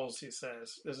alt proles, he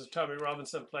says. This is Toby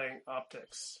Robinson playing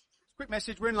optics. Quick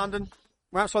message, we're in London.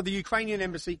 We're outside the Ukrainian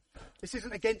embassy. This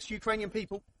isn't against Ukrainian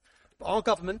people, but our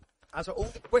government, as are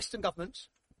all Western governments,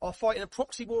 are fighting a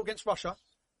proxy war against Russia.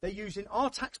 They're using our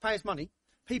taxpayers' money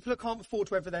people that can't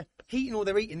afford whether they're heating or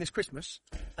they're eating this Christmas,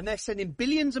 and they're sending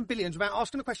billions and billions without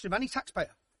asking the question of any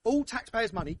taxpayer, all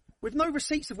taxpayers' money, with no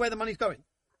receipts of where the money's going.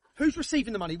 Who's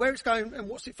receiving the money, where it's going, and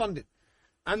what's it funded?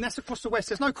 And that's across the West.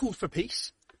 There's no call for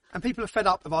peace, and people are fed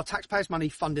up of our taxpayers' money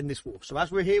funding this war. So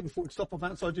as we're here, we thought we'd stop off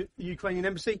outside the Ukrainian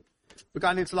embassy. We're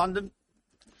going into London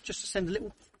just to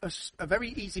send a very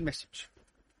easy message.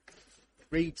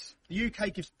 Reads, the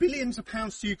UK gives billions of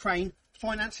pounds to Ukraine,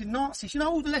 financing Nazis. You know,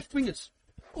 all the left-wingers,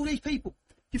 all these people.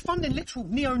 You're funding literal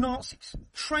neo-Nazis,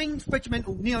 trained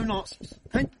regimental neo-Nazis,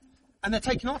 okay? And they're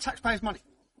taking our taxpayers' money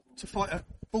to fight a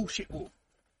bullshit war.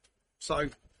 So,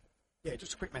 yeah,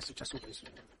 just a quick message, that's all it is.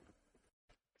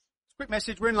 Quick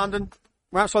message, we're in London,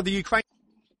 we're outside the Ukraine.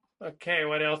 Okay,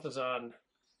 what else is on?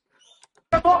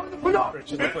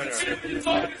 Richard Twitter.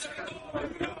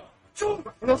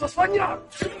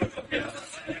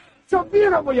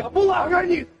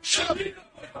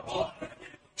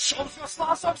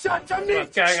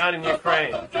 What's going on in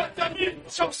Ukraine?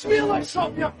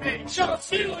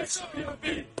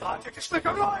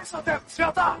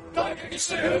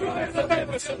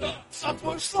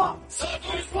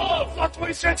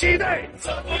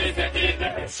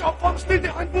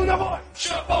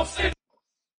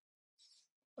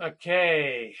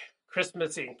 Okay,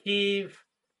 Christmas in Kyiv.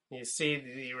 You see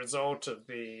the result of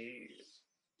the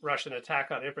Russian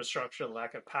attack on infrastructure,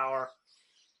 lack of power.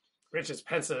 Richard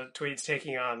Spencer tweets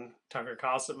taking on Tucker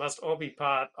Carlson. It must all be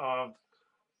part of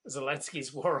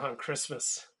Zelensky's war on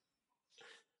Christmas.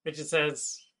 Richard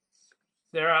says,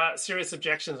 there are serious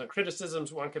objections and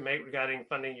criticisms one can make regarding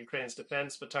funding Ukraine's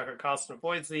defense, but Tucker Carlson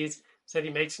avoids these. Said he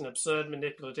makes an absurd,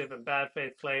 manipulative, and bad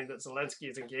faith claim that Zelensky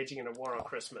is engaging in a war on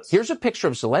Christmas. Here's a picture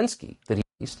of Zelensky that he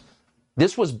released.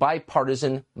 This was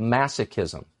bipartisan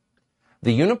masochism.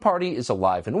 The Uniparty is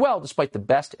alive and well, despite the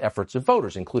best efforts of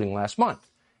voters, including last month.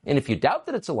 And if you doubt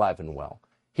that it's alive and well,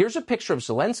 here's a picture of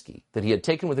Zelensky that he had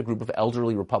taken with a group of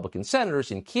elderly Republican senators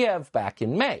in Kiev back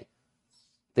in May.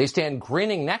 They stand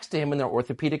grinning next to him in their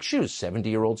orthopedic shoes,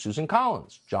 70-year-old Susan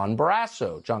Collins, John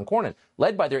Barrasso, John Cornyn,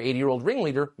 led by their 80-year-old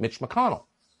ringleader, Mitch McConnell.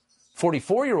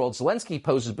 44-year-old Zelensky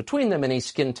poses between them in a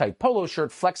skin-tight polo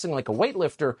shirt, flexing like a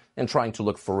weightlifter and trying to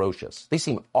look ferocious. They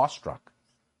seem awestruck.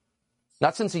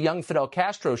 Not since a young Fidel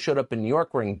Castro showed up in New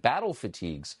York wearing battle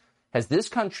fatigues has this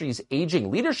country's aging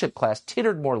leadership class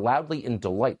tittered more loudly in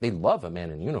delight. They love a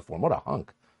man in uniform. What a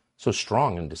hunk. So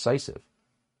strong and decisive.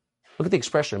 Look at the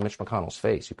expression on Mitch McConnell's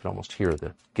face. You can almost hear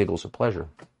the giggles of pleasure.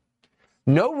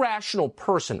 No rational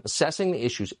person assessing the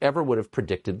issues ever would have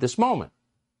predicted this moment.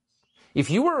 If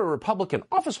you were a Republican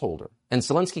office holder and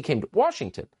Zelensky came to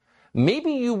Washington,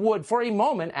 maybe you would, for a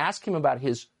moment, ask him about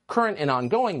his current and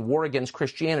ongoing war against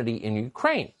Christianity in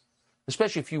Ukraine,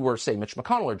 especially if you were, say, Mitch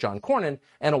McConnell or John Cornyn,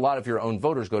 and a lot of your own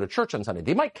voters go to church on Sunday.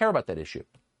 They might care about that issue.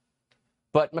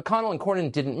 But McConnell and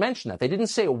Cornyn didn't mention that. They didn't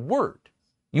say a word.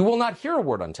 You will not hear a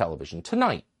word on television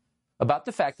tonight about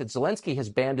the fact that Zelensky has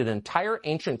banned an entire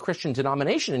ancient Christian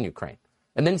denomination in Ukraine,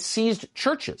 and then seized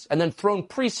churches, and then thrown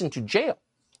priests into jail.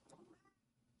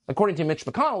 According to Mitch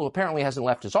McConnell, who apparently hasn't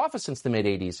left his office since the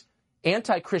mid-'80s,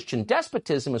 anti-Christian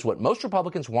despotism is what most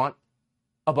Republicans want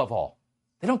above all.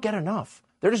 They don't get enough.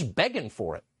 They're just begging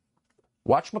for it.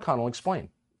 Watch McConnell explain.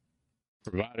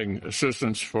 Providing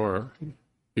assistance for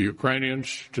the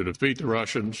Ukrainians to defeat the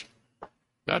Russians,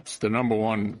 that's the number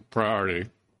one priority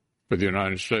for the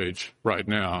United States right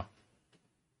now,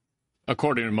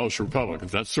 according to most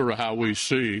Republicans. That's sort of how we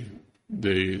see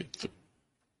the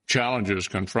challenges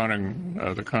confronting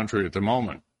the country at the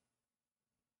moment.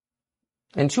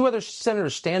 And two other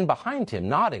senators stand behind him,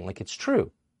 nodding like it's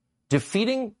true.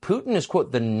 Defeating Putin is,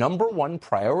 quote, the number one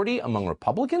priority among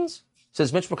Republicans,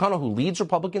 says Mitch McConnell, who leads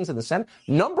Republicans in the Senate.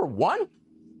 Number one?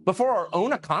 Before our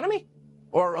own economy?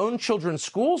 Or our own children's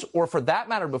schools? Or for that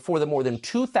matter, before the more than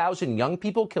 2,000 young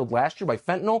people killed last year by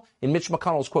fentanyl in Mitch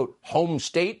McConnell's, quote, home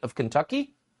state of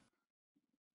Kentucky?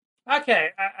 Okay,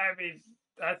 I mean,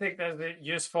 I think there's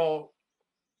useful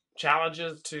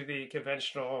challenges to the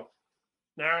conventional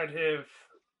narrative.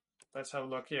 Let's have a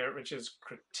look here, which is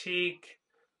critique.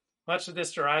 Much of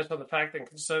this derives from the fact that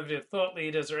conservative thought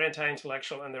leaders are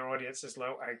anti-intellectual and their audience is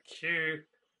low IQ.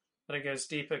 But it goes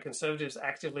deeper. Conservatives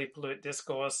actively pollute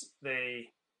discourse.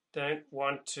 They don't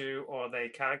want to or they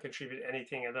can't contribute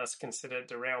anything and thus consider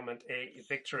derailment a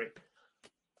victory.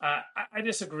 I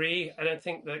disagree. I don't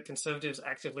think that conservatives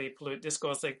actively pollute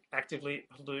discourse. They actively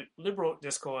pollute liberal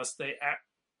discourse. They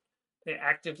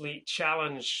actively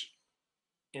challenge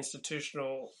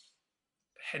institutional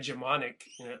hegemonic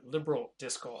liberal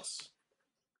discourse.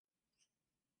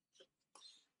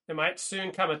 There might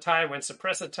soon come a time when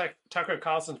suppressing Tucker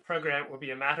Carlson's program will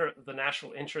be a matter of the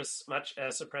national interests, much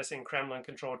as suppressing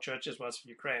Kremlin-controlled churches was for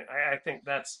Ukraine. I think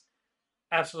that's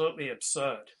absolutely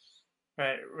absurd.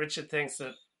 Right? Richard thinks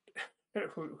that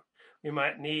we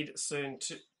might need soon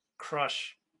to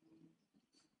crush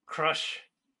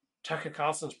Tucker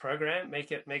Carlson's program,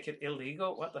 make it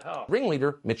illegal. What the hell?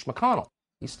 Ringleader Mitch McConnell.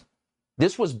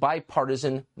 This was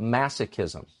bipartisan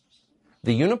masochism.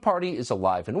 The Uniparty is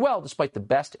alive and well, despite the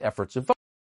best efforts of voters.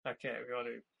 Okay, we want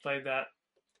to play that.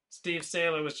 Steve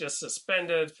Saylor was just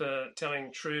suspended for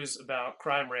telling truths about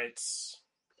crime rates.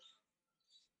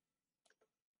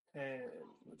 And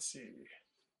let's see.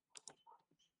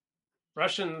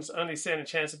 Russians only stand a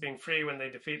chance of being free when they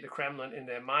defeat the Kremlin in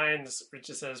their minds.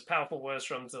 Richard says, powerful words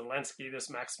from Zelensky. This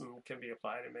maximum can be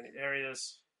applied in many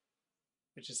areas.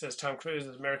 Richard says, Tom Cruise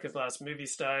is America's last movie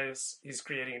star. He's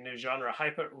creating a new genre,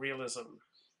 hyper-realism.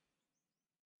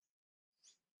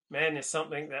 Man is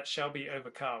something that shall be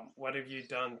overcome. What have you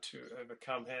done to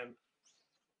overcome him?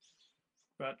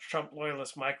 But Trump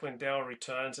loyalist Mike Lindell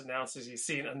returns, announces he's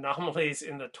seen anomalies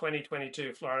in the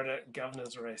 2022 Florida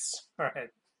governor's race. All right.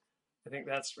 I think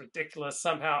that's ridiculous.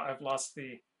 Somehow I've lost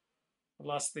the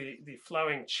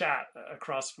flowing chat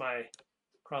across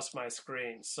my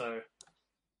screen. So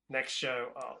next show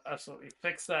I'll absolutely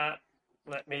fix that.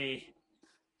 Let me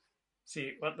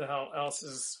see what the hell else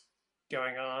is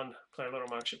going on. Play a little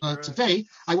Mark Shapiro. Today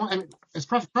I want as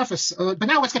preface, but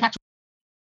now let's get back to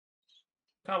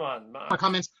Come on, Mark. our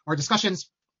comments, our discussions,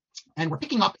 and we're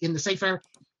picking up in the Sefer.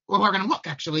 Well, we're going to look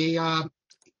actually.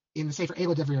 In the Sefer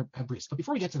Eila Devrei Bris. But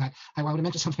before we get to that, I want to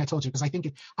mention something I told you, because I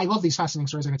think I love these fascinating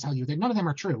stories I'm going to tell you. None of them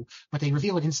are true, but they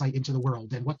reveal an insight into the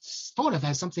world and what's thought of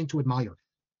as something to admire.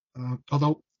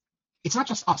 Although it's not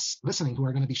just us listening who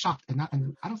are going to be shocked, and I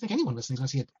don't think anyone listening is going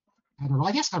to see it admirable.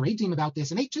 I've asked our raid team about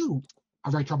this, and they too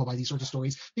are very troubled by these sorts of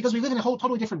stories, because we live in a whole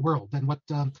totally different world than what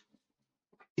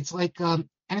it's like. And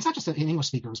it's not just in English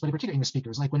speakers, but in particular English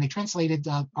speakers. Like when they translated,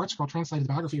 ArtScroll translated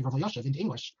the biography of Rav Elyashiv into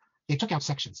English, they took out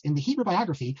sections. In the Hebrew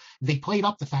biography, they played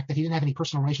up the fact that he didn't have any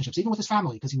personal relationships, even with his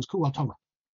family, because he was Kulal Torah.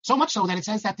 So much so that it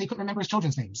says that they couldn't remember his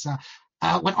children's names.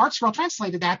 When ArtScroll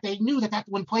translated that, they knew that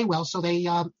wouldn't play well, so they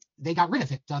got rid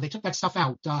of it. They took that stuff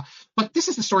out. But this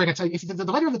is the story I tell you. If the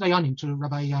letter of the Dayanim to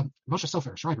Rabbi Moshe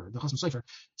Sofer, Schreiber, the Chasam Sofer,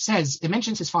 says, it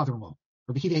mentions his father-in-law,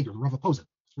 Rabbi Akiva Eiger, Rav Opoza.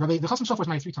 The Chasam Sofer was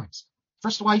married 3 times.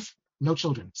 First wife, no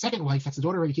children. Second wife, that's the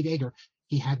daughter of Rabbi Akiva Eiger,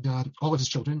 he had all of his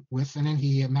children with, and then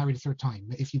he married a 3rd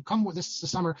time. If you come with this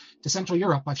summer to Central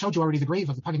Europe, I've showed you already the grave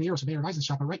of the Panimiros of Meir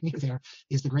Eisenshop, but right near there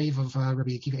is the grave of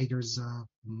Rabbi Akiva Eiger's,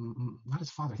 not his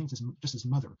father, I think it's just his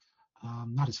mother.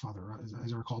 Not his father,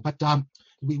 as I recall. But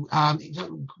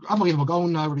unbelievable.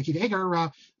 Going Rabbi Akiva Eiger,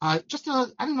 I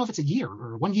don't know if it's a year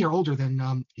or 1 year older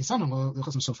than his son-in-law, the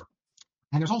Chasam Sofer.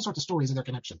 And there's all sorts of stories of their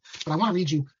connection. But I want to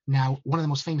read you now one of the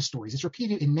most famous stories. It's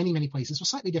repeated in many, many places with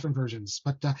slightly different versions.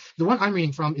 But the one I'm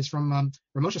reading from is from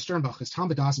Ramosha Sternbach, it's Tom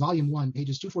Badas, Volume 1,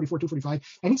 pages 244,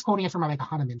 245. And he's quoting it from Rabbi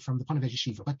Kahaneman from the Ponevezh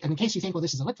Yeshiva. But in case you think, well,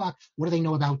 this is a Litvak, what do they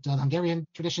know about the Hungarian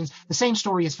traditions? The same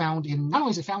story is found in, not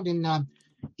only is it found in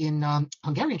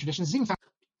Hungarian traditions, it's even found.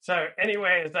 So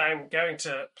anyway, as I'm going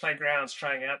to playgrounds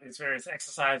trying out these various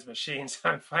exercise machines,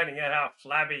 I'm finding out how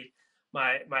flabby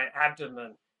my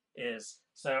abdomen is.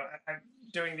 So I'm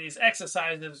doing these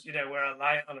exercises, where I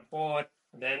lie on a board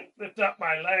and then lift up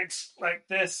my legs like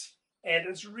this. And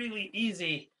it's really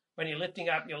easy when you're lifting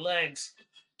up your legs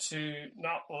to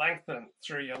not lengthen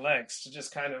through your legs, to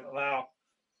just kind of allow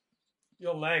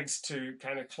your legs to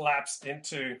kind of collapse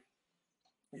into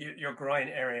your groin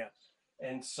area.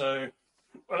 And so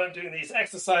when I'm doing these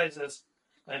exercises,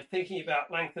 I'm thinking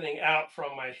about lengthening out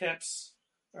from my hips,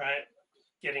 right?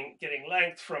 Getting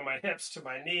length from my hips to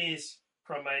my knees,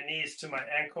 from my knees to my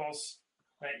ankles,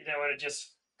 right? You don't want to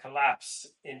just collapse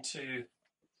into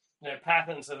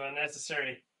patterns of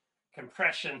unnecessary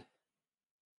compression,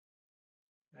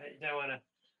 right? You don't want to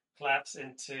collapse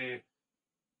into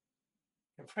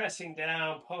compressing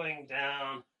down, pulling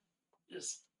down,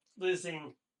 just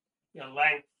losing your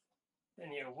length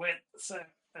and your width. So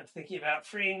I'm thinking about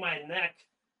freeing my neck,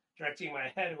 directing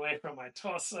my head away from my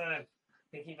torso,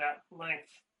 thinking about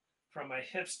length from my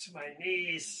hips to my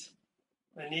knees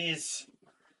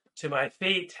to my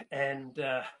feet, and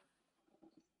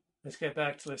let's get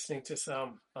back to listening to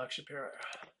some Mark Shapiro.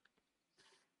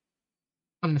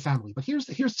 In the family, but here's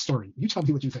the story. You tell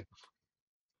me what you think.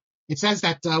 It says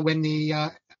that when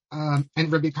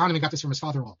and Rabbi Kahaneman got this from his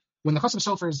father-in-law, when the Chasam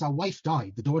Sofer's wife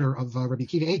died, the daughter of Rabbi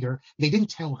Akiva Eiger, they didn't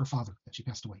tell her father that she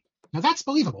passed away. Now that's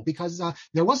believable because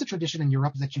there was a tradition in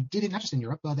Europe that you didn't, not just in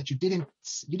Europe, that you didn't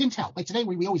tell. Like today,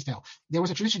 we always tell. There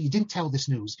was a tradition you didn't tell this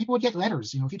news. People would get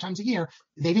letters, a few times a year.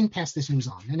 They didn't pass this news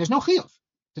on, and there's no chiyuv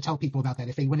to tell people about that.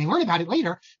 When they learn about it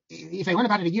later, if they learn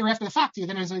about it a year after the fact, then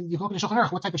you look at the Shulchan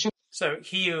Aruch, what type of shit. So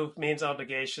chiyuv means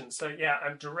obligation. So yeah,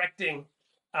 I'm directing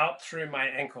out through my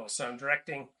ankles. So I'm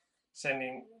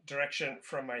sending direction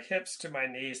from my hips to my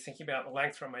knees, thinking about the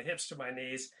length from my hips to my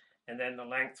knees, and then the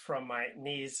length from my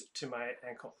knees to my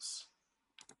ankles.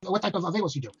 What type of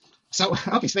avelos you do? So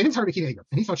they didn't tell Rabbi Akiva Eiger,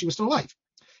 and he thought she was still alive.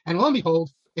 And lo and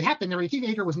behold, it happened that Rabbi Akiva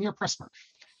Eiger was near Pressburg,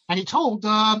 and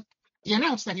he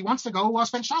announced that he wants to go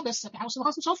spend Shabbos at the house of the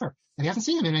Chasam Sofer, and he hasn't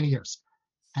seen him in many years.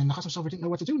 And the Chasam Sofer didn't know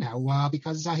what to do now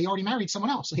because he already married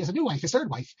someone else. So he has a new wife, his third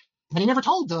wife, and he never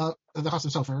told the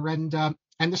Chasam Sofer.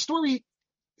 And the story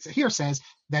here says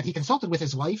that he consulted with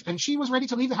his wife, and she was ready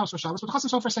to leave the house for Shabbos, but the Chasam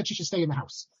Sofer said she should stay in the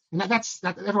house. And that's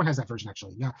everyone has that version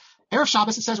actually. Yeah, Erev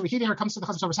Shabbos, it says Rabbi Akiva Eiger comes to the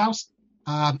Chasam Sofer's house.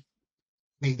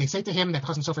 They say to him that the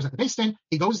Chasam Sofer is at the Beis Din.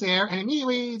 He goes there, and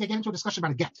immediately they get into a discussion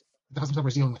about a get that the Chasam Sofer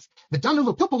is dealing with. The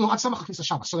Danulu Pilpulu ad Samach Chisa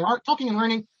Shabbos. So they are talking and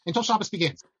learning until Shabbos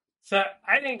begins. So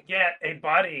I didn't get a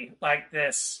body like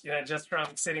this, just from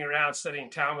sitting around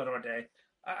studying Talmud all day.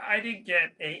 I didn't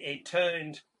get a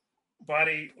toned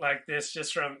body like this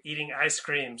just from eating ice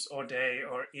creams all day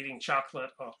or eating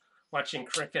chocolate or watching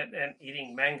cricket and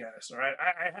eating mangoes. All right,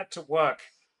 I had to work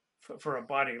for a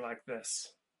body like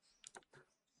this.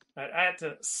 I had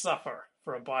to suffer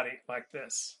for a body like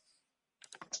this.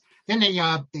 Then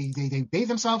they bathe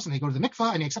themselves and they go to the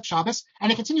mikvah and they accept Shabbos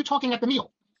and they continue talking at the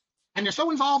meal. And they're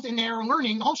so involved in their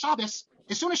learning the whole Shabbos.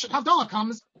 As soon as Havdalah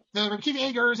comes, the Rabbi Akiva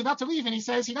Eiger is about to leave, and he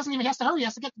says he doesn't even have to hurry. He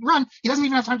has to run. He doesn't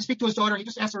even have time to speak to his daughter. He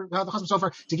just asks her, the Chasam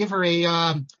Sofer, to give her a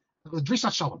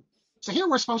Drisat Shalom. So here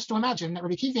we're supposed to imagine that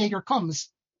Rabbi Akiva Eiger comes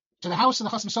to the house of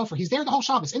the Chasam Sofer. He's there the whole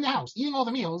Shabbos, in the house, eating all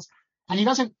the meals, and he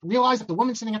doesn't realize that the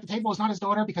woman sitting at the table is not his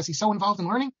daughter because he's so involved in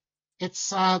learning.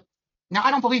 It's now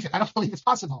I don't believe it. I don't believe it's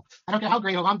possible. I don't care how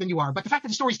great a lamdan you are, but the fact that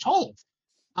the story's told.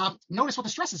 Notice what the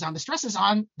stress is on. The stress is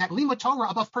on that limud Torah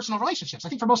above personal relationships. I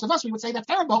think for most of us, we would say that's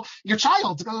terrible. Your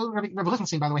child, Rabbi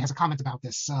Lichtenstein, by the way, has a comment about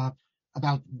this,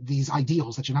 about these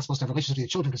ideals that you're not supposed to have relationships with your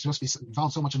children because you're supposed to be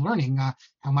involved so much in learning,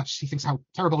 how much he thinks how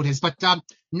terrible it is. But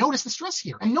notice the stress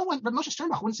here. And no one, Moshe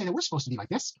Sternbach wouldn't say that we're supposed to be like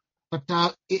this, but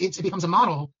it becomes a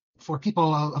model for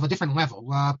people of a different level.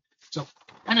 And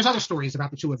there's other stories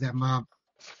about the two of them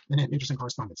in an interesting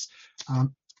correspondence.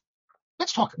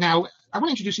 Let's talk now. I want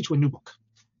to introduce you to a new book.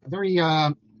 A very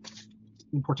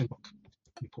important book.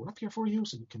 Let me pull it up here for you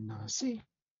so you can see.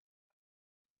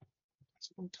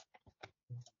 I'll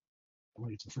go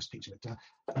to the first page of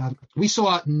it. We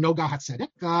saw Noga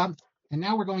HaTzedek, and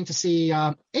now we're going to see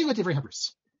Eila Divrei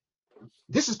Hebrews.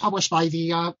 This is published by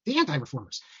the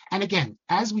anti-reformers. And again,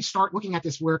 as we start looking at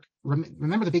this work,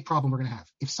 remember the big problem we're going to have.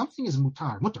 If something is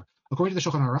mutter, according to the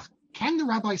Shulchan Aruch, can the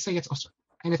rabbis say it's usher?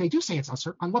 And if they do say it's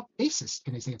usher, on what basis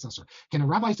can they say it's usher? Can the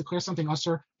rabbis declare something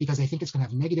usher because they think it's going to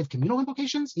have negative communal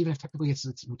implications, even if technically it's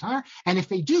mutar? And if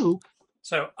they do...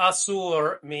 So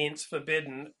asur means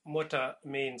forbidden, mutar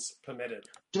means permitted.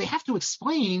 Do they have to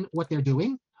explain what they're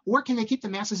doing, or can they keep the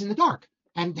masses in the dark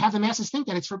and have the masses think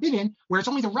that it's forbidden, where it's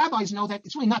only the rabbis know that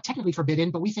it's really not technically forbidden,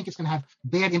 but we think it's going to have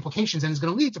bad implications and it's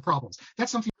going to lead to problems?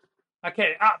 That's something...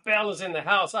 Okay, Art Bell is in the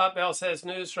house. Art Bell says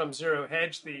news from Zero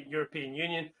Hedge, the European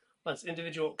Union, wants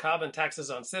individual carbon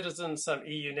taxes on citizens. Some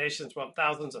EU nations want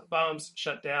thousands of farms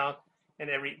shut down, and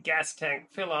every gas tank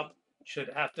fill-up should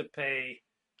have to pay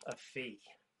a fee.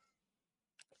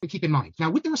 Keep in mind.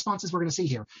 Now, with the responses we're going to see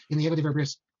here in the Eila Divrei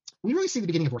Hebrews, we really see the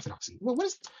beginning of orthodoxy. Well,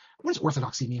 what does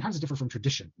orthodoxy mean? How does it differ from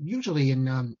tradition? Usually,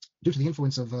 due to the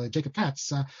influence of Jacob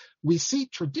Katz, we see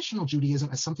traditional Judaism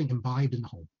as something imbibed in the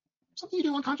home, something you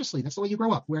do unconsciously. That's the way you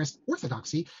grow up. Whereas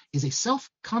orthodoxy is a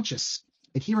self-conscious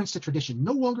adherence to tradition.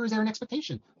 No longer is there an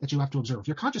expectation that you have to observe.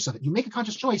 You're conscious of it. You make a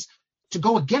conscious choice to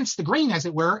go against the grain, as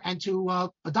it were, and to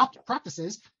adopt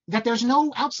practices that there's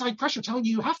no outside pressure telling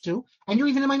you have to, and you're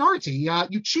even a minority.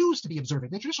 You choose to be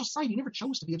observant. In the traditional society, you never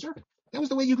chose to be observant. That was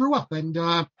the way you grew up,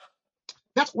 and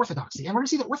that's orthodoxy. And we're going to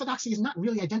see that orthodoxy is not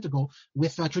really identical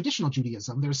with traditional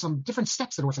Judaism. There's some different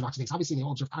steps that orthodoxy takes. Obviously, they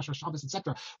all observe Kasher, Shabbos,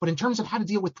 etc. But in terms of how to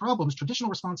deal with problems, traditional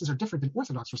responses are different than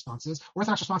Orthodox responses.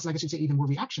 Orthodox responses, I guess you'd say, even more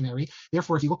reactionary.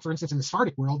 Therefore, if you look, for instance, in the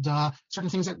Sephardic world, certain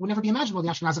things that would never be imaginable in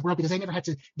the Ashkenazic world because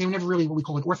they were never really what we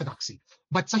call an orthodoxy.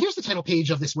 But so here's the title page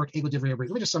of this work, Eila Divrei Hebrews.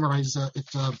 Let me just summarize it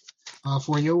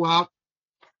for you. Well,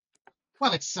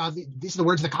 it's these are the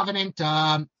words of the covenant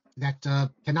that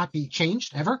cannot be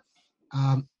changed ever.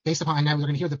 Based upon, and now we're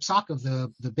going to hear the psak of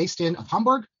the Beis Din of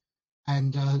Hamburg,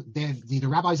 and the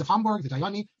rabbis of Hamburg, the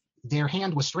Dayani, their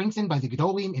hand was strengthened by the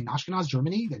Gedolim in Ashkenaz,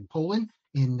 Germany, in Poland,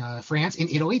 in France, in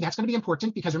Italy. That's going to be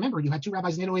important because remember, you had two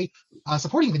rabbis in Italy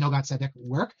supporting the Nogat Tzedek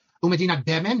work. Umedinat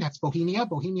Bemen, that's Bohemia.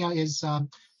 Bohemia is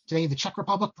today the Czech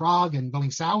Republic, Prague, and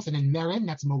going south. And in Merin,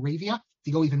 that's Moravia. If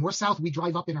you go even more south, we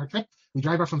drive up in our trip. We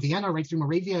drive up from Vienna right through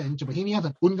Moravia into Bohemia,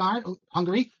 then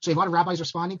Hungary. So you have a lot of rabbis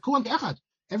responding. Kulam Echad.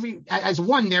 As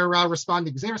one, they're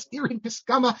responding. Zeres Irin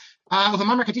Piskama of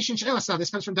Amamar Kadishin She'elasa. This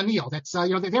comes from Daniel. That's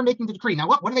they're making the decree. Now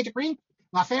what are they decreeing?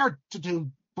 Lafer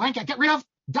to blanket, get rid of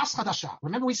Das Hadasha.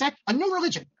 Remember we said a new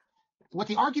religion. What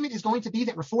the argument is going to be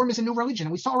that reform is a new religion.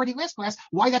 And we saw already last class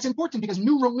why that's important, because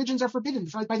new religions are forbidden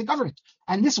by the government.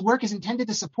 And this work is intended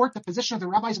to support the position of the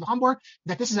rabbis of Hamburg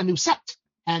that this is a new sect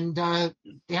and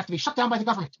they have to be shut down by the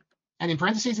government. And in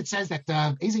parentheses, it says that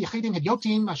Ezi Yechidim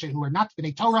Hedyotim, who are not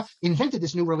B'nai Torah, invented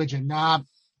this new religion.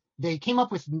 They came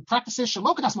up with practices,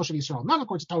 Shalokadas Moshe Yisrael, not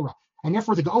according to Torah. And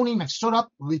therefore the Gaonim have stood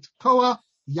up, Litkoa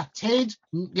Yated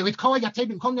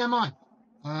B'nkom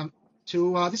Ne'aman.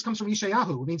 This comes from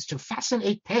Yeshayahu. It means to fasten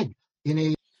a peg in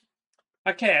a.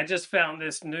 Okay, I just found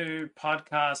this new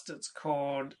podcast. It's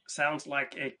called Sounds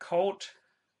Like a Cult.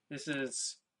 This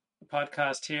is a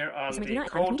podcast here on the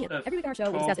cult of Every week on our show,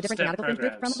 we discuss a different fanatical fringe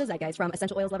group from the zeitgeist, from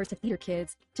essential oils lovers to theater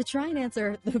kids, to try and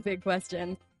answer the big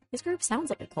question. This group sounds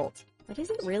like a cult, but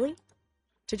is it really?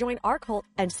 To join our cult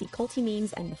and see culty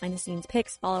memes and behind-the-scenes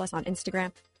pics, follow us on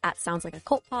Instagram at Sounds Like a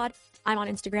Cult Pod. I'm on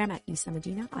Instagram at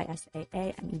Isaamudina,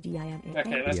 ISAAMUDINA.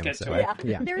 Okay, let's get to it.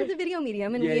 Yeah. There is a video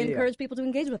medium, and we encourage people to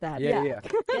engage with that. Yeah.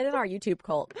 Get in our YouTube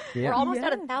cult. Yeah. We're almost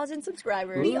at 1,000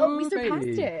 subscribers. We surpassed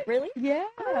it. Really? Yeah.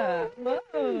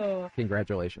 Whoa.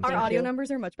 Congratulations. Our audio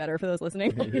numbers are much better for those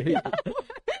listening.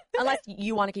 Unless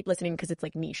you want to keep listening because it's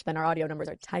like niche, then our audio numbers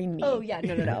are tiny. Oh yeah,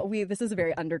 no. This is a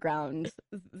very underground.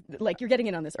 Like you're getting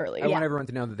in on this early. I want everyone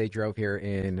to know that they drove here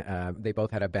in. They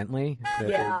both had a Bentley.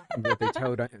 That they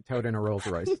towed in a Rolls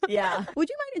Royce. Yeah. Would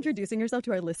you mind introducing yourself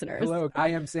to our listeners? Hello, I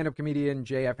am stand-up comedian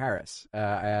J.F. Harris.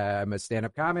 I'm a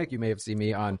stand-up comic. You may have seen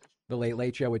me on The Late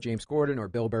Late Show with James Corden or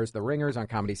Bill Burr's The Ringers on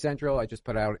Comedy Central. I just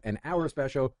put out an hour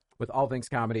special with All Things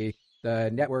Comedy,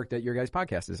 the network that your guys'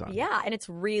 podcast is on. Yeah, and it's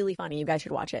really funny. You guys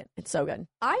should watch it. It's so good.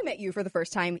 I met you for the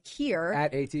first time here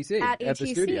at ATC, at the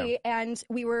studio, and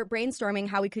we were brainstorming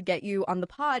how we could get you on the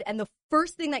pod. And the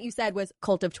first thing that you said was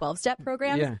Cult of 12-Step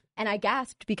programs. Yeah. And I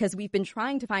gasped because we've been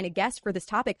trying to find a guest for this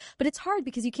topic, but it's hard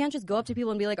because you can't just go up to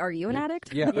people and be like, "Are you an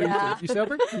addict?" Yeah. You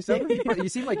sober? You sober? You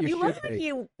seem like you should be.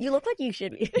 You look like you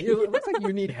should be. You look like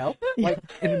you need help, like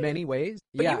in many ways.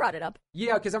 But you brought it up.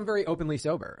 Yeah, because I'm very openly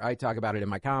sober. I talk about it in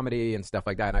my comedy and stuff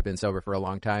like that, and I've been sober for a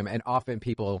long time. And often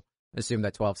people assume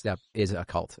that 12-Step is a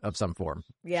cult of some form,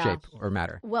 shape, or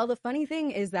matter. Well, the funny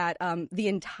thing is that the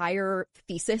entire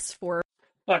thesis for...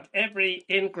 Look, every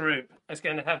in-group is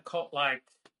going to have cult-like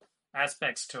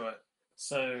aspects to it.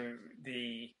 So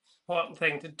the important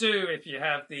thing to do if you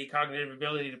have the cognitive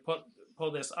ability to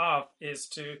pull this off is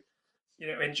to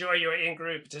enjoy your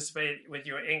in-group, participate with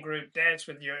your in-group, dance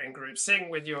with your in-group, sing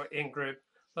with your in-group,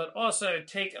 but also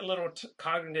take a little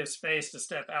cognitive space to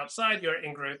step outside your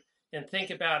in-group and think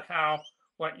about how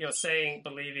what you're saying,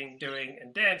 believing, doing,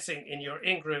 and dancing in your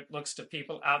in-group looks to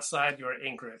people outside your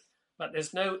in-group. But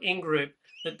there's no in-group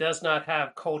that does not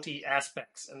have culty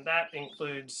aspects, and that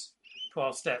includes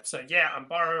 12 steps. So yeah, I'm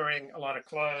borrowing a lot of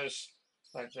clothes.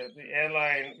 Like the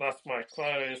airline left my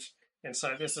clothes, and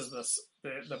so this is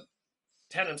the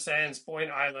Tenem Sands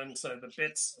Boyne Island, so the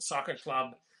Bits Soccer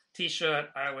Club T-shirt.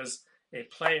 I was a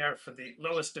player for the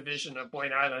lowest division of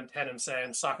Boyne Island Tenem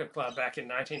Sands Soccer Club back in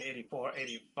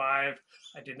 1984-85. I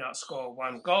did not score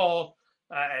one goal.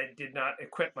 I did not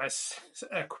acquit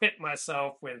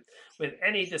myself with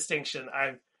any distinction.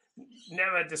 I've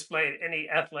never displayed any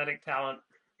athletic talent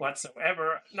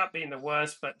whatsoever, not being the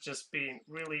worst, but just being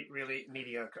really, really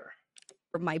mediocre.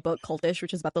 My book, Cultish,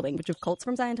 which is about the language of cults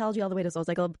from Scientology all the way to Soul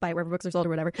Cycle, buy wherever books are sold or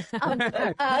whatever.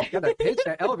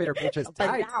 That elevator pitch is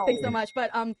tight. Thanks so much.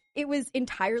 But it was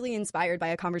entirely inspired by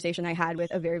a conversation I had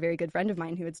with a very, very good friend of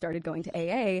mine who had started going to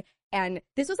AA. And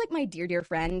this was like my dear, dear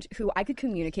friend who I could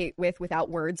communicate with without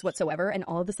words whatsoever. And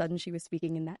all of a sudden she was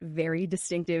speaking in that very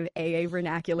distinctive AA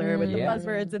vernacular with the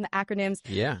buzzwords and the acronyms.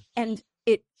 Yeah. And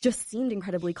it just seemed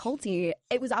incredibly culty.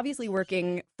 It was obviously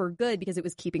working for good because it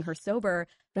was keeping her sober.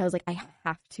 But I was like, I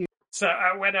have to. So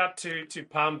I went up to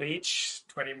Palm Beach,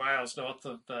 20 miles north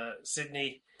of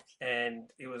Sydney, and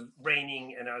it was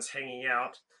raining, and I was hanging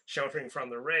out, sheltering from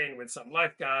the rain with some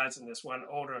lifeguards. And this one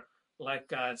older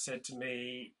lifeguard said to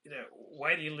me,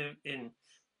 why do you live in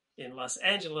Los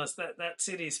Angeles? That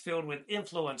city is filled with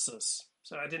influencers.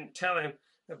 So I didn't tell him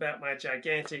about my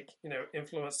gigantic,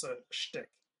 influencer shtick.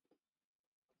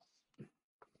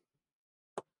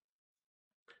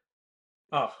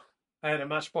 Oh, I had a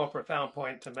much more profound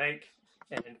point to make,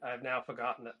 and I've now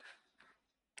forgotten it.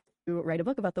 You write a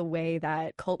book about the way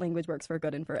that cult language works for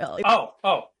good and for ill.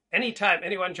 Oh, anytime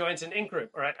anyone joins an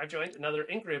in-group, all right, I've joined another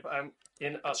in-group. I'm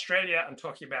in Australia. I'm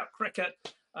talking about cricket.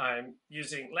 I'm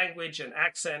using language and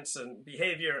accents and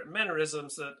behavior and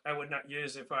mannerisms that I would not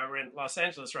use if I were in Los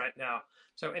Angeles right now.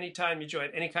 So anytime you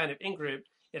join any kind of in-group,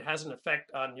 it has an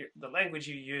effect on the language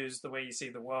you use, the way you see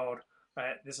the world,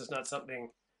 right? This is not something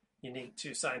unique to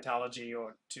Scientology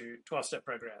or to 12-step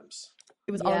programs.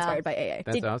 It was all inspired by AA.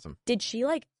 That's awesome. Did she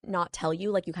not tell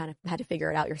you, you kind of had to figure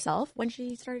it out yourself when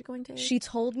she started going to AA? She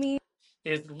told me.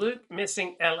 Is Luke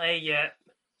missing LA yet?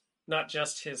 Not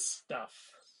just his stuff.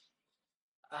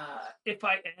 If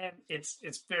I am, it's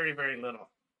very, very little.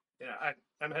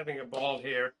 I'm having a ball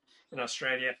here in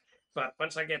Australia, but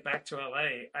once I get back to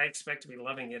LA, I expect to be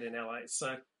loving it in LA.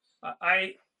 So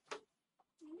I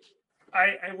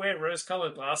wear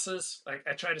rose-colored glasses.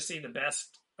 I try to see the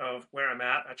best of where I'm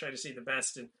at. I try to see the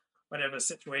best in whatever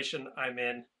situation I'm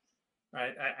in.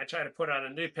 Right? I try to put on a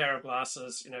new pair of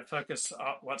glasses. Focus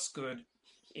on what's good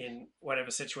in whatever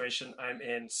situation I'm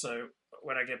in. So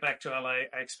when I get back to LA,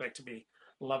 I expect to be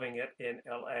loving it in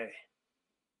LA.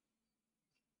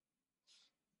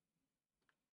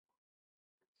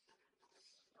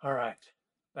 All right,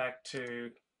 back to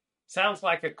sounds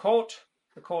like a cult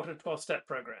of 12-step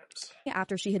programs.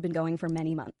 After she had been going for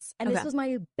many months. And this was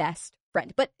my best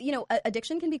friend. But,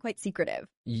 addiction can be quite secretive.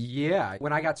 Yeah.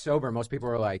 When I got sober, most people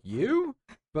were like, you?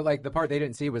 But the part they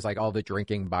didn't see was all the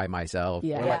drinking by myself.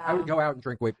 Yeah. Or, I would go out and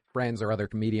drink with friends or other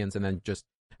comedians, and then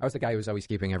I was the guy who was always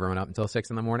keeping everyone up until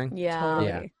 6 a.m. Yeah.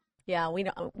 Totally. Yeah,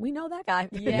 we know that guy.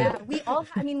 Yeah. we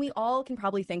all can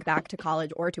probably think back to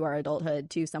college or to our adulthood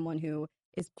to someone who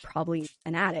is probably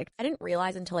an addict. I didn't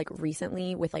realize until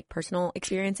recently with personal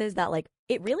experiences that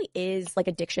it really is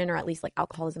addiction, or at least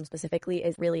alcoholism specifically,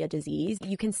 is really a disease.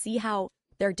 You can see how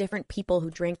there are different people who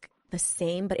drink the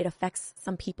same, but it affects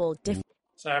some people differently.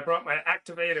 So I brought my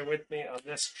activator with me on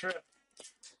this trip,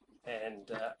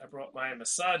 and I brought my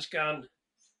massage gun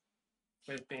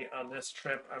with me on this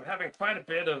trip. I'm having quite a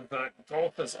bit of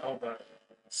golfer's elbow,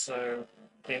 so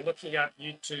been looking up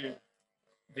YouTube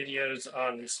videos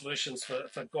on solutions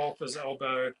for golfer's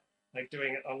elbow,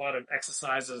 doing a lot of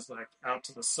exercises out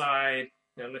to the side,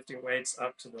 lifting weights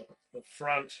up to the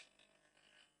front.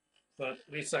 But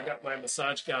at least I got my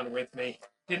massage gun with me.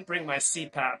 Didn't bring my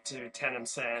CPAP to Tenem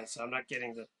Sands, so I'm not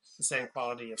getting the same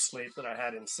quality of sleep that I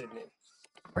had in Sydney.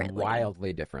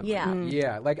 Wildly different. Yeah.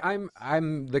 Yeah.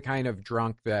 I'm the kind of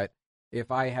drunk that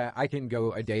if I can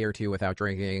go a day or two without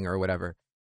drinking or whatever.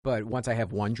 But once I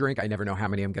have one drink, I never know how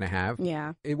many I'm going to have.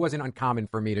 Yeah. It wasn't uncommon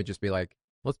for me to just be like,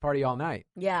 let's party all night.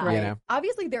 Yeah. Right.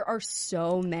 Obviously, there are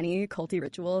so many culty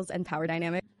rituals and power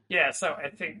dynamics. Yeah, so I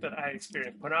think that I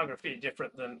experience pornography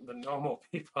different than normal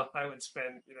people. I would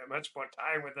spend much more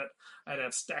time with it. I'd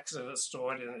have stacks of it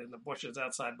stored in the bushes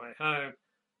outside my home.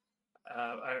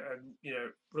 I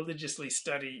religiously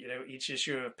study each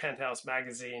issue of Penthouse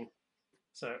magazine.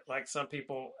 So some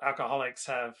people, alcoholics,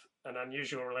 have an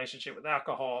unusual relationship with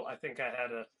alcohol. I think I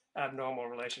had an abnormal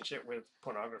relationship with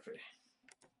pornography.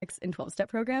 In 12-step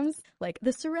programs, like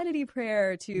the Serenity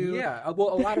Prayer to... Yeah,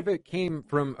 well, a lot of it came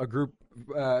from a group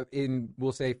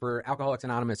we'll say for Alcoholics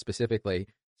Anonymous specifically,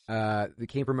 it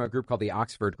came from a group called the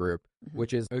Oxford Group,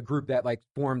 which is a group that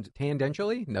formed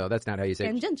tangentially. No, that's not how you say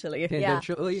it. Tangentially.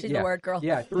 Tangentially. Yeah. She's the word girl.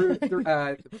 Yeah, through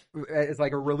it's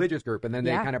like a religious group, and then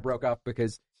they kind of broke up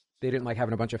because they didn't like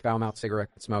having a bunch of foul-mouthed cigarette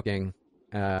smoking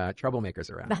troublemakers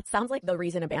around. That sounds like the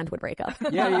reason a band would break up.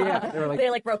 Yeah. They were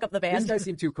they broke up the band. These guys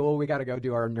seem too cool. We got to go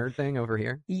do our nerd thing over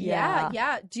here.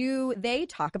 Yeah. Do they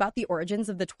talk about the origins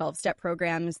of the 12-step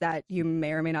programs that you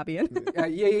may or may not be in?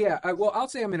 Yeah. Well, I'll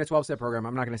say I'm in a 12-step program.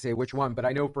 I'm not going to say which one, but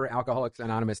I know for Alcoholics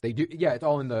Anonymous, they do. Yeah, it's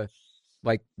all in the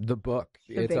book.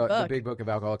 The big book of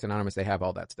Alcoholics Anonymous. They have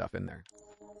all that stuff in there.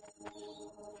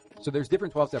 So there's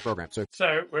different 12-step programs.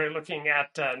 So we're looking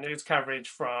at news coverage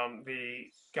from the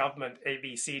government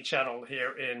ABC channel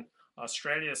here in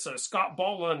Australia. So Scott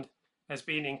Boland has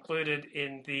been included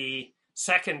in the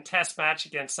second test match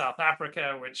against South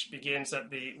Africa, which begins at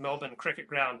the Melbourne Cricket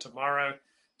Ground tomorrow.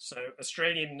 So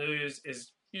Australian news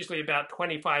is usually about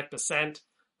 25%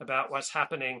 about what's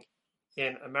happening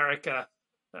in America.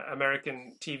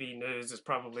 American TV news is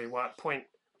probably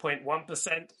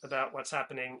 0.1% about what's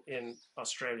happening in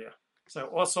Australia. So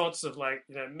all sorts of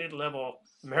mid-level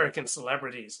American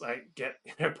celebrities get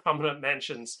prominent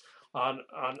mentions on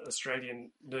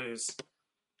Australian news.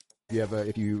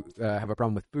 If you have a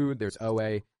problem with food, there's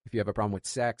OA. If you have a problem with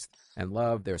sex and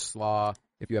love, there's SLAW.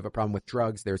 If you have a problem with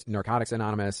drugs, there's Narcotics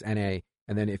Anonymous, NA.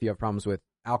 And then if you have problems with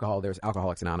alcohol, there's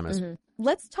Alcoholics Anonymous. Mm-hmm.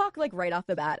 Let's talk like right off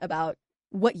the bat about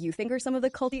what you think are some of the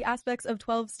culty aspects of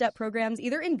 12-step programs,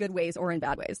 either in good ways or in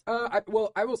bad ways. I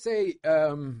will say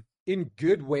in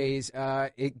good ways,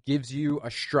 it gives you a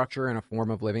structure and a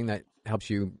form of living that helps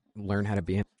you learn how to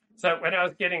be. So when I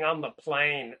was getting on the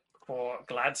plane for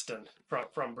Gladstone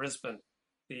from Brisbane,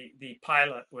 the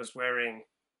pilot was wearing,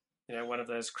 one of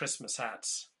those Christmas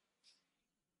hats.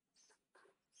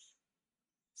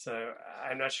 So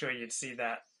I'm not sure you'd see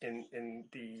that in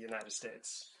the United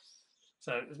States.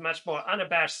 So it's much more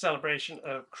unabashed celebration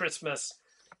of Christmas.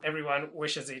 Everyone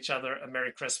wishes each other a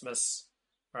Merry Christmas,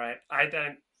 right? I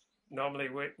don't normally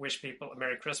wish people a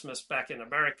Merry Christmas back in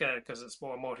America because it's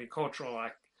more multicultural. I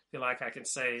feel like I can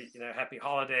say, Happy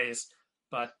Holidays,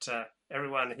 but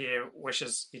everyone here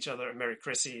wishes each other a Merry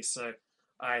Chrissy, so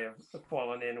I have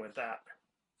fallen in with that.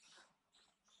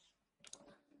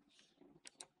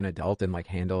 An adult and like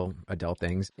handle adult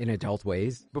things in adult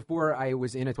ways. Before I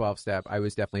was in a 12-step, I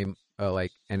was definitely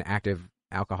like an active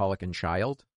alcoholic and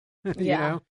child.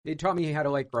 It taught me how to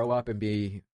like grow up and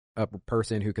be a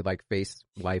person who could like face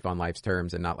life on life's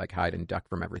terms and not like hide and duck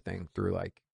from everything through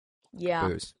like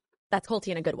booze. That's culty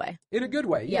in a good way. In a good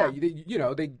way, yeah.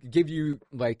 They give you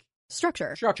like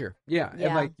structure. Yeah,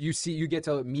 and like you get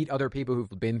to meet other people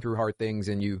who've been through hard things,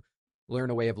 and you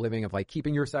learn a way of living of like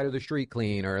keeping your side of the street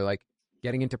clean, or like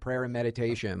getting into prayer and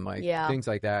meditation, like things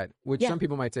like that, which some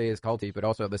people might say is culty, but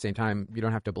also at the same time, you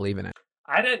don't have to believe in it.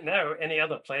 I don't know any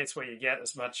other place where you get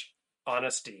as much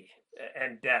honesty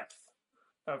and depth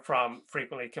from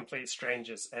frequently complete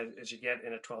strangers as you get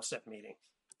in a 12-step meeting.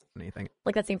 Anything.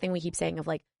 Like that same thing we keep saying of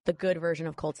like the good version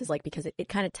of cults is like because it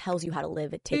kind of tells you how to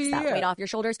live. It takes that weight off your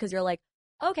shoulders because you're like,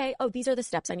 okay, these are the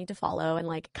steps I need to follow, and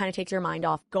like kind of takes your mind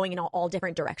off going in all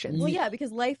different directions. Well, yeah,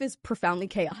 because life is profoundly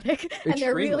chaotic and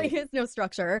there really is no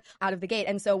structure out of the gate.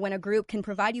 And so when a group can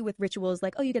provide you with rituals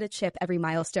like, you get a chip every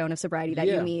milestone of sobriety that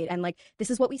you meet, and like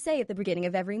this is what we say at the beginning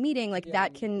of every meeting, like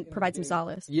that can provide some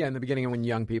solace. Yeah, in the beginning when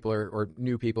young people or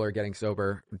new people are getting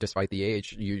sober, despite the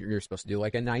age, you're supposed to do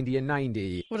like a 90 and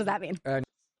 90. What does that mean?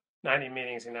 90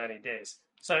 meetings in 90 days.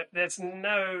 So there's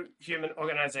no human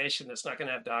organization that's not going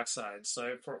to have dark sides.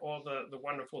 So for all the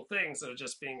wonderful things that are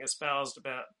just being espoused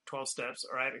about 12 steps,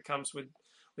 all right, it comes with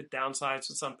downsides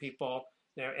for some people.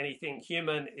 Anything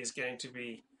human is going to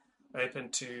be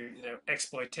open to,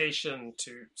 exploitation,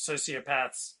 to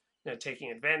sociopaths,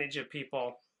 taking advantage of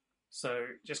people. So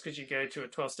just because you go to a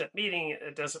 12-step meeting,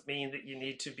 it doesn't mean that you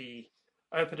need to be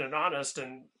open and honest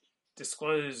and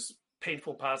disclose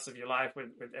painful parts of your life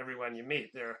with everyone you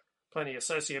meet. There are plenty of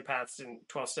sociopaths in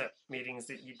 12-step meetings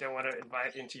that you don't want to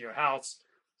invite into your house.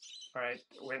 All right.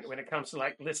 When it comes to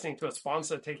like listening to a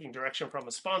sponsor, taking direction from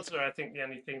a sponsor, I think the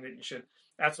only thing that you should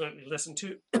absolutely listen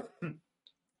to,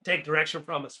 take direction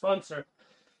from a sponsor,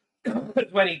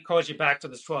 when he calls you back to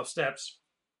the 12 steps,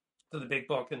 to the big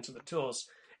book and to the tools.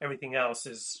 Everything else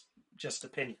is just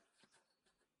opinion.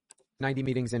 90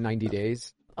 meetings in 90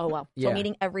 days. Oh, wow. So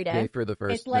meeting every day? Yeah, for the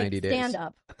first it's like 90 days. Stand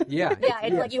up. Yeah.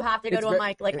 It's like you have to go to a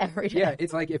mic like every day. Yeah,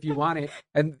 it's like if you want it.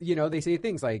 And, they say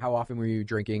things like, how often were you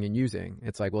drinking and using?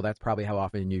 It's like, well, that's probably how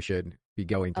often you should be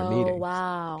going to meetings. Oh,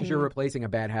 wow. Because you're replacing a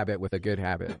bad habit with a good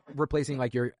habit. Replacing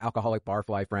like your alcoholic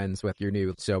barfly friends with your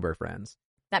new sober friends.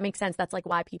 That makes sense. That's like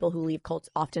why people who leave cults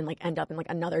often like end up in like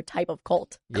another type of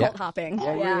cult hopping.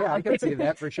 Yeah. I can see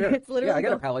that for sure. It's literally I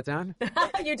got a Peloton.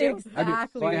 You do?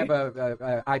 Exactly. I have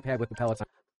a iPad with the Peloton.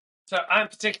 So I'm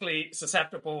particularly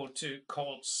susceptible to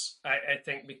cults, I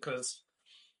think, because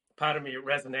part of me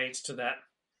resonates to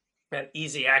that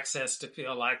easy access to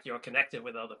feel like you're connected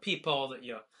with other people, that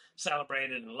you're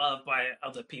celebrated and loved by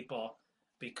other people,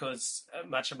 because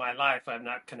much of my life I'm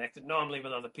not connected normally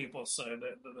with other people. So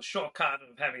the shortcut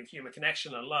of having human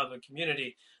connection and love and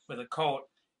community with a cult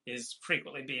is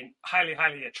frequently being highly,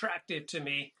 highly attractive to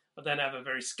me. But then I have a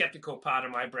very skeptical part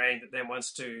of my brain that then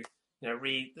wants to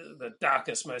read the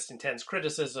darkest, most intense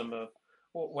criticism of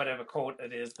whatever cult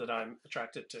it is that I'm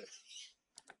attracted to.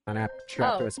 An app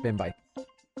strapped to a spin bike.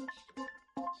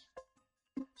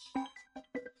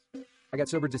 I got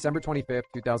sober December 25th,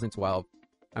 2012.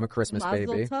 I'm a Christmas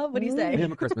baby. What do you say?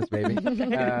 I'm a Christmas baby.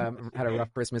 Had a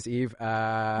rough Christmas Eve.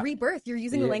 Rebirth. You're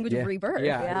using the language of rebirth.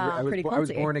 Yeah, I pretty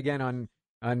was born again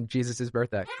on Jesus'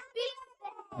 birthday.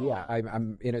 Yeah,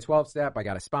 I'm in a 12-step. I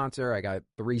got a sponsor. I got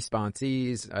 3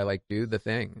 sponsees. I do the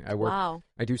thing. I work. Wow.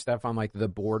 I do stuff on the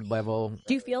board level.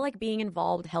 Do you feel like being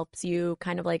involved helps you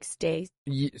kind of stay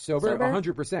sober?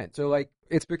 100%. So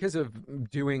it's because of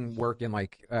doing work in a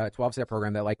 12-step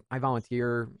program that I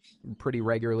volunteer pretty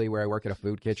regularly where I work at a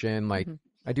food kitchen.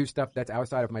 I do stuff that's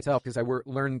outside of myself because I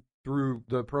learn through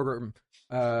the program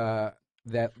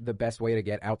that the best way to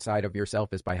get outside of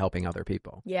yourself is by helping other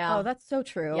people. Yeah. Oh, that's so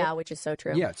true. Yeah, which is so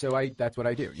true. Yeah, so that's what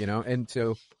I do, and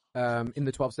so in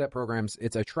the 12-step programs,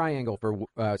 it's a triangle for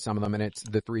some of them, and it's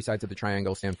the three sides of the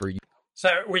triangle stand for. So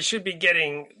we should be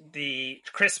getting the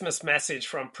Christmas message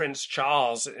from Prince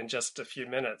Charles in just a few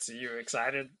minutes. Are you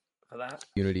excited for that?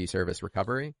 Unity, service,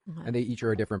 recovery, and they each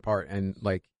are a different part, and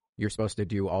like you're supposed to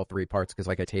do all three parts because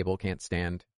like a table can't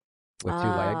stand with two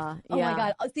legs. Oh my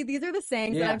God. See, these are the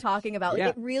sayings that I'm talking about. Like, Yeah.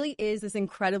 it really is this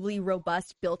incredibly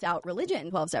robust, built out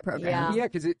religion, 12-step program. Yeah,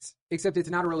 because except it's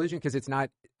not a religion because it's not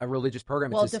a religious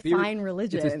program. Well, it's a define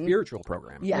religion. It's a spiritual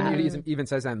program. Yeah. And it even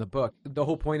says that in the book. The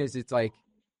whole point is it's like,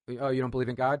 oh, you don't believe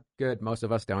in God? Good. Most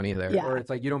of us don't either. Yeah. Or it's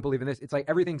like, you don't believe in this. It's like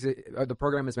everything's, the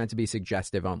program is meant to be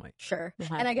suggestive only. Sure.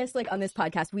 And I guess like on this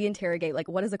podcast, we interrogate like,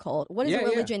 what is a cult? What is a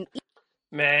religion?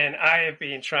 Man, I have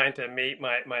been trying to meet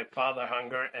my father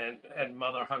hunger and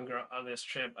mother hunger on this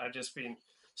trip. I've just been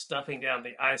stuffing down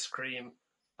the ice cream.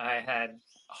 I had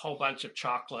a whole bunch of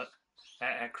chocolate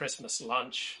at Christmas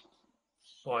lunch.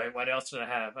 Boy, what else did I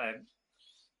have? I had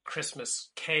Christmas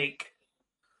cake.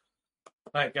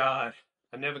 My God,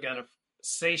 I'm never going to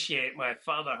satiate my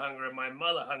father hunger and my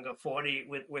mother hunger 40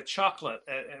 with chocolate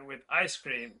and with ice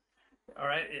cream. All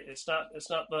right, it's not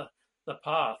the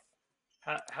path.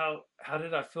 How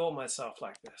did I feel myself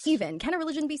like this? Even can a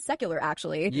religion be secular?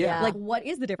 Actually, Yeah. Like, what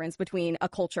is the difference between a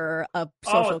culture, a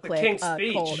social it's the clique, King's a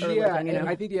Speech. cult, or Yeah, religion? You and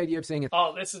know? I think the idea of saying it.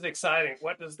 Oh, this is exciting.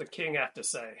 What does the king have to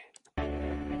say?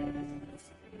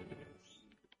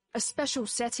 A special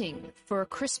setting for a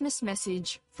Christmas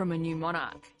message from a new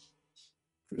monarch.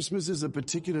 Christmas is a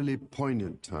particularly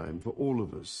poignant time for all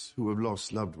of us who have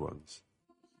lost loved ones.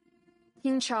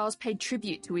 King Charles paid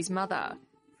tribute to his mother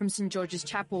from St. George's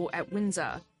Chapel at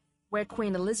Windsor, where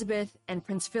Queen Elizabeth and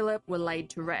Prince Philip were laid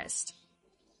to rest.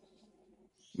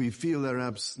 We feel their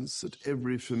absence at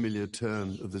every familiar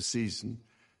turn of the season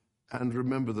and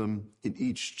remember them in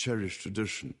each cherished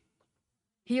tradition.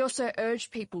 He also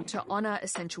urged people to honour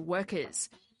essential workers,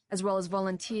 as well as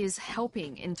volunteers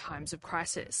helping in times of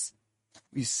crisis.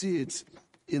 We see it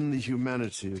in the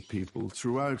humanity of people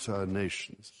throughout our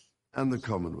nations and the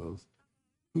Commonwealth,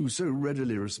 who so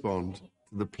readily respond to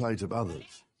the plight of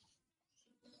others.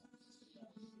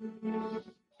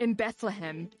 In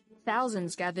Bethlehem,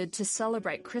 thousands gathered to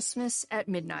celebrate Christmas at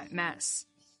midnight mass.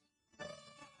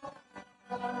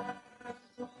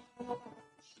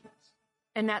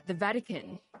 And at the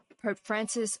Vatican, Pope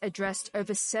Francis addressed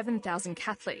over 7,000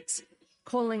 Catholics,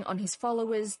 calling on his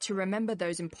followers to remember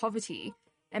those in poverty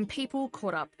and people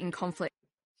caught up in conflict.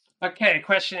 Okay,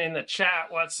 question in the chat.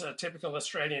 What's a typical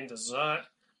Australian dessert?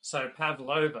 So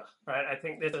pavlova, right? I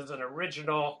think this is an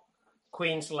original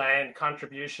Queensland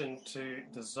contribution to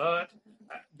dessert.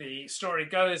 The story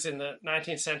goes in the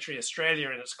 19th century Australia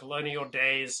in its colonial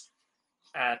days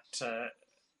at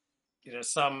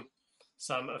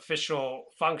some official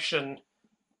function,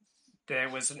 there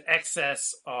was an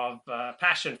excess of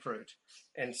passion fruit,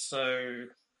 and so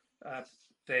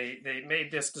they made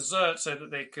this dessert so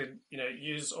that they could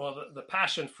use all the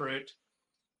passion fruit,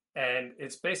 and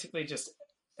it's basically just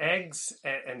eggs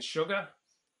and sugar.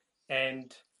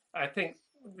 And I think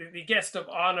the guest of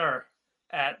honor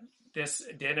at this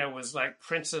dinner was like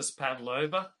Princess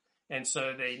Pavlova, and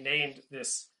so they named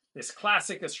this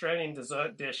classic Australian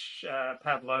dessert dish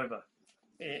Pavlova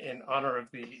in honor of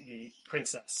the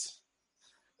princess.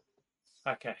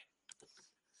 Okay.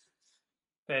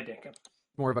 Fair dinkum.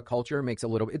 More of a culture makes a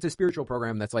little. It's a spiritual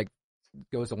program that's like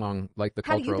goes along like the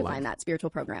How do you cultural define line. that spiritual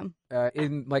program?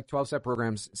 In like 12-step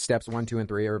programs, steps 1, 2, and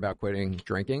 3 are about quitting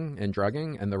drinking and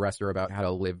drugging, and the rest are about how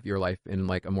to live your life in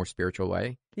like a more spiritual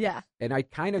way. Yeah. And I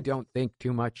kind of don't think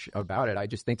too much about it. I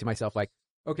just think to myself like,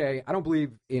 okay, I don't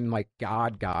believe in like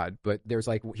God, but there's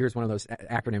like, here's one of those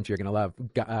acronyms you're going to love.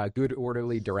 Good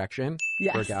orderly direction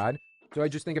for God. So I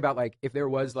just think about like, if there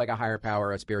was like a higher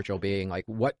power, a spiritual being, like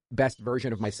what best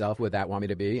version of myself would that want me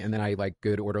to be? And then I like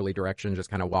good orderly direction, just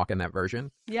kind of walk in that version.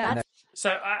 Yeah. So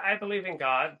I believe in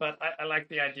God, but I like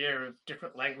the idea of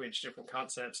different language, different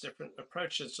concepts, different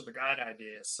approaches to the God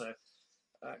idea. So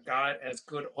God as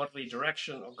good orderly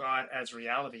direction or God as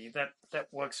reality, that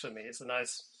works for me. It's a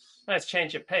nice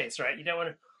change of pace, right? You don't want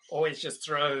to always just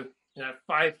throw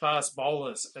 5 fast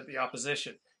bowlers at the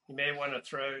opposition. You may want to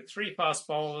throw 3 fast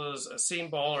bowlers, a seam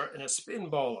bowler, and a spin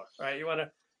bowler, right? You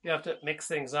have to mix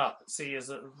things up. See, as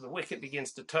the wicket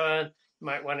begins to turn, you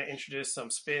might want to introduce some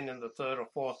spin in the 3rd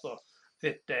or 4th or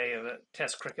 5th day of a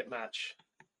Test cricket match.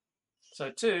 So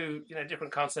 2,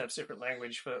 different concepts, different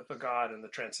language for God and the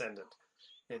transcendent.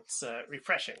 It's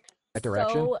refreshing. That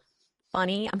direction. So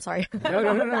funny. I'm sorry.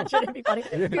 No. That shouldn't be funny.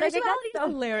 Your But I think that's so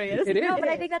hilarious. It is. No, but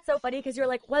I think that's so funny because you're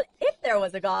like, well, if there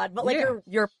was a God, but like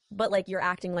Yeah. you're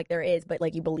acting like there is, but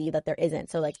like you believe that there isn't.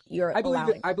 So like you're I believe.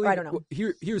 allowing. I believe. or I don't know.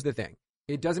 Here's the thing.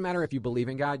 It doesn't matter if you believe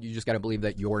in God. You just got to believe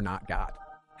that you're not God.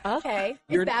 Okay.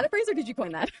 Is that a phrase or did you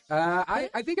coin that?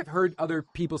 I think I've heard other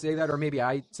people say that, or maybe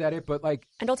I said it, but like,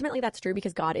 And ultimately, that's true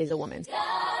because God is a woman.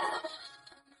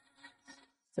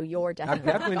 So you're I'm definitely,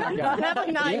 definitely not God.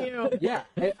 Definitely not Yeah. you.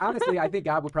 Yeah. Honestly, I think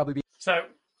God would probably be. So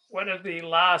one of the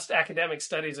last academic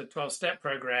studies of 12-step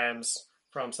programs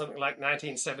from something like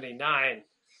 1979,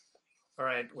 all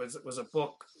right, was a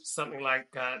book, something like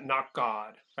Not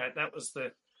God, right? That was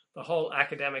the whole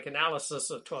academic analysis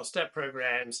of 12-step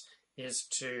programs is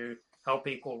to help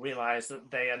people realize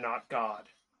that they are not God.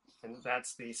 And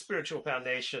that's the spiritual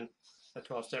foundation of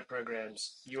 12-step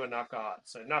programs. You are not God.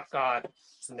 So Not God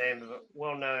is the name of a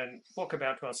well-known book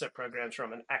about 12-step programs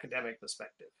from an academic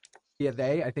perspective. Yeah,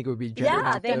 I think it would be gender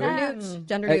yeah, they neutral.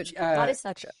 Gender neutral. God is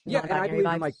such a Yeah, and I non-binary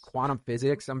believe in vibe. like quantum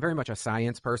physics. I'm very much a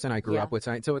science person. I grew Yeah. up with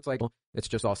science, so it's like it's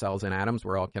just all cells and atoms.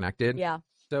 We're all connected. Yeah.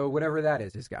 So whatever that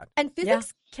is God. And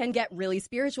physics can get really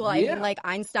spiritual. I Yeah. mean, like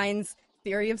Einsteinn's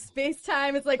theory of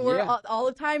space-time. It's like we're Yeah. all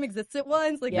of time exists at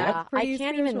once. Like Yeah, that's pretty I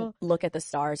can't spiritual. even look at the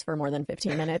stars for more than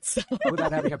 15 minutes.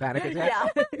 Without having a panic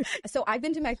attack. yeah. So I've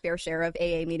been to my fair share of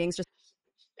AA meetings. Just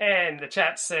And the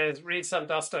chat says, read some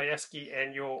Dostoevsky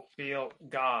and you'll feel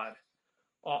God.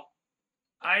 Well,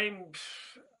 I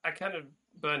kind of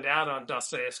burned out on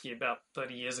Dostoevsky about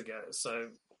 30 years ago, so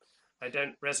I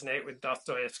don't resonate with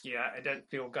Dostoevsky. I don't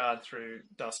feel God through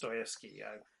Dostoevsky.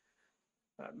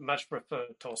 I much prefer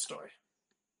Tolstoy.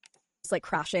 It's like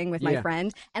crashing with my Yeah.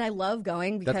 friend, and I love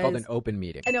going because That's called an open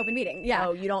meeting. an open meeting. Yeah.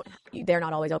 Oh, they're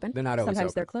not always open? They're not always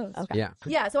Sometimes open. they're closed. Okay. Yeah.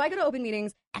 Yeah, so I go to open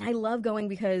meetings, and I love going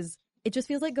because it just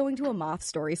feels like going to a Moth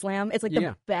story slam. It's like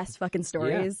Yeah. the best fucking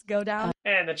stories go down.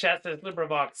 And the chat says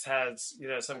LibriVox has,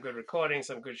 some good recordings,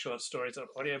 some good short stories on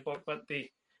audiobook, but the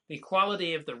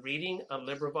quality of the reading on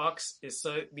LibriVox is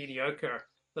so mediocre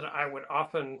that I would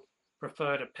often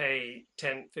prefer to pay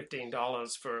 $10,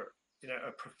 $15 for,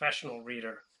 a professional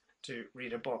reader to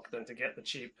read a book than to get the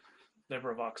cheap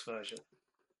LibriVox version.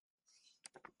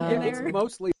 Yeah, it's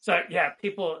mostly. So yeah,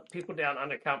 people down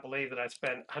under can't believe that I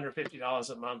spent $150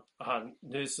 a month on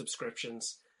news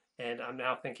subscriptions, and I'm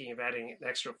now thinking of adding an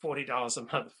extra $40 a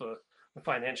month for the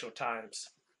Financial Times.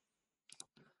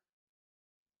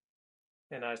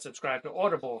 And I subscribe to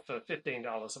Audible for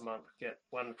 $15 a month, get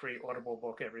one free Audible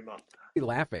book every month.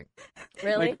 Laughing.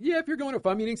 Really? Like, yeah, if you're going to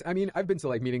fun meetings, I mean, I've been to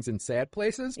like meetings in sad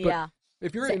places, but Yeah.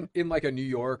 if you're in like a New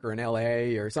York or an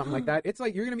LA or something like that, it's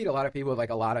like you're going to meet a lot of people with like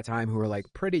a lot of time who are like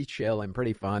pretty chill and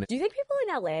pretty fun. Do you think people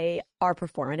in LA are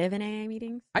performative in AA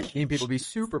meetings? I've seen people be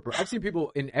super. I've seen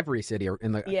people in every city or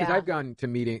in the because Yeah. I've gone to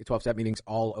 12-step meetings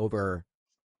all over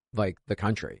like the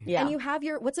country. Yeah. And you have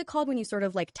what's it called when you sort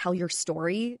of like tell your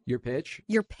story, Your pitch,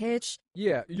 your pitch.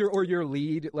 yeah, your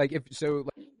lead. Like if so,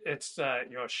 like, It's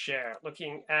your share.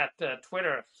 Looking at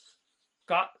Twitter,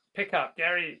 got pickup.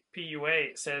 Gary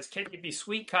PUA says, "Can you be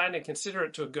sweet, kind, and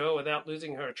considerate to a girl without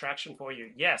losing her attraction for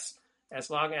you?" Yes, as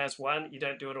long as 1, you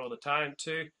don't do it all the time.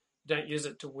 2, you don't use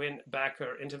it to win back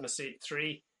her intimacy.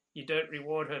 3, you don't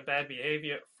reward her bad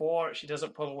behavior. 4, she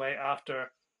doesn't pull away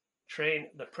after. Train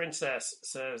the princess,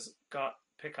 says got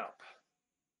pickup.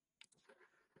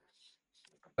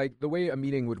 the way a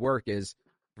meeting would work is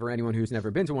for anyone who's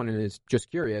never been to one and is just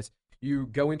curious. You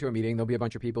go into a meeting. There'll be a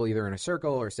bunch of people either in a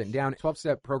circle or sitting down.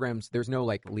 12-step programs. There's no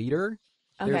like leader.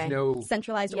 Okay. There's no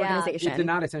Centralized Yeah. organization. It's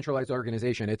not a centralized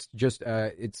organization. It's just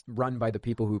it's run by the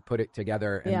people who put it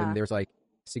together, and Yeah. then there's like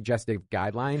suggestive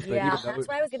guidelines. But Yeah, even though that's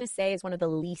what I was going to say is one of the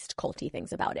least culty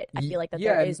things about it. I feel like that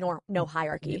Yeah, there is no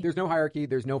hierarchy. there's no hierarchy.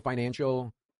 There's no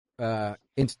financial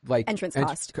Entrance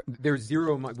cost. There's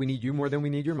zero. We need you more than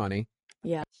we need your money.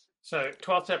 Yeah. So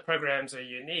 12-step programs are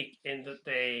unique in that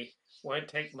they won't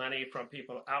take money from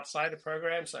people outside the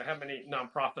program. So how many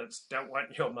nonprofits don't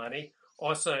want your money?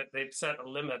 Also, they've set a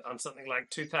limit on something like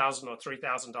 $2,000 or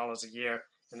 $3,000 a year,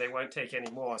 and they won't take any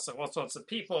more. So all sorts of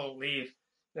people leave,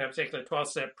 particularly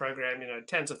 12-step program,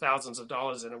 tens of thousands of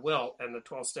dollars in a will, and the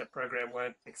 12-step program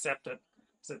won't accept it.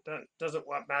 So it doesn't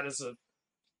want matters of,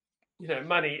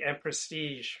 money and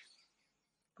prestige.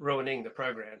 ruining the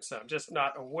program. So I'm just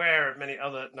not aware of many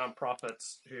other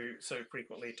nonprofits who so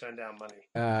frequently turn down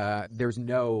money. There's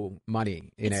no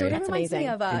money in It sort of in reminds me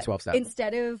of 12-step.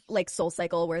 instead of like Soul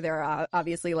Cycle, where there are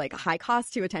obviously like high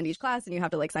costs to attend each class and you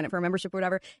have to like sign up for a membership or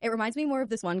whatever. It reminds me more of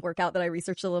this one workout that I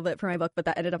researched a little bit for my book, but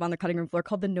that ended up on the cutting room floor,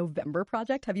 called the November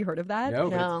Project. Have you heard of that?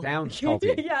 No, but it sounds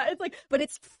culty. Yeah, it's like, but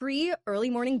it's free early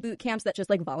morning boot camps that just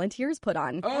like volunteers put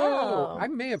on. Oh, I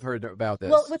may have heard about this.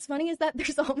 Well, what's funny is that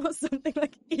there's almost something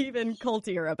like even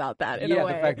cultier about that in a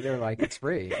way. The fact they're like, it's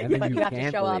free. And then But you have to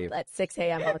can't show leave. up at 6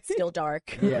 a.m. while it's still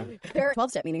dark. Yeah. There are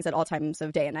 12-step meetings at all times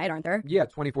of day and night, aren't there? Yeah,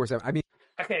 24/7. I mean,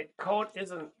 Okay, cult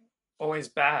isn't always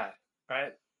bad,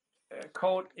 right?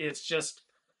 Cult is just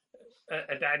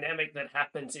a dynamic that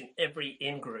happens in every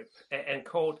in-group. And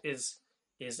cult is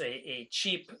a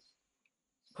cheap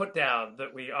put down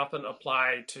that we often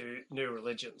apply to new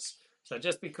religions. So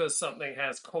just because something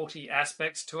has culty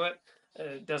aspects to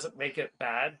it doesn't make it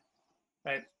bad,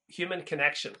 right? Human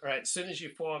connection, right? As soon as you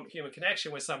form human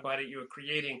connection with somebody, you are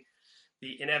creating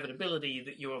the inevitability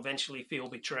that you will eventually feel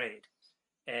betrayed.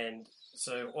 And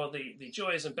so all the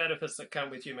joys and benefits that come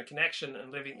with human connection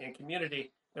and living in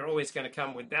community, they're always going to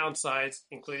come with downsides,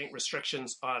 including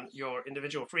restrictions on your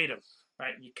individual freedom,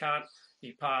 right? You can't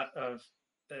be part of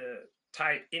a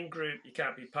tight in-group, you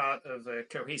can't be part of a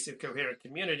cohesive, coherent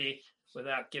community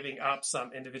without giving up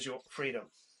some individual freedom.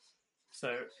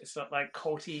 So it's not like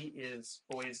culty is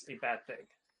always a bad thing.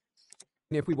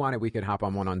 if we wanted, we could hop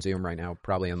on one on Zoom right now,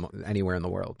 probably anywhere in the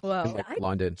world. Well, in, like, I'd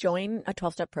London. Join a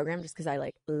 12-step program just because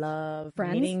I love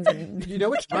Friends? meetings. And You know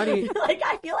what's funny?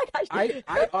 I feel like I should.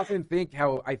 I often think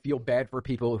how I feel bad for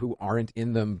people who aren't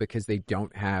in them because they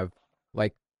don't have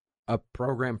like a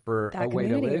program for That a way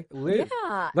community. to live.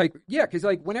 Yeah. Because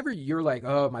whenever you're like,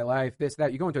 oh, my life, this,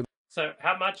 that, you go into So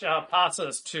how much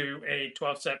passes to a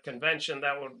 12-step convention?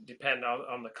 That will depend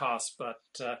on the cost, but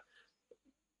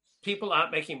people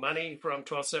aren't making money from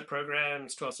 12-step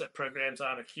programs. 12-step programs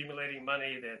aren't accumulating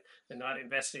money. They're not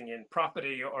investing in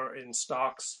property or in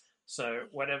stocks. So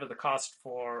whatever the cost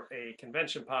for a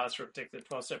convention pass for a particular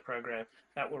 12-step program,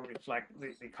 that will reflect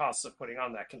the costs of putting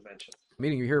on that convention.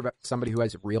 meeting, you hear about somebody who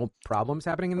has real problems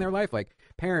happening in their life, like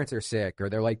parents are sick, or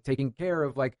they're like taking care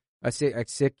of like a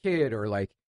sick kid, or like,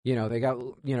 they got,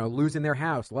 losing their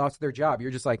house, lost their job.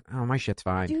 You're just like, oh, my shit's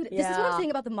fine. Dude, this is what I'm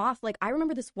saying about the Moth. Like, I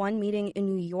remember this one meeting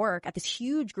in New York at this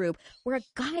huge group where a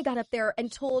guy got up there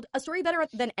and told a story better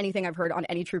than anything I've heard on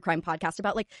any true crime podcast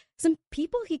about, like, some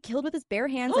people he killed with his bare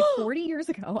hands, like, 40 years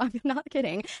ago. I'm not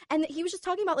kidding. And he was just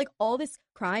talking about, like, all this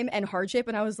crime and hardship.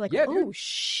 And I was like,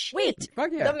 shit. Wait,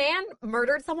 the man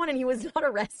murdered someone and he was not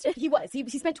arrested? He was. He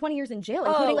spent 20 years in jail,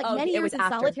 including, like, many years in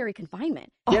solitary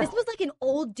confinement. Yeah. This was, like, an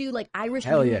old dude, like, Irish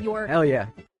Hell New yeah. York. Hell yeah.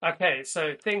 Okay,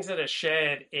 so things that are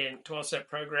shared in 12-step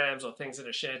programs or things that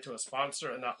are shared to a sponsor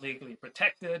are not legally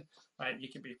protected, right? You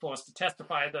can be forced to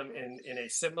testify them in a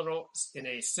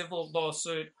civil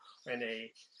lawsuit or in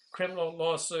a criminal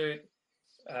lawsuit.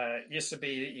 Used to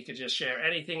be that you could just share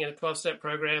anything in a 12-step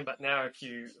program, but now if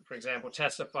you, for example,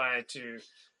 testify to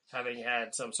having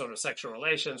had some sort of sexual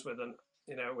relations with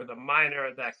a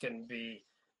minor, that can be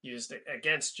used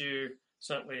against you.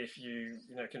 Certainly, if you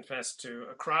confess to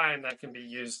a crime, that can be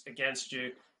used against you.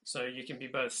 So you can be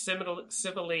both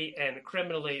civilly and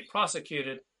criminally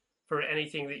prosecuted for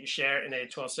anything that you share in a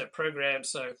 12-step program.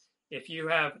 So if you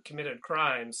have committed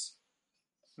crimes,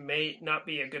 may not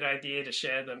be a good idea to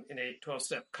share them in a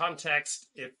 12-step context.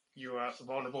 If you are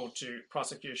vulnerable to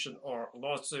prosecution or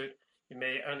lawsuit, you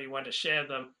may only want to share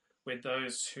them with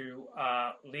those who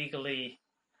are legally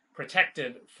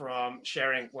protected from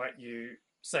sharing what you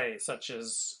say, such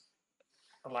as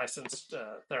a licensed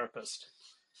therapist.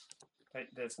 Right?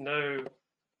 There's no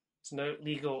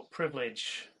legal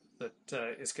privilege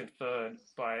that is conferred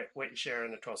by what you share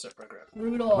in a 12-step program.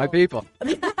 Brutal. My people.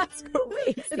 That's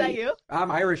crazy. Is that you? I'm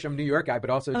Irish. I'm New York guy,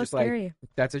 but also just scary. like,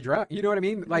 that's a drug. You know what I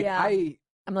mean? Like, Yeah.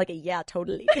 I'm like, yeah,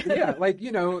 totally. yeah, like,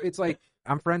 it's like,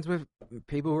 I'm friends with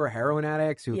people who are heroin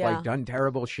addicts who've like done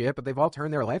terrible shit, but they've all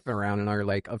turned their life around and are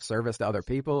like of service to other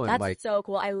people. And That's like, so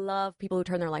cool. I love people who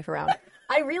turn their life around.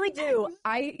 I really do.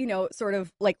 I, sort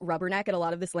of like rubberneck at a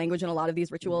lot of this language and a lot of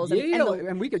these rituals.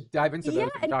 and we could dive into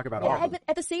those and talk about all of them.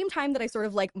 At the same time that I sort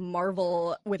of like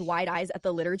marvel with wide eyes at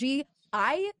the liturgy,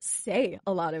 I say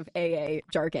a lot of AA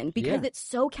jargon because it's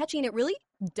so catchy and it really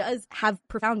does have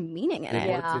profound meaning in it.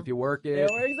 It works if you work it.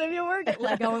 It works if you work it.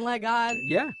 Let go and let God.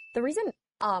 Yeah. The reason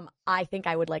I think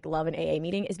I would like love an AA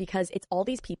meeting is because it's all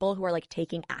these people who are like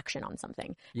taking action on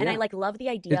something. And I like love the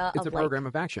idea it's of a program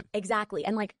of action. Exactly.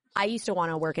 And like I used to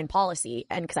want to work in policy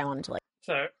and because I wanted to like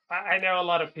So I know a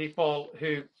lot of people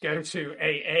who go to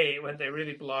AA when they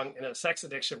really belong in a sex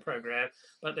addiction program,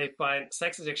 but they find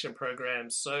sex addiction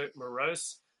programs so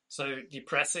morose, so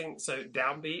depressing, so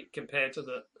downbeat compared to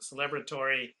the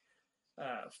celebratory,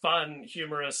 fun,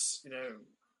 humorous,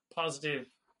 positive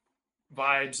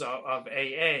vibes of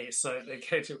AA. So they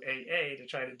go to AA to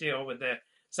try to deal with their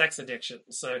sex addiction.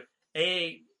 So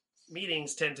AA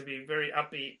meetings tend to be very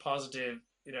upbeat, positive,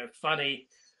 funny.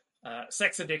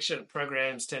 Sex addiction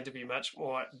programs tend to be much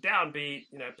more downbeat,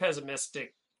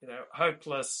 pessimistic,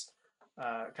 hopeless,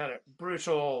 kind of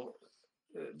brutal,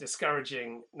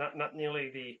 discouraging, not nearly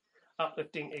the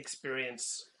uplifting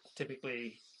experience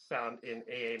typically found in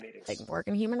AA meetings. Like work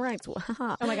in human rights.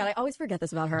 Oh my God, I always forget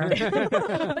this about her.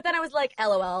 But then I was like,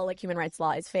 LOL, like human rights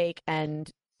law is fake and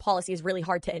policy is really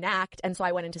hard to enact. And so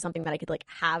I went into something that I could like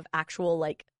have actual,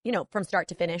 like, from start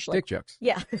to finish. Like, Dick jokes.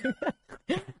 Yeah.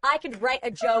 I could write a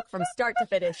joke from start to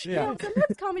finish. Yeah,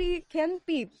 sometimes comedy can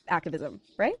be activism,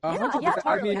 right? 100%. Yeah,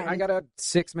 I totally. mean, I got a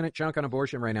 6-minute chunk on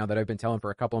abortion right now that I've been telling for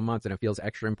a couple of months, and it feels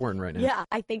extra important right now. Yeah,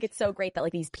 I think it's so great that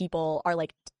like these people are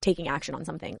like taking action on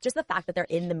something. Just the fact that they're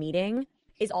in the meeting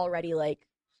is already like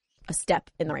a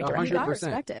step in the right direction. You gotta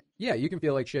respect it. Yeah, you can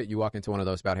feel like shit. You walk into one of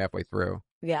those about halfway through.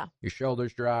 Yeah. Your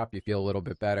shoulders drop. You feel a little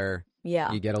bit better.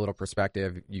 Yeah. You get a little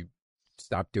perspective. You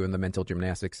stop doing the mental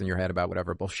gymnastics in your head about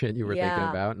whatever bullshit you were thinking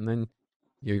about, and then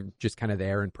you're just kind of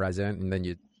there and present, and then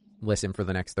you listen for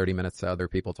the next 30 minutes to other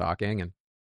people talking, and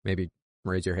maybe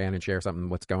raise your hand and share something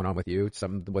what's going on with you,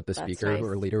 something what the That's speaker nice.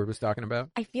 or leader was talking about.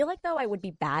 I feel like though I would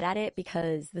be bad at it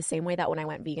because the same way that when I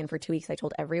went vegan for 2 weeks, I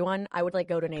told everyone I would like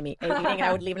go to an AA meeting and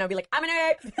I would leave and I'd be like, I'm an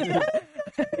AA.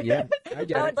 Yeah, I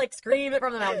get I it. would like scream it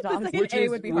from the mountaintops. Which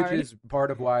is part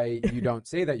of why you don't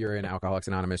say that you're in Alcoholics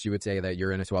Anonymous. You would say that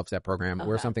you're in a 12-step program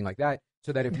or Okay. something like that,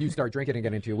 so that if you start drinking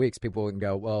again in 2 weeks, people can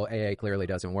go, well, AA clearly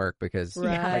doesn't work because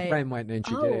my Right. friend went and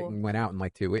she did it and went out in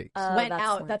like 2 weeks. Went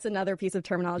out. That's another piece of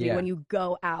terminology. Yeah. When you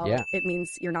go out, Yeah. it means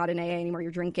you're not in AA anymore.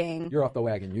 You're drinking. You're off the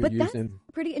wagon. You're But that's using.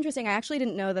 pretty interesting. I actually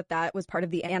didn't know that that was part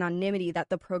of the anonymity, that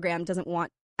the program doesn't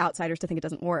want outsiders to think it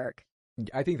doesn't work.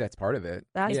 I think that's part of it.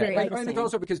 That's very and interesting. it's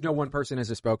also because no one person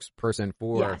is a spokesperson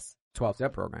for Yes.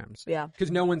 12-step programs. Yeah. Because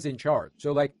no one's in charge.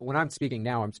 So, like, when I'm speaking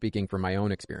now, I'm speaking from my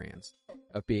own experience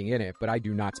of being in it, but I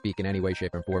do not speak in any way,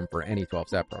 shape, and form for any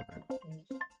 12-step program.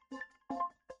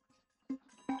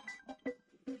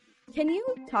 Can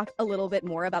you talk a little bit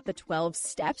more about the 12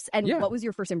 steps and Yeah. what was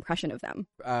your first impression of them?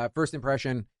 First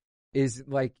impression is,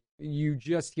 like, you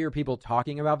just hear people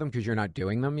talking about them because you're not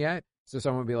doing them yet. So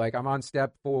someone will be like, I'm on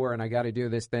step 4 and I got to do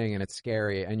this thing and it's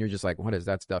scary. And you're just like, what is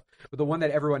that stuff? But the one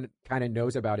that everyone kind of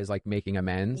knows about is like making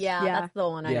amends. Yeah, that's the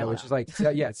one I know. which is like,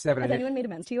 7 Has and anyone made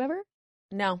amends to you ever?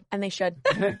 No, and they should.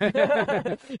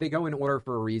 They go in order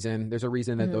for a reason. There's a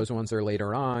reason that those ones are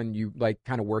later on. You like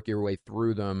kind of work your way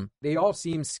through them. They all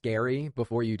seem scary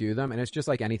before you do them. And it's just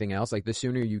like anything else. Like the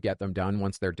sooner you get them done,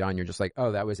 once they're done, you're just like,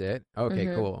 oh, that was it. Okay,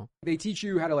 cool. They teach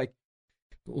you how to like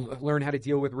learn how to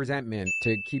deal with resentment,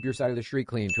 to keep your side of the street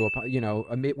clean, to,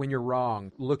 admit when you're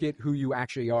wrong, look at who you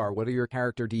actually are. What are your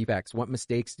character defects? What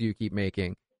mistakes do you keep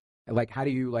making? Like, how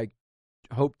do you like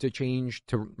hope to change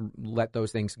to let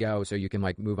those things go so you can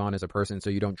like move on as a person so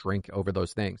you don't drink over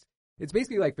those things? It's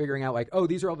basically like figuring out like, oh,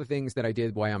 these are all the things that I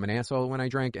did why I'm an asshole when I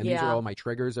drank, and these are all my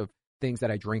triggers of things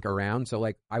that I drink around. So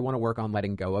like I want to work on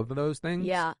letting go of those things.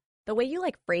 Yeah. The way you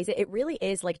like phrase it, it really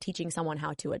is like teaching someone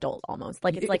how to adult almost.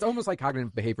 Like It's almost like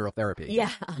cognitive behavioral therapy.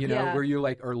 Yeah. Where you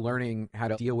like are learning how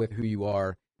to deal with who you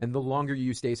are, and the longer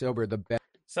you stay sober, the better.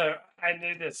 So I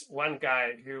knew this one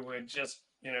guy who would just,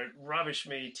 rubbish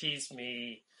me, tease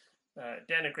me,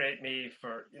 denigrate me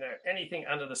for, anything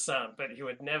under the sun, but he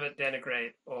would never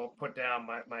denigrate or put down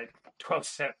my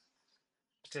 12-step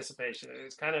participation. It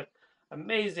was kind of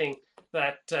amazing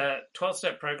that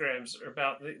 12-step programs are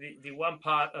about the one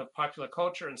part of popular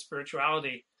culture and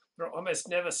spirituality that are almost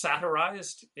never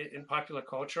satirized in popular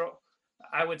culture.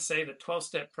 I would say that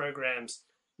 12-step programs,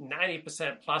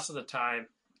 90% plus of the time,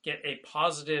 get a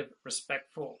positive,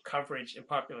 respectful coverage in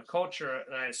popular culture.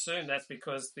 And I assume that's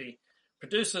because the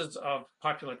producers of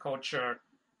popular culture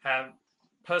have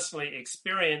personally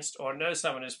experienced or know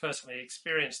someone who's personally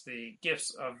experienced the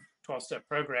gifts of 12-step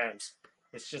programs.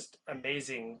 It's just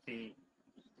amazing the,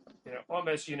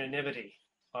 almost unanimity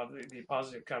of the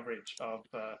positive coverage of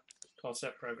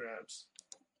 12-step programs.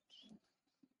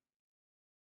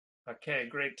 Okay,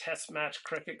 great test match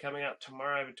cricket coming out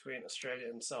tomorrow between Australia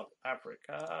and South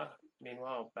Africa.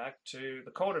 meanwhile, back to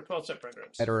the colder 12-step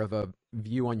programs. Better of a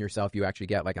view on yourself, you actually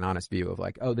get like an honest view of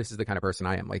like, oh, this is the kind of person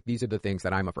I am. Like, these are the things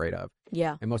that I'm afraid of.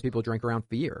 Yeah. And most people drink around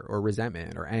fear or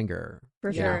resentment or anger.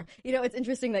 For sure. You know, it's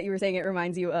interesting that you were saying it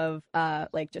reminds you of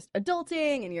like just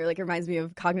adulting, and you're like, it reminds me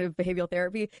of cognitive behavioral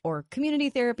therapy or community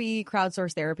therapy,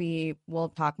 crowdsourced therapy. We'll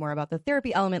talk more about the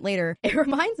therapy element later. It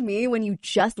reminds me, when you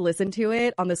just listen to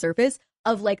it on the surface,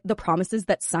 of like the promises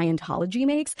that Scientology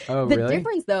makes. Oh, the really?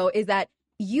 difference though is that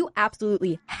you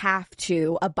absolutely have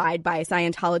to abide by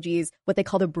Scientology's, what they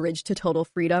call the bridge to total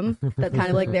freedom. That's kind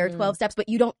of like their 12 steps, but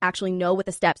you don't actually know what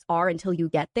the steps are until you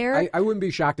get there. I wouldn't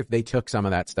be shocked if they took some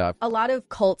of that stuff. A lot of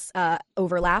cults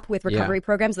overlap with recovery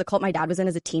programs. The cult my dad was in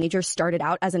as a teenager started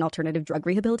out as an alternative drug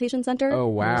rehabilitation center. Oh,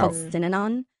 wow. Called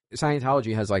Synanon.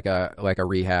 Scientology has like a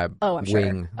rehab I'm sure.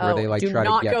 wing where they like do try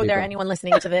not to get go people. there, anyone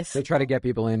listening to this. They try to get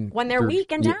people in when they're through-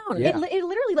 weak and down. Yeah. It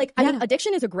literally, like, I mean,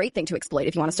 addiction is a great thing to exploit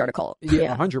if you want to start a cult.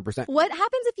 Yeah, 100%. What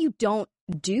happens if you don't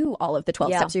do all of the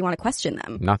 12 steps or you want to question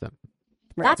them? Nothing.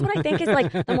 That's what I think is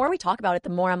like, the more we talk about it, the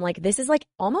more I'm like, this is like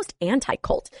almost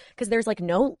anti-cult. Because there's like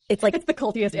no, it's like, it's the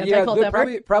cultiest Yeah, anti-cult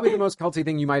ever. probably the most culty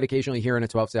thing you might occasionally hear in a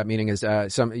 12-step meeting is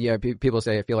people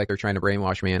say, I feel like they're trying to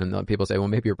brainwash me, and people say, well,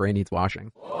 maybe your brain needs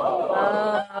washing.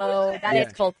 Oh, that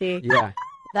is culty. Yeah.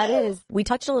 That is. We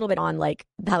touched a little bit on like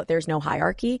how there's no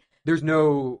hierarchy. There's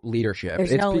no leadership.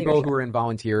 There's it's no people leadership. who are in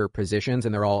volunteer positions,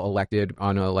 and they're all elected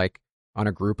on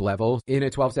a group level. In a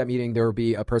 12-step meeting, there will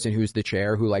be a person who's the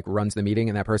chair who like runs the meeting,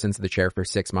 and that person's the chair for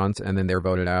 6 months, and then they're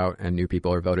voted out, and new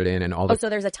people are voted in, and all the So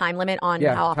there's a time limit on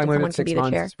how often time someone limit can be 6 the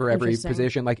chair. months for every Interesting.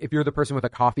 position. Like if you're the person with a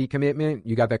coffee commitment,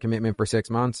 you got that commitment for 6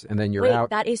 months, and then you're Wait, out.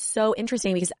 that is so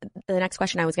interesting, because the next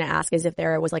question I was going to ask is if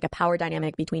there was like a power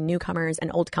dynamic between newcomers and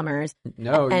oldcomers.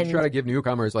 No, and you try to give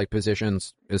newcomers like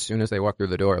positions as soon as they walk through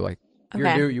the door. Like you're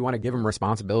Okay. new, you want to give them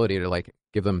responsibility to like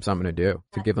give them something to do,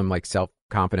 to give them like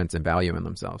self-confidence and value in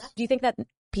themselves. Do you think that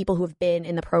people who have been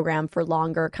in the program for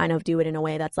longer kind of do it in a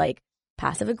way that's like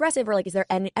passive aggressive, or like is there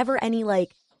ever any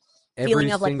like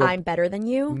feeling of like I'm better than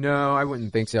you? No, I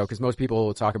wouldn't think so, because most people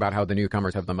will talk about how the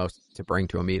newcomers have the most to bring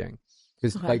to a meeting.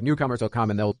 Because Okay. like newcomers will come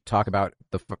and they'll talk about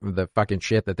the fucking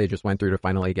shit that they just went through to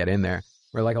finally get in there.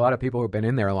 Where like a lot of people who've been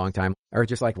in there a long time are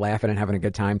just like laughing and having a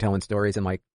good time telling stories, and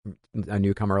like a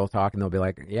newcomer will talk and they'll be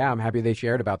like, yeah, I'm happy they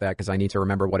shared about that because I need to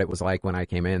remember what it was like when I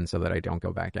came in so that I don't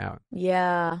go back out.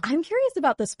 Yeah. I'm curious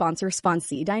about the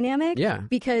sponsor-sponsee dynamic. Yeah.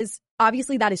 Because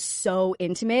obviously that is so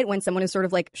intimate when someone is sort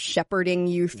of like shepherding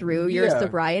you through your Yeah.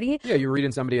 sobriety. Yeah, you're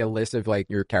reading somebody a list of like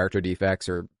your character defects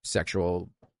or sexual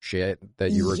shit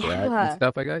that you regret and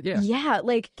stuff like that. Yeah. Yeah.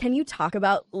 Like, can you talk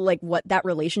about like what that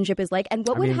relationship is like, and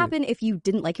what I would mean, happen if you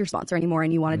didn't like your sponsor anymore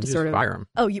and you wanted to just sort of fire 'em.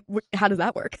 Oh, how does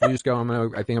that work? You just go,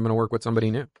 I think I'm going to work with somebody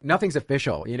new. Nothing's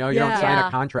official. You know, you don't sign a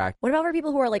contract. What about for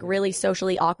people who are like really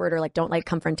socially awkward or like don't like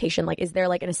confrontation? Like, is there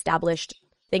like an established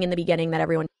thing in the beginning that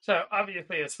everyone? So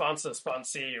obviously, a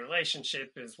sponsor-sponsee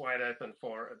relationship is wide open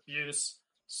for abuse.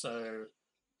 So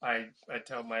I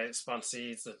tell my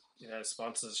sponsees that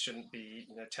sponsors shouldn't be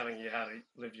telling you how to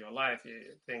live your life.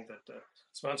 The thing that the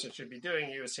sponsor should be doing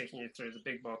is taking you through the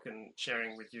big book and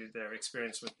sharing with you their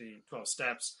experience with the 12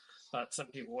 steps. But some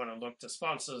people want to look to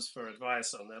sponsors for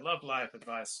advice on their love life,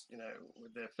 advice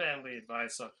with their family,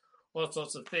 advice on all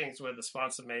sorts of things where the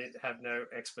sponsor may have no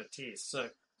expertise. So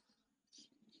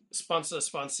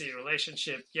sponsor-sponsee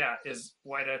relationship, is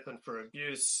wide open for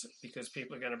abuse because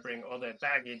people are going to bring all their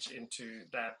baggage into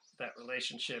that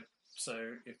relationship.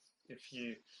 So if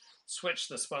you switch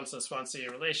the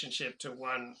sponsor-sponsee relationship to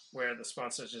one where the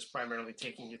sponsor is just primarily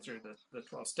taking you through the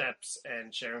 12 steps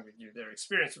and sharing with you their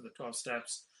experience with the 12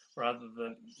 steps rather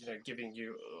than giving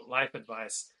you life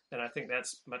advice, then I think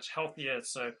that's much healthier.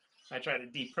 So I try to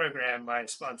deprogram my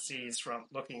sponsees from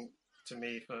looking to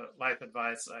me for life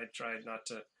advice. I try not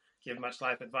to give much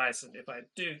life advice, and if I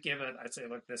do give it, I'd say,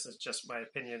 look, this is just my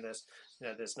opinion.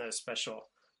 There's no special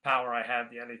power I have.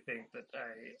 The only thing that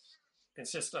I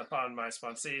insist upon my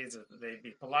sponsees is that they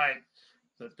be polite,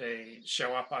 that they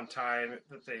show up on time,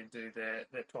 that they do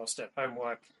their 12-step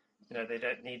homework. They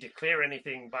don't need to clear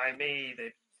anything by me.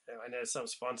 I know some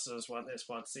sponsors want their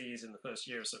sponsees in the first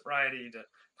year of sobriety to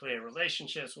clear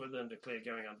relationships with them, to clear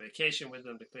going on vacation with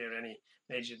them, to clear any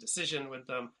major decision with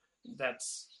them.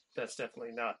 That's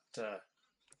definitely not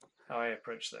how I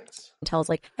approach things. Tells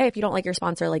like, hey, if you don't like your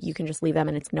sponsor, like you can just leave them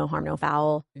and it's no harm, no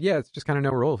foul. Yeah, it's just kind of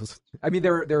no rules. I mean,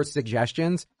 there are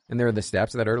suggestions, and there are the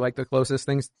steps that are like the closest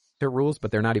things to rules,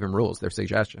 but they're not even rules. They're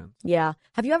suggestions. Yeah.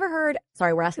 Have you ever heard?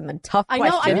 Sorry, we're asking them tough I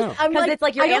know. questions. I'm like, it's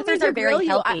like your I don't answers mean to are very grill you.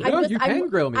 healthy. You can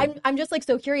grill me. I'm just like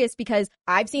so curious because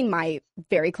I've seen my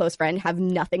very close friend have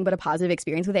nothing but a positive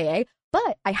experience with AA.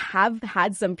 But I have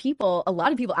had a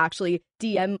lot of people actually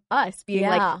DM us being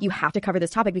like, you have to cover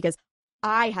this topic because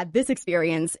I had this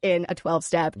experience in a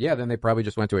 12-step. Yeah, then they probably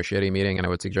just went to a shitty meeting, and I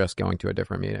would suggest going to a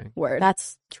different meeting. Word.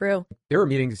 That's true. There were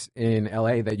meetings in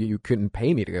LA that you couldn't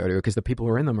pay me to go to because the people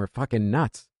who are in them are fucking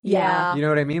nuts. Yeah. You know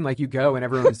what I mean? Like, you go and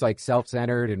everyone's like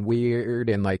self-centered and weird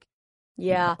and like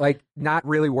not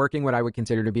really working what I would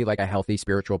consider to be like a healthy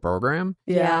spiritual program.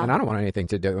 Yeah. And I don't want anything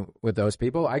to do with those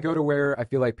people. I go to where I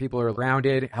feel like people are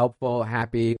grounded, helpful,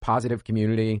 happy, positive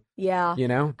community. Yeah. You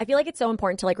know? I feel like it's so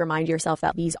important to like remind yourself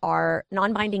that these are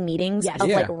non-binding meetings of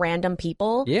like random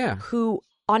people who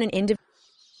on an individual.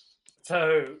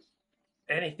 So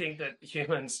anything that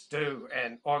humans do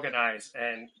and organize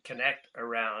and connect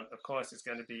around, of course, is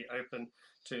going to be open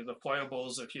to the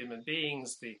foibles of human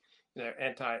beings, the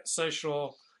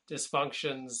antisocial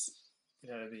dysfunctions,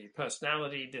 the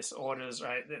personality disorders,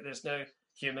 right? There's no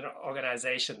human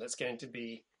organization that's going to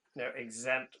be,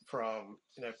 exempt from,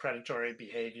 predatory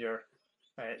behavior,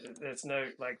 right? There's no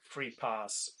like free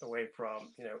pass away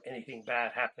from, anything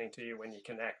bad happening to you when you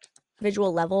connect.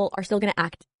 Individual level are still going to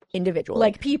act individually.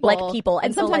 Like people.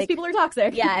 And sometimes so, like, people are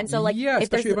toxic. Yeah. And so like, yeah, if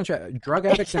especially a bunch of drug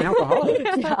addicts and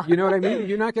alcoholics. You know what I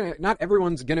mean? Not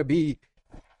everyone's going to be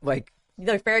like,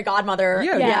 the fairy godmother.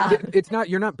 Yeah. It's not,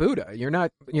 you're not Buddha. You're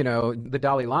not, the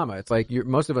Dalai Lama. It's like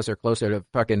most of us are closer to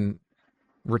fucking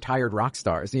retired rock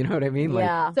stars. You know what I mean?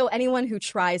 Like, So anyone who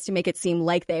tries to make it seem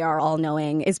like they are all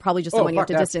knowing is probably just someone you have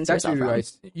to distance yourself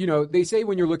from. They say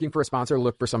when you're looking for a sponsor,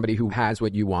 look for somebody who has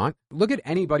what you want. Look at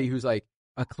anybody who's like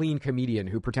a clean comedian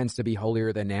who pretends to be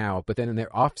holier than now, but then in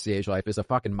their offstage life is a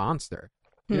fucking monster.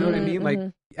 You know what I mean? Like,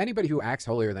 anybody who acts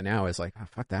holier than now is like, oh,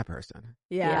 fuck that person.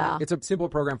 Yeah. It's a simple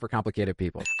program for complicated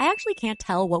people. I actually can't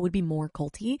tell what would be more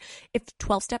culty if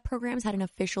 12-step programs had an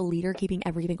official leader keeping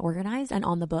everything organized and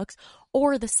on the books,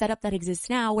 or the setup that exists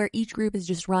now where each group is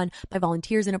just run by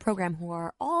volunteers in a program who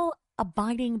are all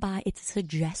abiding by its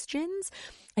suggestions.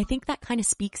 I think that kind of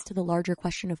speaks to the larger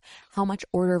question of how much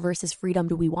order versus freedom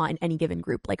do we want in any given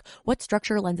group? Like, what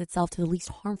structure lends itself to the least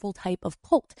harmful type of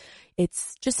cult?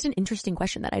 It's just an interesting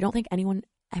question that I don't think anyone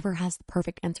ever has the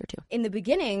perfect answer to. In the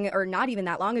beginning, or not even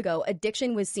that long ago,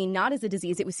 addiction was seen not as a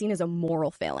disease, it was seen as a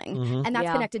moral failing. And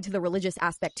that's connected to the religious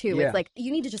aspect too. It's like,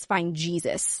 you need to just find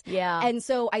Jesus. And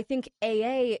so I think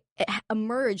AA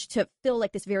emerged to fill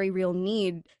like this very real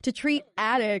need to treat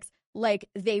addicts like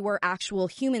they were actual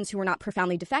humans who were not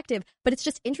profoundly defective. But it's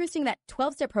just interesting that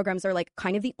 12-step programs are like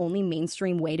kind of the only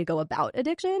mainstream way to go about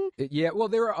addiction. Yeah, well,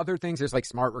 there are other things. There's like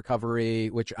smart recovery,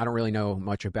 which I don't really know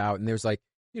much about. And there's like,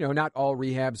 not all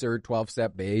rehabs are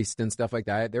 12-step based and stuff like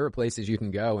that. There are places you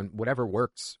can go and whatever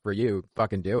works for you,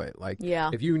 fucking do it. Like,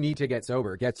 if you need to get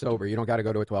sober, get sober. You don't got to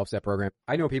go to a 12-step program.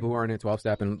 I know people who are in a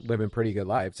 12-step and living pretty good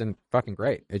lives, and fucking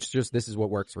great. It's just, this is what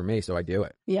works for me, so I do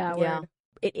it. Yeah.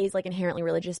 It is like inherently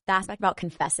religious. The aspect about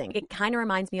confessing, it kind of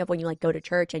reminds me of when you like go to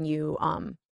church and you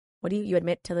you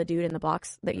admit to the dude in the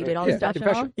box that you did all this stuff.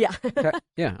 Confession. Yeah.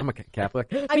 Yeah, I'm a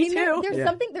Catholic. I mean,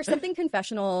 there's something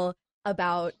confessional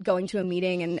about going to a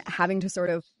meeting and having to sort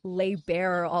of lay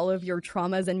bare all of your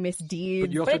traumas and misdeeds.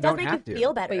 But you also don't have to.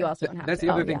 Feel better. But you also don't have That's to.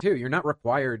 the other thing too. You're not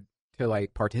required to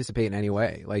like participate in any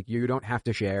way. Like, you don't have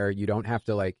to share. You don't have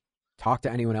to like talk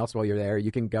to anyone else while you're there.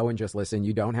 You can go and just listen.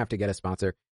 You don't have to get a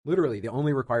sponsor. Literally, the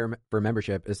only requirement for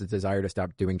membership is the desire to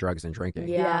stop doing drugs and drinking.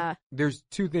 Yeah. There's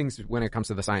two things when it comes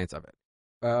to the science of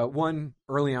it. One,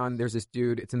 early on, there's this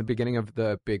dude. It's in the beginning of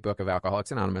the big book of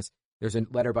Alcoholics Anonymous. There's a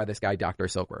letter by this guy, Dr.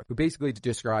 Silkworth, who basically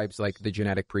describes like the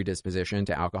genetic predisposition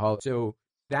to alcohol. So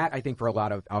that, I think, for a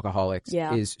lot of alcoholics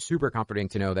is super comforting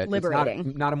to know that liberating.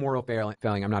 It's not a moral failing.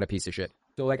 I'm not a piece of shit.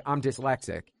 So like, I'm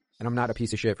dyslexic. And I'm not a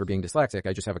piece of shit for being dyslexic.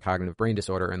 I just have a cognitive brain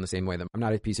disorder in the same way that I'm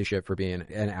not a piece of shit for being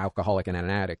an alcoholic and an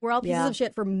addict. We're all pieces of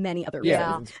shit for many other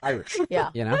reasons. Yeah, Irish.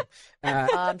 Yeah.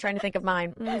 I'm trying to think of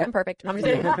mine. I'm perfect. I'm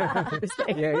just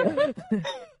kidding.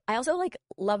 I also like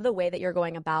love the way that you're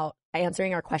going about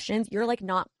answering our questions. You're like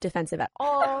not defensive at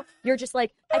all. You're just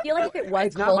like, I feel like if it was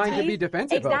it's not mine to be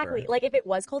defensive exactly. over. Like if it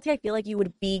was culty, I feel like you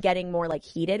would be getting more like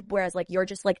heated. Whereas like you're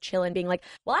just like chilling, being like,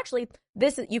 well, actually,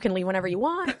 you can leave whenever you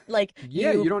want. Like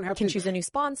you don't have to choose a new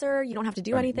sponsor. You don't have to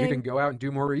do anything. You can go out and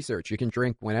do more research. You can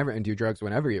drink whenever and do drugs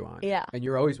whenever you want. Yeah, and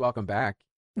you're always welcome back.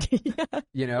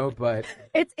 But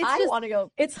I want to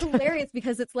go. It's hilarious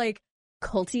because it's like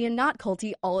culty and not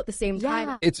culty all at the same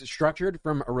time. It's structured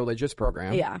from a religious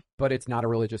program. Yeah. But it's not a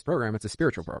religious program. It's a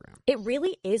spiritual program. It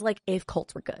really is like if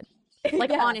cults were good.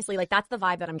 Like, Yeah. honestly, like, that's the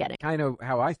vibe that I'm getting. Kind of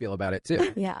how I feel about it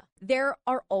too. Yeah. There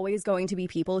are always going to be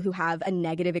people who have a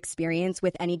negative experience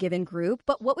with any given group.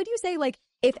 But what would you say, like,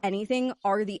 if anything,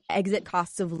 are the exit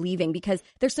costs of leaving? Because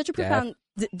there's such a profound.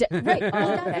 Right. Well,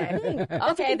 that's the thing.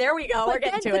 Okay, there we go. We're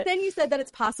getting to it. But then you said that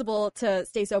it's possible to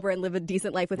stay sober and live a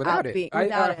decent life Without it. being I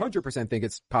without it. 100% think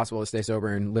it's possible to stay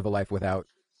sober and live a life without.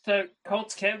 So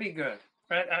cults can be good,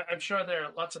 right? I'm sure there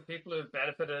are lots of people who've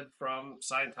benefited from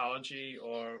Scientology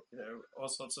or all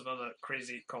sorts of other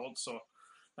crazy cults or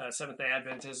Seventh-day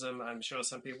Adventism. I'm sure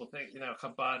some people think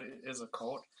Chabad is a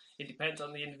cult. It depends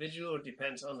on the individual. It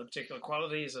depends on the particular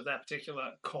qualities of that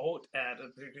particular cult at a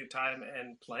particular time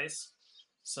and place.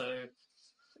 So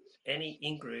any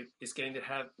in-group is going to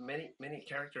have many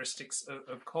characteristics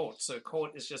of cult. So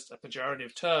cult is just a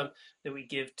pejorative term that we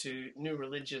give to new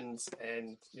religions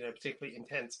and particularly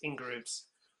intense in-groups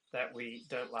that we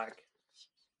don't like.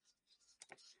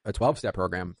 A 12-step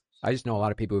program. I just know a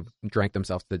lot of people who've drank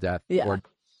themselves to death or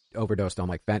overdosed on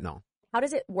like fentanyl. How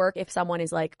does it work if someone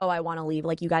is like, oh, I want to leave?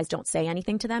 Like, you guys don't say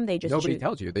anything to them? They just Nobody choose.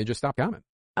 tells you. They just stop coming.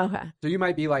 Okay. So you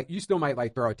might be like, you still might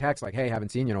like throw a text like, hey, haven't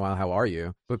seen you in a while. How are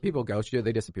you? But people ghost you.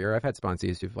 They disappear. I've had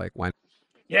sponsees who've like went.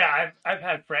 Yeah, I've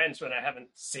had friends when I haven't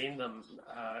seen them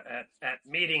at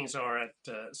meetings or at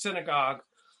synagogue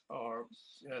or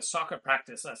soccer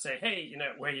practice. I say, hey,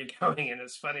 where are you going? And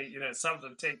it's funny, some of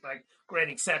them take like great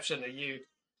exception. Are you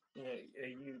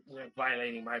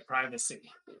violating my privacy?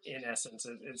 In essence,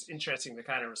 it's interesting the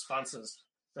kind of responses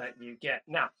that you get.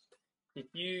 Now, if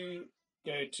you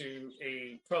go to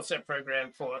a 12-step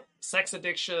program for sex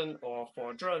addiction or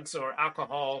for drugs or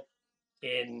alcohol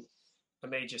in a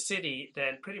major city,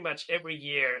 then pretty much every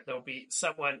year there'll be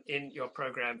someone in your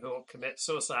program who will commit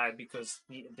suicide because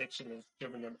the addiction has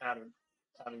driven them out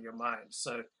of your mind.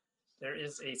 So there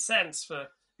is a sense for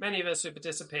many of us who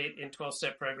participate in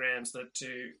 12-step programs that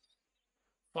to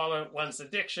follow one's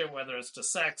addiction, whether it's to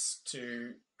sex,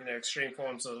 to extreme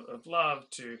forms of love,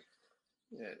 to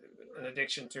an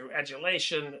addiction to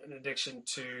adulation, an addiction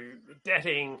to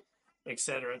debting,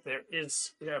 etc. There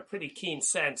is a pretty keen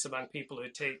sense among people who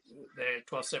take their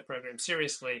 12-step program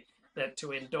seriously that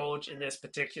to indulge in this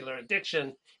particular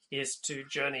addiction is to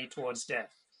journey towards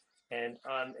death. And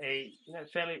on a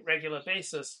fairly regular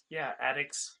basis,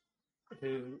 addicts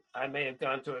who I may have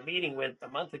gone to a meeting with a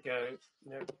month ago,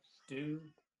 do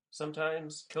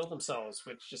sometimes kill themselves,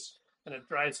 which just kind of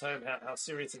drives home how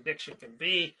serious addiction can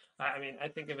be. I mean, I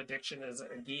think of addiction as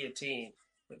a guillotine.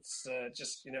 It's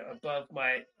just above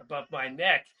my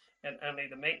neck, and only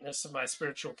the maintenance of my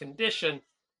spiritual condition,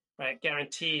 right,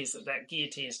 guarantees that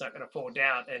guillotine is not going to fall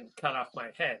down and cut off my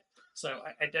head. So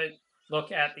I don't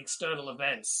look at external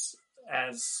events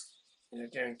as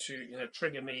going to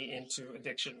trigger me into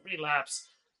addiction relapse.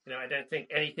 I don't think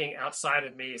anything outside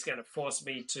of me is going to force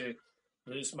me to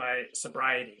lose my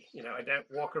sobriety. I don't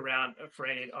walk around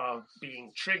afraid of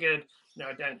being triggered.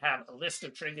 I don't have a list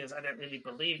of triggers. I don't really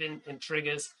believe in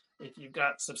triggers. If you've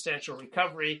got substantial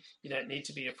recovery, you don't need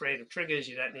to be afraid of triggers.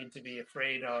 You don't need to be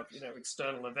afraid of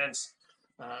external events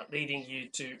leading you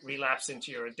to relapse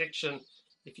into your addiction.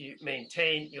 If you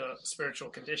maintain your spiritual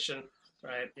condition,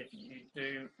 right? If you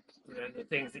do the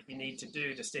things that you need to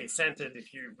do to stay centered,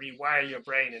 if you rewire your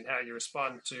brain and how you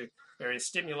respond to various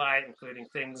stimuli, including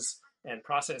things and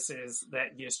processes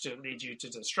that used to lead you to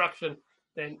destruction,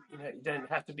 then you don't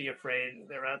have to be afraid.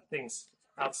 There aren't things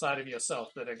outside of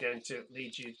yourself that are going to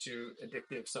lead you to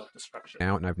addictive self-destruction.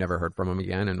 Out, and I've never heard from them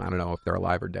again, and I don't know if they're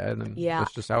alive or dead, and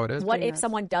that's just how it is. What if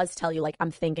someone does tell you, like,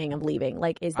 I'm thinking of leaving?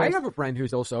 Like, is there... I have a friend who's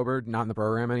still sober, not in the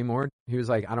program anymore. He was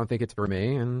like, I don't think it's for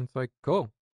me, and it's like, cool.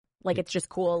 Like, it's just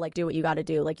cool, like, do what you got to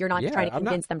do. Like, you're not trying to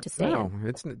convince them to stay no, in.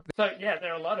 It's... So,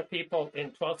 there are a lot of people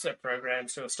in 12-step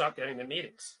programs who have stopped going to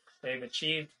meetings. They've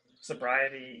achieved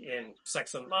sobriety in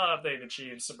sex and love. They've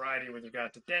achieved sobriety with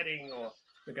regard to debting or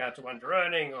with regard to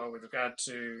under-earning or with regard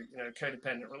to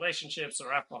codependent relationships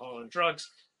or alcohol and drugs.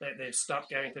 They've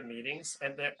stopped going to meetings,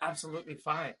 and they're absolutely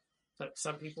fine. So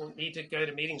some people need to go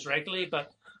to meetings regularly,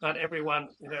 but not everyone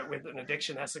with an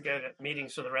addiction has to go to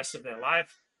meetings for the rest of their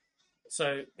life.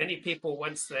 So many people,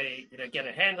 once they get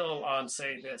a handle on,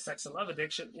 say, their sex and love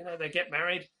addiction, they get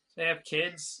married, they have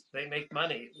kids, they make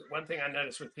money. One thing I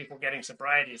notice with people getting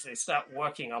sobriety is they start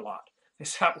working a lot. They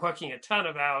start working a ton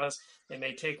of hours. They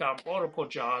may take on multiple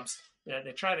jobs.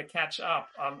 They try to catch up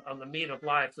on the meat of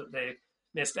life that they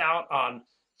missed out on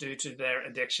due to their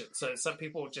addiction. So some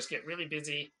people just get really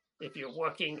busy. If you're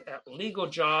working a legal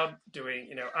job,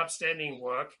 doing upstanding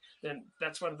work, then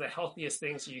that's one of the healthiest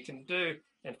things you can do.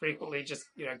 And frequently, just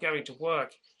going to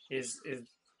work is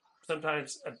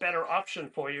sometimes a better option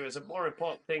for you, is a more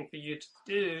important thing for you to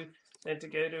do than to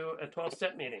go to a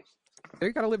 12-step meeting. they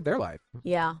got to live their life.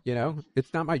 Yeah. You know,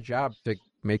 it's not my job to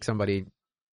make somebody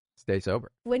stay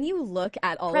sober. When you look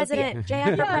at all President, of the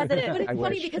JF for president. But it's I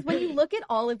funny wish. because when you look at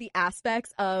all of the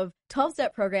aspects of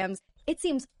 12-step programs, it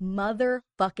seems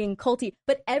motherfucking culty.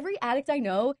 But every addict I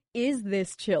know is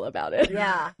this chill about it.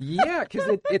 Yeah. Yeah,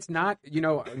 because it's not, you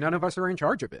know, none of us are in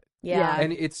charge of it. Yeah.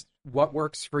 And it's what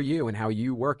works for you and how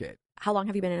you work it. How long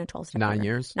have you been in a 12-step 9 program?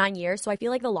 years. 9 years. So I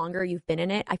feel like the longer you've been in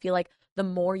it, I feel like the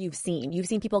more you've seen. You've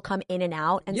seen people come in and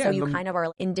out. And Yeah, so and you the- kind of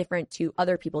are indifferent to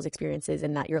other people's experiences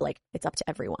in that you're like, it's up to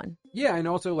everyone. Yeah, and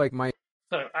also like my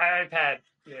So I've had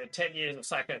 10 years of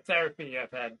psychotherapy.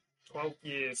 I've had 12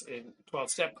 years in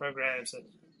 12-step programs. And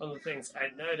one of the things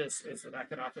I notice is that I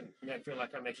can often feel like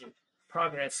I'm making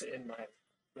progress in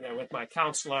my, with my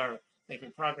counselor,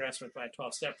 making progress with my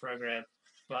 12-step program.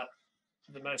 But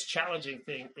the most challenging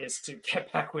thing is to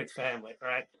get back with family,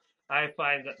 right? I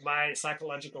find that my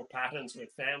psychological patterns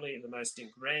with family are the most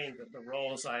ingrained, that the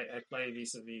roles I play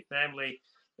vis-a-vis family,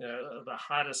 are the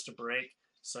hardest to break.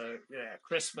 So,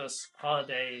 Christmas,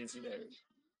 holidays,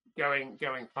 going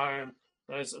home,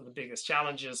 those are the biggest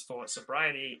challenges for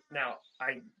sobriety. Now,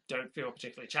 I don't feel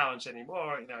particularly challenged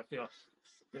anymore. I feel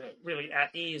really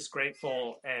at ease,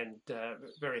 grateful, and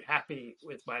very happy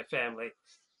with my family.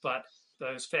 But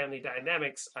those family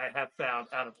dynamics, I have found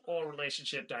out of all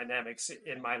relationship dynamics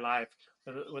in my life,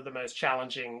 were the most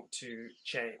challenging to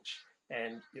change.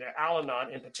 And,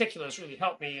 Al-Anon in particular has really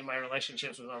helped me in my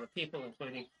relationships with other people,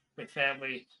 including with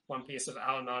family. One piece of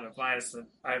Al-Anon advice that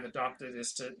I've adopted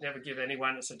is to never give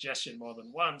anyone a suggestion more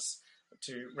than once,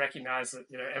 to recognize that,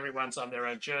 everyone's on their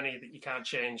own journey, that you can't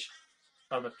change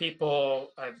other people.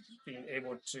 I've been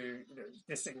able to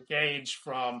disengage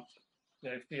from,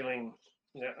 feeling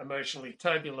emotionally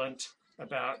turbulent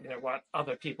about what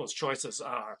other people's choices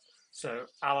are. So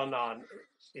Al-Anon,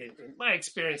 in my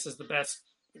experience, is the best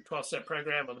 12-step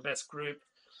program, or the best group,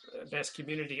 best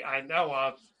community I know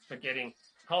of for getting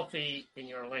healthy in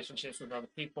your relationships with other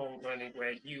people, learning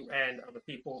where you and other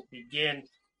people begin.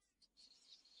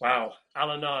 Wow,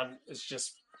 Al-Anon has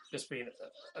just been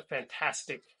a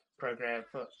fantastic program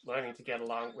for learning to get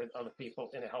along with other people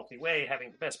in a healthy way,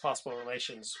 having the best possible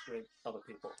relations with other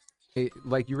people.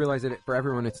 like you realize that for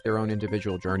everyone, it's their own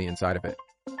individual journey inside of it.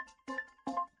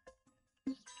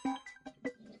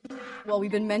 Well,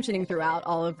 we've been mentioning throughout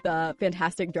all of the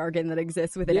fantastic jargon that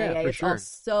exists within Yeah, AA. for It's all sure.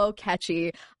 so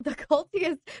catchy. The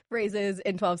cultiest phrases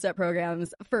in 12-step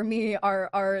programs for me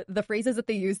are the phrases that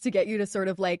they use to get you to sort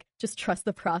of like just trust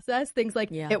the process. Things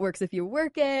like it works if you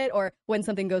work it, or when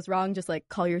something goes wrong, just like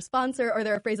call your sponsor. Or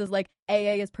there are phrases like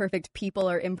AA is perfect, people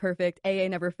are imperfect, AA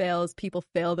never fails, people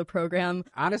fail the program.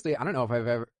 Honestly, I don't know if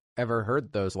I've ever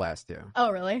heard those last two.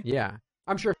 Oh, really? Yeah,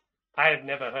 I'm sure. I have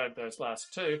never heard those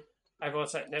last two. I've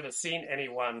also never seen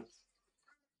anyone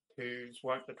who's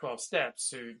worked the 12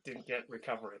 steps who didn't get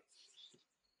recovery.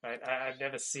 Right? I've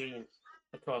never seen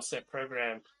a 12-step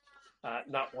program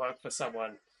not work for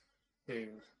someone who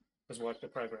has worked the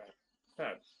program.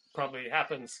 Probably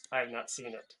happens. I have not seen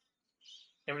it.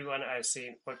 Everyone I've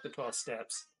seen work the 12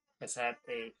 steps has had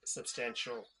a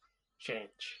substantial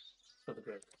change for the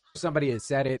group. Somebody has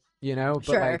said it, but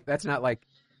Sure. like that's not like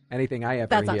anything I ever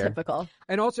That's not hear. typical.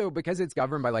 And also because it's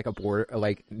governed by like a board,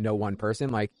 like no one person,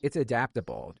 like it's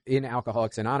adaptable. In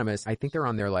Alcoholics Anonymous, I think they're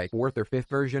on their like 4th or 5th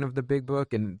version of the big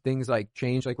book, and things like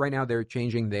change. Like right now they're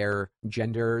changing their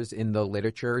genders in the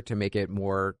literature to make it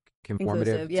more conformative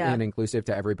Inclusive, yeah. and inclusive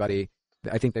to everybody.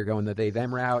 I think they're going the they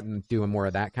them route and doing more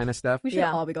of that kind of stuff. We should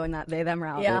all be going that they them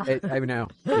route. I know.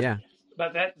 Yeah.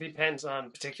 But that depends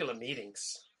on particular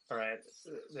meetings. All right,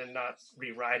 they're not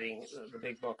rewriting the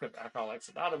big book of Alcoholics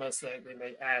Anonymous. They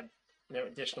may add,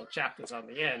 additional chapters on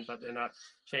the end, but they're not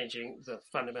changing the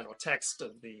fundamental text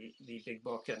of the big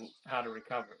book and how to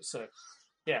recover. So,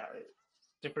 yeah,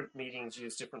 different meetings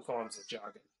use different forms of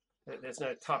jargon. There's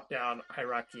no top-down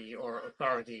hierarchy or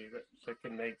authority that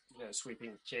can make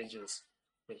sweeping changes.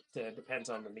 It depends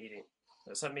on the meeting.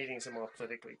 Some meetings are more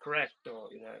politically correct or,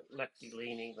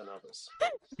 lefty-leaning than others.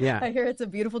 Yeah. I hear it's a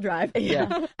beautiful drive.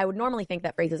 Yeah. I would normally think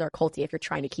that phrases are culty if you're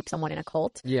trying to keep someone in a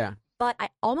cult. Yeah. But I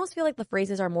almost feel like the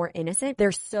phrases are more innocent.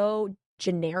 They're so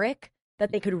generic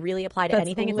that they could really apply to That's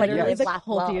anything. It's like literally live, the laugh,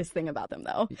 love. cultiest thing about them,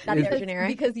 though. That they're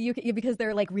generic? because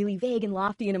they're like really vague and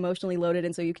lofty and emotionally loaded,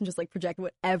 and so you can just like project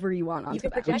whatever you want onto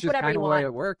can them. project Which is whatever kind you of the want. way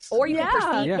it works. Or you can Yeah.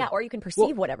 perceive, Yeah. or you can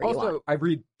perceive whatever you also, want. I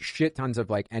read shit tons of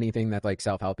like anything that's like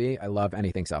self-helpy. I love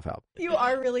anything self-help. You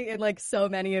are really in like so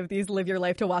many of these live your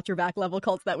life to watch your back level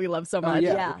cults that we love so much.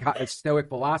 It's Stoic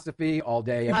philosophy all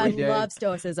day, every day. I love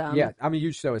Stoicism. Yeah, I'm a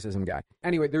huge Stoicism guy.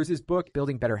 Anyway, there's this book,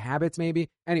 Building Better Habits, maybe.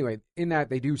 Anyway, in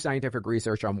that they do scientific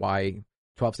research on why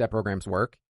 12-step programs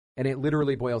work. And it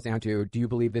literally boils down to, do you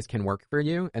believe this can work for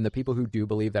you? And the people who do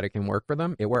believe that it can work for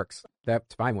them, it works.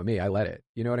 That's fine with me. I let it.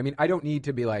 You know what I mean? I don't need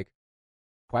to be like,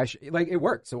 like it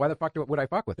works. So why the fuck would I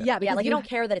fuck with it? Yeah, like you don't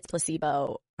care that it's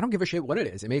placebo. I don't give a shit what it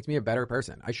is. It makes me a better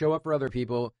person. I show up for other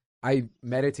people. I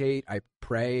meditate. I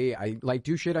pray. I like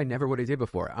do shit I never would have did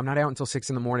before. I'm not out until 6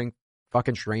 a.m.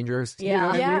 fucking strangers. Yeah. You know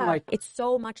what I mean? Like, it's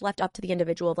so much left up to the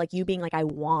individual of like you being like, I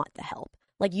want the help.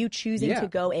 Like you choosing to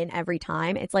go in every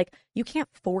time. It's like you can't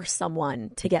force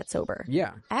someone to get sober.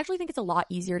 Yeah. I actually think it's a lot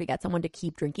easier to get someone to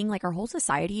keep drinking. Like our whole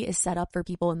society is set up for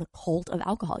people in the cult of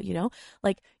alcohol, you know?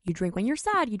 Like you drink when you're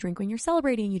sad, you drink when you're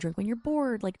celebrating, you drink when you're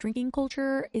bored. Like drinking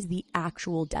culture is the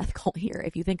actual death cult here,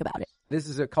 if you think about it. This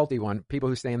is a culty one. People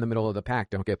who stay in the middle of the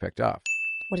pack don't get picked off.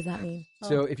 What does that mean?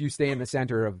 So if you stay in the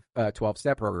center of a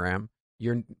 12-step program,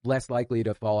 you're less likely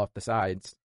to fall off the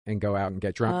sides and go out and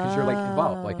get drunk because you're like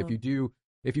involved. Like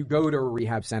if you go to a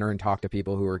rehab center and talk to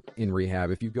people who are in rehab,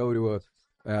 if you go to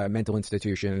a mental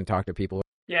institution and talk to people.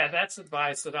 Yeah, that's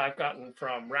advice that I've gotten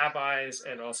from rabbis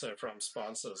and also from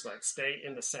sponsors. Like, stay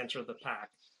in the center of the pack.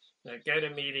 You know, go to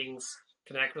meetings,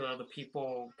 connect with other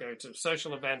people, go to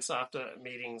social events after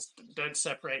meetings. Don't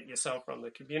separate yourself from the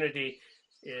community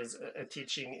is a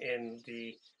teaching in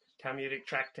the Talmudic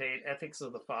tractate Ethics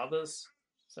of the Fathers.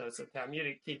 So it's a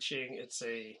Talmudic teaching. It's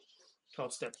a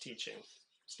 12-step teaching.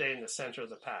 Stay in the center of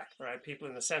the pack, right? People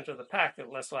in the center of the pack are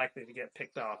less likely to get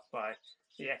picked off by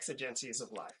the exigencies of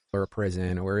life. Or a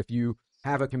prison, or if you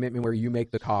have a commitment where you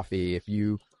make the coffee, if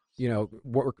you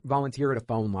volunteer at a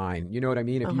phone line, you know what I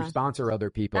mean? If you sponsor other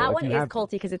people. That one is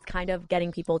culty because it's kind of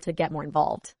getting people to get more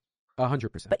involved.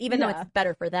 100%. But even though it's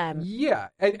better for them. Yeah.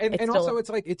 And also it's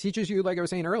like, it teaches you, like I was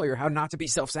saying earlier, how not to be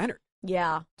self-centered.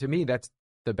 Yeah. To me, that's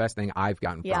the best thing I've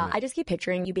gotten from it. I just keep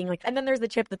picturing you being like, and then there's the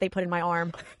chip that they put in my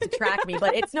arm to track me,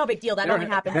 but it's no big deal. That only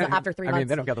happens after 3 months. I mean,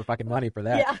 they don't got the fucking money for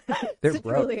that. Yeah. They're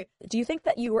broke. Truly. Do you think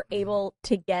that you were able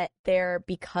to get there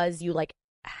because you like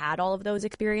had all of those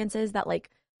experiences that like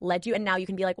led you, and now you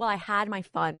can be like, well, I had my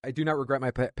fun. I do not regret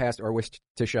my past or wish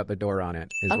to shut the door on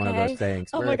it is one of those things.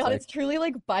 Oh my God, it's truly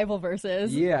like Bible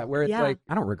verses. Yeah, where it's like,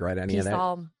 I don't regret any of that.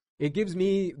 Psalm. It gives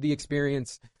me the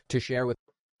experience to share with.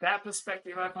 That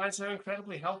perspective I find so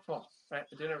incredibly helpful. Right?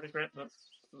 I do not regret the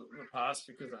past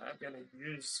because I have been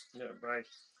abused by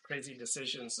crazy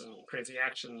decisions and crazy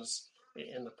actions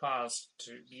in the past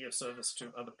to be of service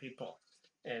to other people.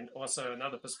 And also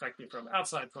another perspective from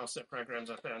outside 12-step programs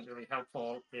I found really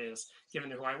helpful is, given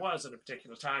who I was at a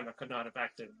particular time, I could not have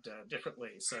acted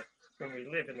differently. So when we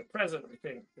live in the present, we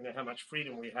think how much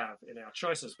freedom we have in our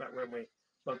choices. But when we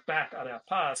look back on our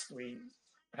past, we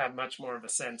have much more of a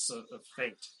sense of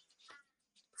fate.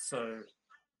 So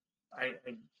I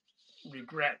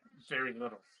regret very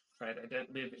little, right? I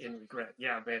don't live in regret.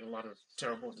 Yeah, I made a lot of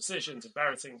terrible decisions,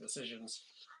 embarrassing decisions,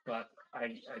 but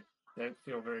I don't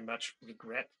feel very much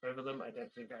regret over them. I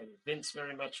don't think I evince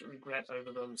very much regret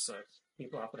over them. So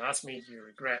people often ask me, do you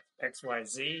regret X, Y,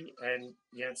 Z? And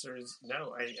the answer is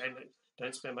no, I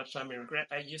don't spend much time in regret.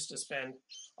 I used to spend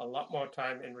a lot more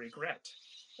time in regret,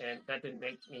 and that didn't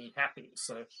make me happy.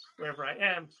 So wherever I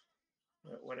am,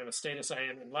 whatever status I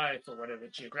am in life, or whatever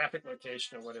geographic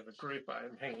location, or whatever group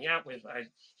I'm hanging out with, I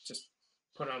just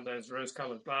put on those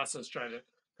rose-colored glasses, try to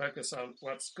focus on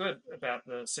what's good about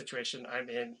the situation I'm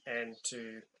in, and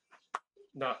to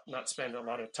not spend a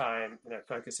lot of time,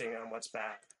 focusing on what's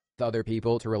bad. Other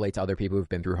people, to relate to other people who've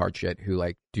been through hard shit, who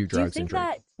like do drugs and drink.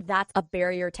 Do you think that that's a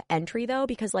barrier to entry though?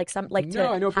 Because like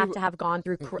to have gone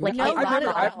through like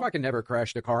I've fucking never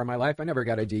crashed a car in my life. I never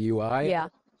got a DUI. Yeah.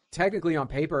 Technically, on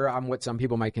paper, I'm what some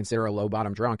people might consider a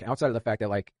low-bottom drunk, outside of the fact that,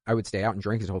 like, I would stay out and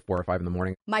drink until 4 or 5 in the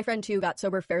morning. My friend, too, got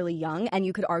sober fairly young, and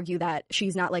you could argue that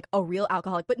she's not, like, a real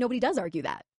alcoholic, but nobody does argue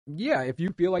that. Yeah, if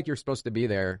you feel like you're supposed to be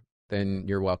there, then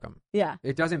you're welcome. Yeah.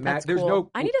 It doesn't matter. That's There's cool.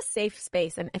 no... I need a safe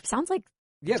space, and it sounds like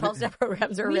 12-step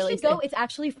programs are we really should go. It's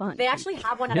actually fun. They actually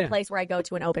have one at a place where I go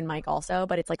to an open mic also,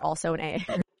 but it's, like, also an A.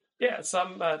 Yeah,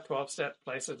 some 12-step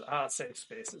places are safe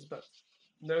spaces, but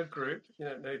no group,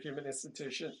 no human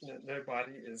institution,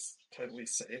 nobody is totally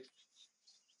safe,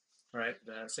 right?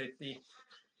 Safety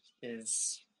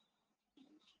is,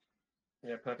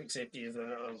 perfect safety is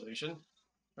an illusion,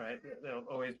 right? There'll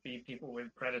always be people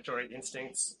with predatory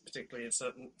instincts, particularly in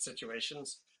certain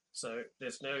situations. So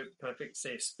there's no perfect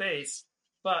safe space,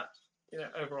 but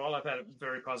overall, I've had a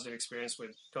very positive experience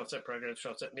with 12-step programs,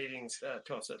 12-step meetings,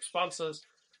 12-step sponsors.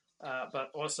 But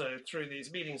also through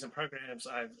these meetings and programs,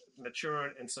 I've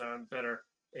matured, and so I'm better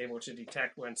able to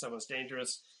detect when someone's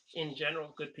dangerous. In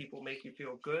general, good people make you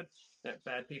feel good.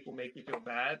 Bad people make you feel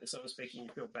bad. If someone's making you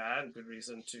feel bad, a good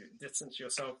reason to distance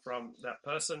yourself from that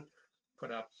person,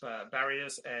 put up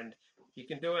barriers, and you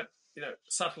can do it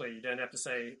subtly. You don't have to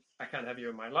say, I can't have you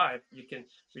in my life. You can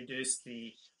reduce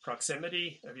the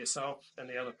proximity of yourself and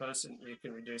the other person. You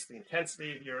can reduce the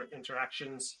intensity of your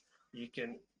interactions. You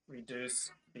can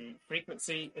reduce the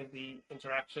frequency of the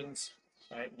interactions.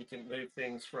 Right? You can move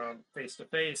things from face to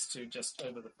face to just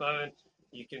over the phone.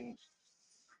 You can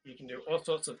do all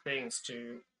sorts of things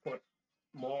to put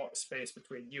more space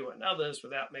between you and others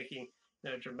without making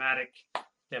dramatic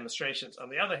demonstrations. On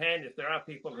the other hand, if there are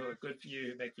people who are good for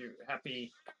you, who make you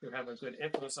happy, who have a good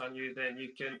influence on you, then you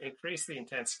can increase the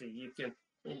intensity, you can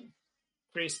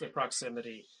increase the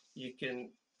proximity, you can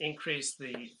increase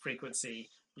the frequency,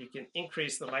 you can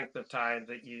increase the length of time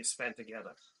that you spend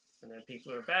together. And then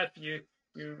people who are bad for you,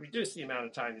 you reduce the amount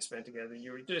of time you spend together,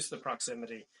 you reduce the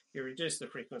proximity, you reduce the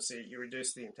frequency, you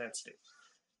reduce the intensity.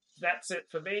 That's it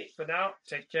for me for now.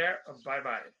 Take care.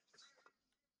 Bye-bye.